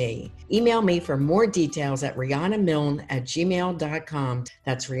with me. Email me for more details at riannamilne@gmail.com.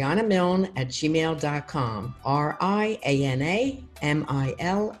 That's riannamilne@gmail.com.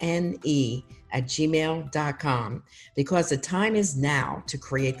 riannamilne@gmail.com, because the time is now to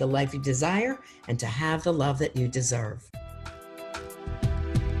create the life you desire and to have the love that you deserve.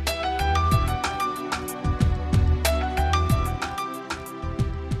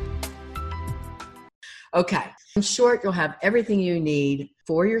 Okay, in short, you'll have everything you need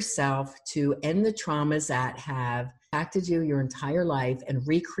for yourself to end the traumas that have impacted you your entire life and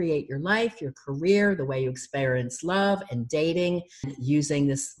recreate your life, your career, the way you experience love and dating using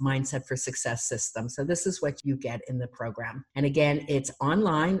this Mindset for Success system. So this is what you get in the program. And again, it's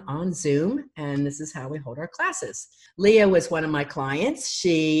online on Zoom, and this is how we hold our classes. Leah was one of my clients.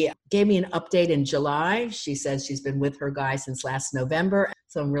 She gave me an update in July. She says she's been with her guy since last November.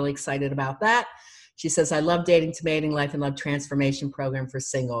 So I'm really excited about that. She says, I love Dating to Mating Life and Love Transformation Program for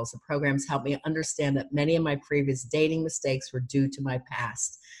singles. The program's helped me understand that many of my previous dating mistakes were due to my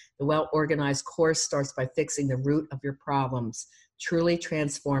past. The well-organized course starts by fixing the root of your problems, truly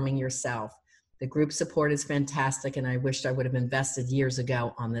transforming yourself. The group support is fantastic, and I wished I would have invested years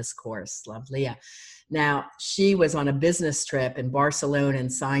ago on this course. Love, Leah. Now, she was on a business trip in Barcelona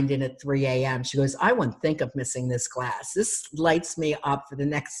and signed in at 3 a.m. She goes, I wouldn't think of missing this class. This lights me up for the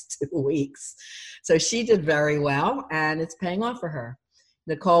next 2 weeks. So she did very well, and it's paying off for her.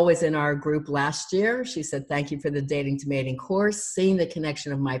 Nicole was in our group last year. She said, thank you for the Dating to Mating course, seeing the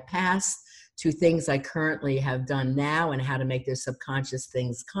connection of my past to things I currently have done now and how to make those subconscious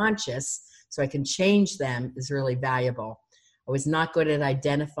things conscious so I can change them is really valuable. I was not good at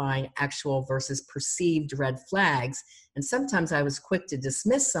identifying actual versus perceived red flags, and sometimes I was quick to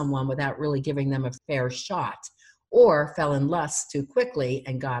dismiss someone without really giving them a fair shot, or fell in lust too quickly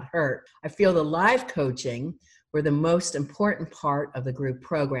and got hurt. I feel the live coaching were the most important part of the group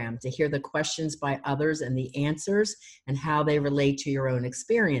program, to hear the questions by others and the answers and how they relate to your own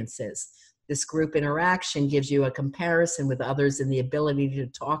experiences. This group interaction gives you a comparison with others and the ability to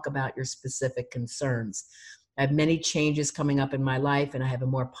talk about your specific concerns. I have many changes coming up in my life, and I have a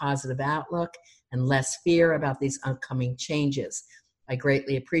more positive outlook and less fear about these upcoming changes. I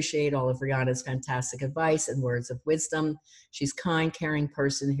greatly appreciate all of Rihanna's fantastic advice and words of wisdom. She's a kind, caring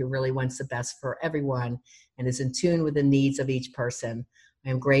person who really wants the best for everyone and is in tune with the needs of each person. I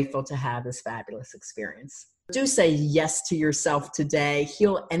am grateful to have this fabulous experience. Do say yes to yourself today.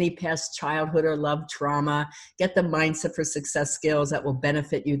 Heal any past childhood or love trauma. Get the Mindset for Success skills that will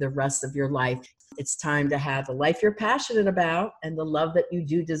benefit you the rest of your life. It's time to have the life you're passionate about and the love that you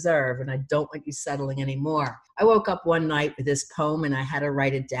do deserve. And I don't want you settling anymore. I woke up one night with this poem and I had to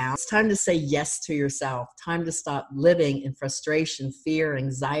write it down. It's time to say yes to yourself. Time to stop living in frustration, fear,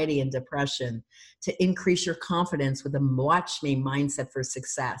 anxiety, and depression. To increase your confidence with a Watch Me Mindset for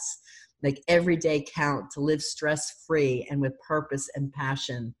Success. Make every day count. To live stress-free and with purpose and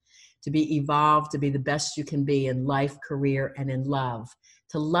passion. To be evolved, to be the best you can be in life, career, and in love.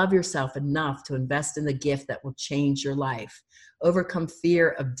 To love yourself enough to invest in the gift that will change your life. Overcome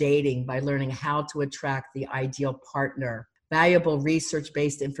fear of dating by learning how to attract the ideal partner. Valuable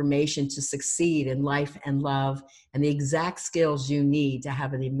research-based information to succeed in life and love, and the exact skills you need to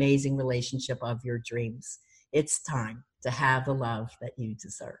have an amazing relationship of your dreams. It's time to have the love that you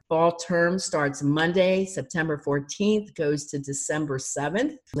deserve. Fall term starts Monday, September 14th, goes to December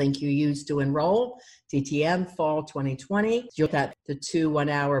 7th. Link you use to enroll, TTM Fall 2020. You'll get the 2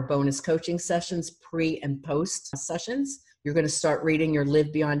 one-hour bonus coaching sessions, pre and post sessions. You're going to start reading your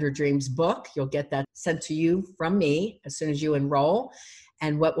Live Beyond Your Dreams book. You'll get that sent to you from me as soon as you enroll.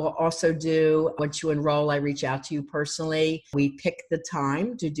 And what we'll also do, once you enroll, I reach out to you personally. We pick the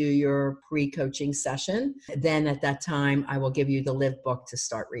time to do your pre-coaching session. Then at that time, I will give you the Live book to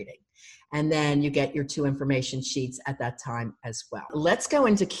start reading. And then you get your 2 information sheets at that time as well. Let's go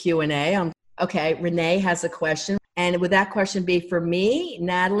into Q&A. Okay, Renee has a question. And would that question be for me,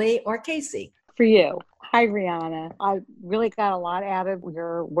 Natalie, or Casey? For you. Hi, Rihanna. I really got a lot out of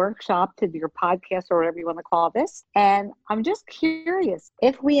your workshop to your podcast or whatever you want to call this. And I'm just curious,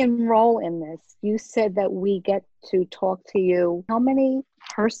 if we enroll in this, you said that we get to talk to you. How many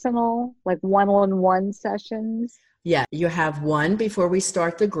personal, like one-on-one sessions? Yeah, you have one before we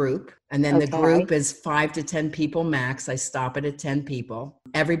start the group. And then the group is 5 to 10 people max. I stop it at 10 people.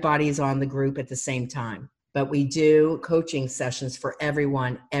 Everybody is on the group at the same time. But we do coaching sessions for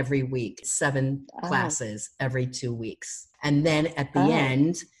everyone every week, 7 classes every 2 weeks. And then at the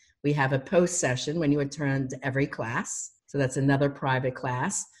end, we have a post session when you attend every class. So that's another private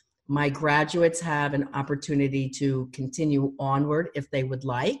class. My graduates have an opportunity to continue onward if they would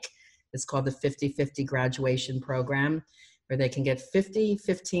like. It's called the 50-50 graduation program, where they can get 50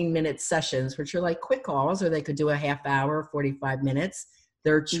 15-minute sessions, which are like quick calls, or they could do a half hour, 45 minutes.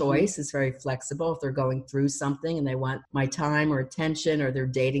 Their choice is very flexible. If they're going through something and they want my time or attention, or they're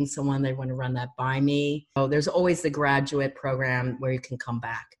dating someone, they want to run that by me. So there's always the graduate program where you can come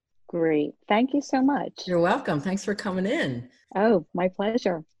back. Great. Thank you so much. You're welcome. Thanks for coming in. Oh, my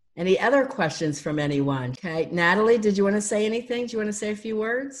pleasure. Any other questions from anyone? Okay. Natalie, did you want to say anything? Do you want to say a few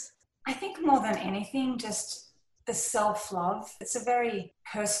words? I think more than anything, just the self-love. It's a very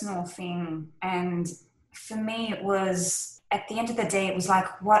personal thing. And for me, it was, at the end of the day, it was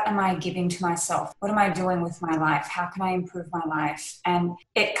like, what am I giving to myself? What am I doing with my life? How can I improve my life? And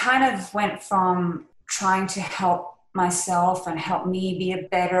it kind of went from trying to help myself and help me be a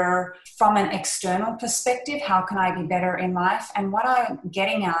better, from an external perspective, how can I be better in life? And what I'm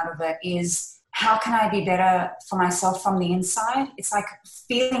getting out of it is, how can I be better for myself from the inside? It's like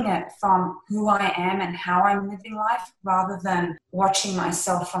feeling it from who I am and how I'm living life, rather than watching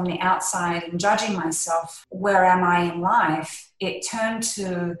myself from the outside and judging myself. Where am I in life? It turned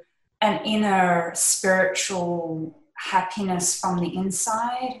to an inner spiritual happiness from the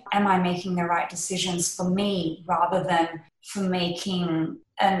inside. Am I making the right decisions for me, rather than for making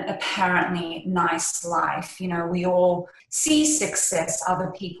an apparently nice life? You know, we all see success,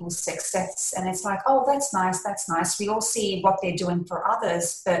 other people's success, and it's like, oh, that's nice, that's nice. We all see what they're doing for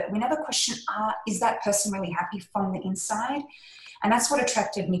others, but we never question, is that person really happy from the inside? And that's what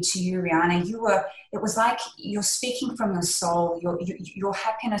attracted me to you, Rihanna. It was like you're speaking from your soul. Your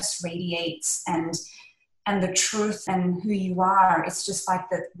happiness radiates, and the truth and who you are. It's just like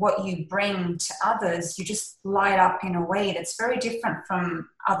that, what you bring to others, you just light up in a way that's very different from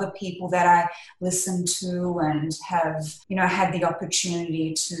other people that I listen to and have, you know, had the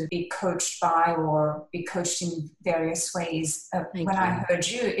opportunity to be coached by or be coached in various ways. When I heard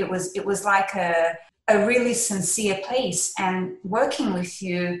you, it was like a really sincere place. And working with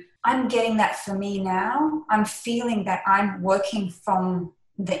you, I'm getting that for me now. I'm feeling that I'm working from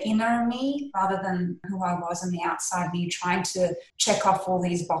the inner me rather than who I was on the outside me, trying to check off all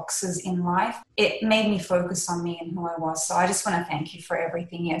these boxes in life. It made me focus on me and who I was. So I just want to thank you for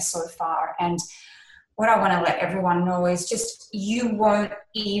everything here so far. And what I want to let everyone know is just, you won't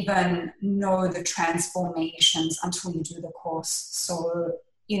even know the transformations until you do the course. So,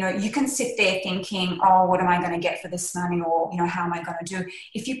 you know, you can sit there thinking, oh, what am I going to get for this money? Or, you know, how am I going to do?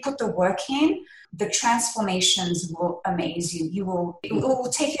 If you put the work in, the transformations will amaze you. It will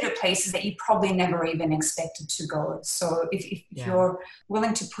take you to places that you probably never even expected to go. So if you're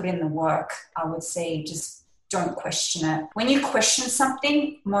willing to put in the work, I would say just don't question it. When you question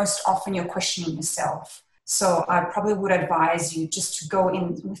something, most often you're questioning yourself. So I probably would advise you just to go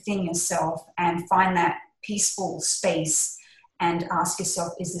in within yourself and find that peaceful space and ask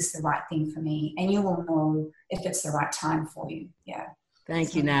yourself, is this the right thing for me? And you will know if it's the right time for you. Yeah.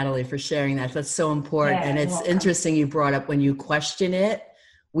 Thank you, Natalie, for sharing that. That's so important. Yeah, and it's interesting you brought up when you question it,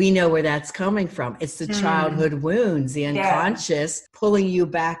 we know where that's coming from. It's the childhood wounds, the unconscious pulling you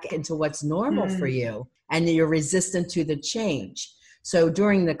back into what's normal for you. And you're resistant to the change. So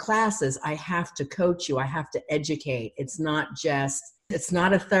during the classes, I have to coach you. I have to educate. It's not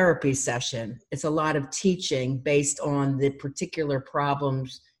a therapy session. It's a lot of teaching based on the particular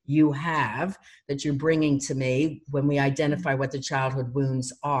problems you have that you're bringing to me when we identify what the childhood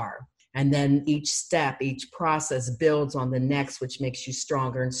wounds are. And then each step, each process builds on the next, which makes you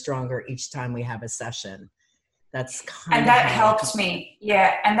stronger and stronger each time we have a session. That's kind of that helped me.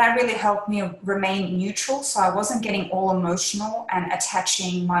 Yeah. And that really helped me remain neutral. So I wasn't getting all emotional and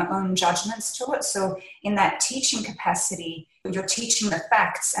attaching my own judgments to it. So in that teaching capacity, you're teaching the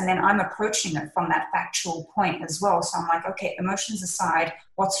facts, and then I'm approaching it from that factual point as well. So I'm like, okay, emotions aside,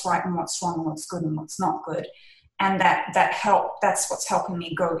 what's right and what's wrong and what's good and what's not good. And that's what's helping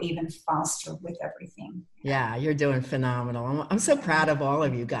me go even faster with everything. Yeah, you're doing phenomenal. I'm so proud of all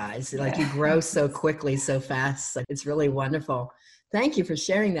of you guys. Like you grow so quickly, so fast. Like, it's really wonderful. Thank you for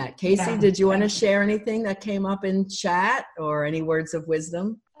sharing that. Casey, did you want to share anything that came up in chat or any words of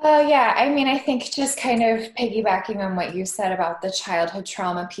wisdom? Yeah, I mean, I think just kind of piggybacking on what you said about the childhood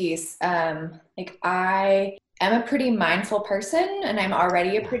trauma piece, like I am a pretty mindful person and I'm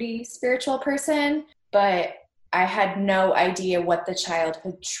already a pretty spiritual person, but I had no idea what the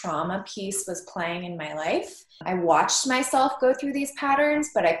childhood trauma piece was playing in my life. I watched myself go through these patterns,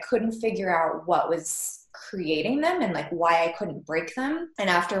 but I couldn't figure out what was creating them and like why I couldn't break them. And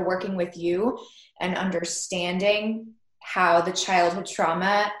after working with you and understanding how the childhood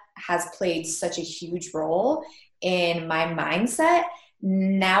trauma has played such a huge role in my mindset,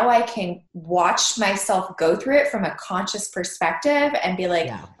 now I can watch myself go through it from a conscious perspective and be like,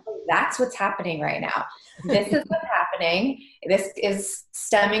 oh, that's what's happening right now. This is what's happening. This is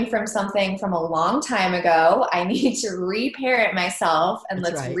stemming from something from a long time ago. I need to reparent myself and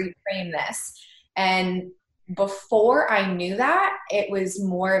let's reframe this. And before I knew that, it was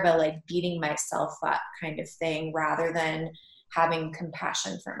more of a like beating myself up kind of thing rather than having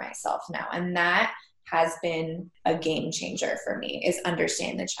compassion for myself now. And that has been a game changer for me, is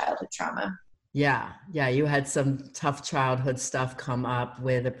understanding the childhood trauma. Yeah. You had some tough childhood stuff come up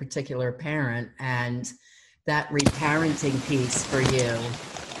with a particular parent, and that reparenting piece for you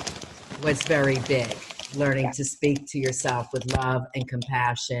was very big. Learning to speak to yourself with love and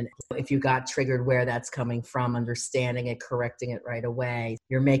compassion. If you got triggered, where that's coming from, understanding it, correcting it right away.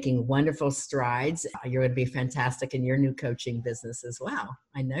 You're making wonderful strides. You're going to be fantastic in your new coaching business as well.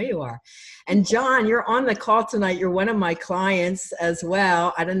 I know you are. And John, you're on the call tonight. You're one of my clients as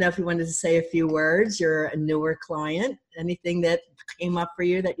well. I don't know if you wanted to say a few words. You're a newer client. Anything that came up for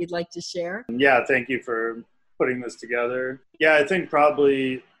you that you'd like to share? Yeah, thank you for putting this together. Yeah, I think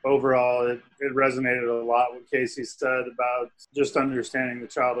probably overall it resonated a lot what Casey said about just understanding the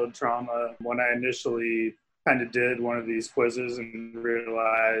childhood trauma. When I initially kind of did one of these quizzes and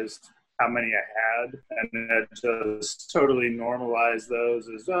realized how many I had, and it just totally normalized those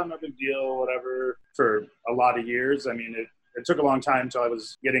as, oh, no big deal, whatever, for a lot of years. I mean, it took a long time until I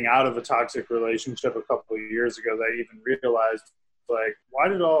was getting out of a toxic relationship a couple of years ago that I even realized, like, why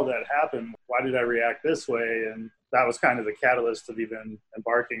did all that happen? Why did I react this way? And that was kind of the catalyst of even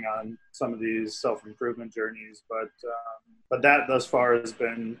embarking on some of these self-improvement journeys. But that thus far has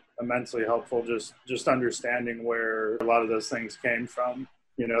been immensely helpful, just understanding where a lot of those things came from,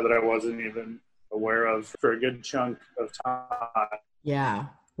 that I wasn't even aware of for a good chunk of time. Yeah.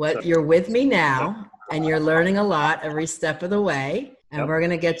 You're with me now, and you're learning a lot every step of the way. And we're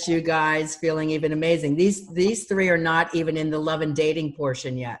going to get you guys feeling even amazing. These three are not even in the love and dating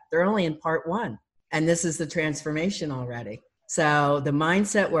portion yet. They're only in part 1. And this is the transformation already. So the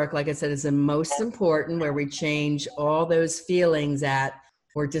mindset work, like I said, is the most important, where we change all those feelings that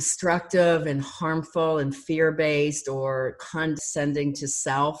were destructive and harmful and fear-based or condescending to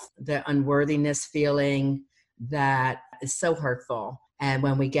self, the unworthiness feeling that is so hurtful. And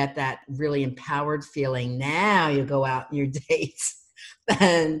when we get that really empowered feeling, now you go out on your dates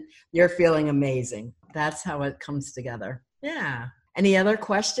and you're feeling amazing. That's how it comes together. Yeah. Any other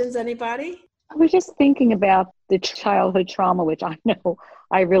questions, anybody? I was just thinking about the childhood trauma, which I know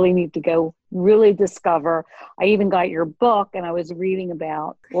I really need to go really discover. I even got your book and I was reading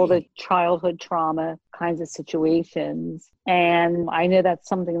about all the childhood trauma kinds of situations. And I know that's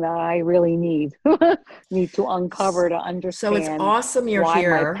something that I really need to uncover to understand. So it's awesome you're why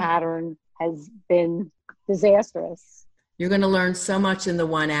here. My pattern has been disastrous. You're going to learn so much in the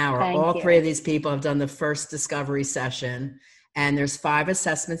 1 hour. Thank All you. 3 of these people have done the first discovery session. And there's 5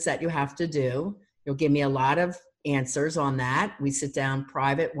 assessments that you have to do. You'll give me a lot of answers on that. We sit down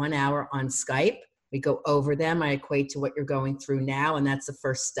private 1 hour on Skype. We go over them. I equate to what you're going through now. And that's the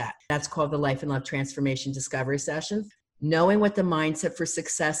first step. That's called the Life and Love Transformation Discovery Session. Knowing what the mindset for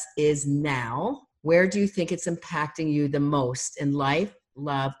success is now. Where do you think it's impacting you the most in life,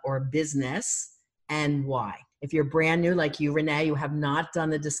 love, or business, and why? If you're brand new like you, Renee, you have not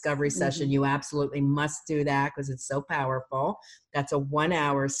done the discovery session, you absolutely must do that because it's so powerful. That's a 1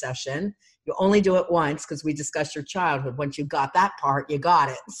 hour session. You only do it once because we discussed your childhood. Once you got that part, you got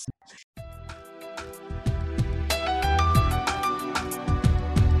it.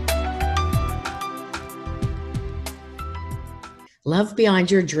 Love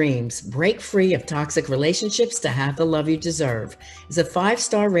Beyond Your Dreams, Break Free of Toxic Relationships to Have the Love You Deserve is a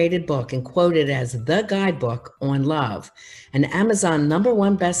 5-star rated book and quoted as the guidebook on love. An Amazon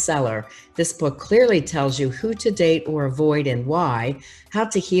 #1 bestseller, this book clearly tells you who to date or avoid and why, how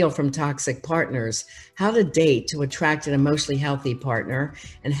to heal from toxic partners, how to date to attract an emotionally healthy partner,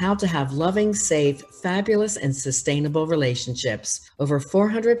 and how to have loving, safe, fabulous, and sustainable relationships. Over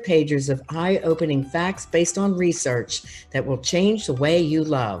 400 pages of eye-opening facts based on research that will change the way you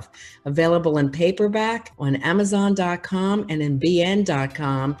love. Available in paperback on Amazon.com and in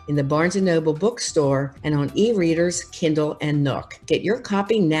BN.com, in the Barnes & Noble bookstore, and on e-readers, Kindle, and Nook. Get your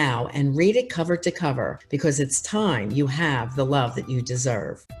copy now and read it cover to cover, because it's time you have the love that you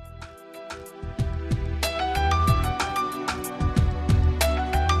deserve.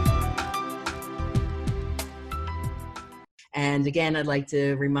 And again, I'd like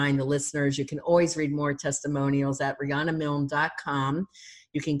to remind the listeners, you can always read more testimonials at RihannaMilne.com.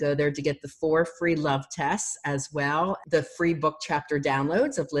 You can go there to get the 4 free love tests as well, the free book chapter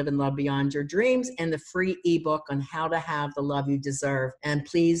downloads of Live and Love Beyond Your Dreams, and the free ebook on how to have the love you deserve. And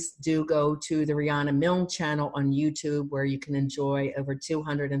please do go to the Rihanna Milne channel on YouTube, where you can enjoy over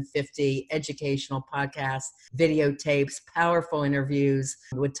 250 educational podcasts, videotapes, powerful interviews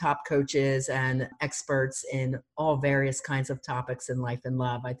with top coaches and experts in all various kinds of topics in life and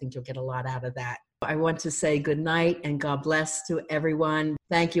love. I think you'll get a lot out of that. I want to say good night and God bless to everyone.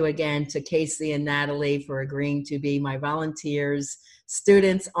 Thank you again to Casey and Natalie for agreeing to be my volunteers,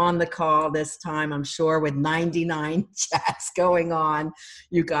 students on the call this time. I'm sure with 99 chats going on,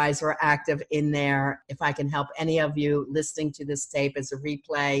 you guys were active in there. If I can help any of you listening to this tape as a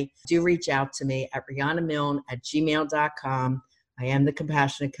replay, do reach out to me at RihannaMilne@gmail.com. I am the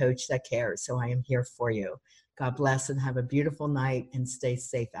compassionate coach that cares, so I am here for you. God bless and have a beautiful night and stay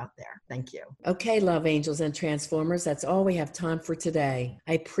safe out there. Thank you. Okay, love angels and transformers, that's all we have time for today.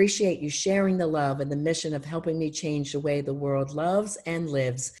 I appreciate you sharing the love and the mission of helping me change the way the world loves and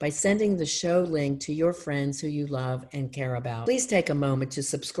lives by sending the show link to your friends who you love and care about. Please take a moment to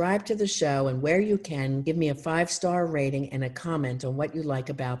subscribe to the show, and where you can, give me a 5-star rating and a comment on what you like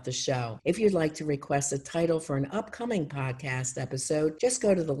about the show. If you'd like to request a title for an upcoming podcast episode, just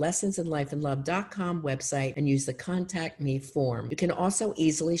go to the lessonsinlifeandlove.com website and use the Contact Me form. You can also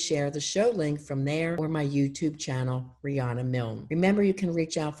easily share the show link from there or my YouTube channel, Rihanna Milne. Remember, you can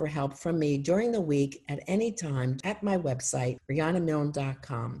reach out for help from me during the week at any time at my website,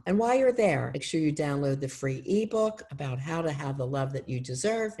 RihannaMilne.com. And while you're there, make sure you download the free ebook about how to have the love that you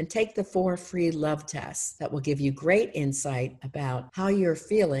deserve, and take the 4 free love tests that will give you great insight about how you're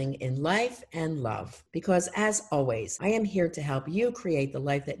feeling in life and love. Because as always, I am here to help you create the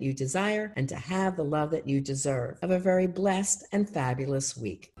life that you desire and to have the love that you deserve. Have a very blessed and fabulous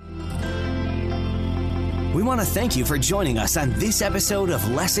week. We want to thank you for joining us on this episode of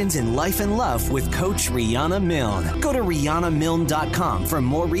Lessons in Life and Love with Coach Rihanna Milne. Go to RihannaMilne.com for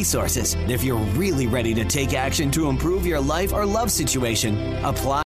more resources. And if you're really ready to take action to improve your life or love situation, apply.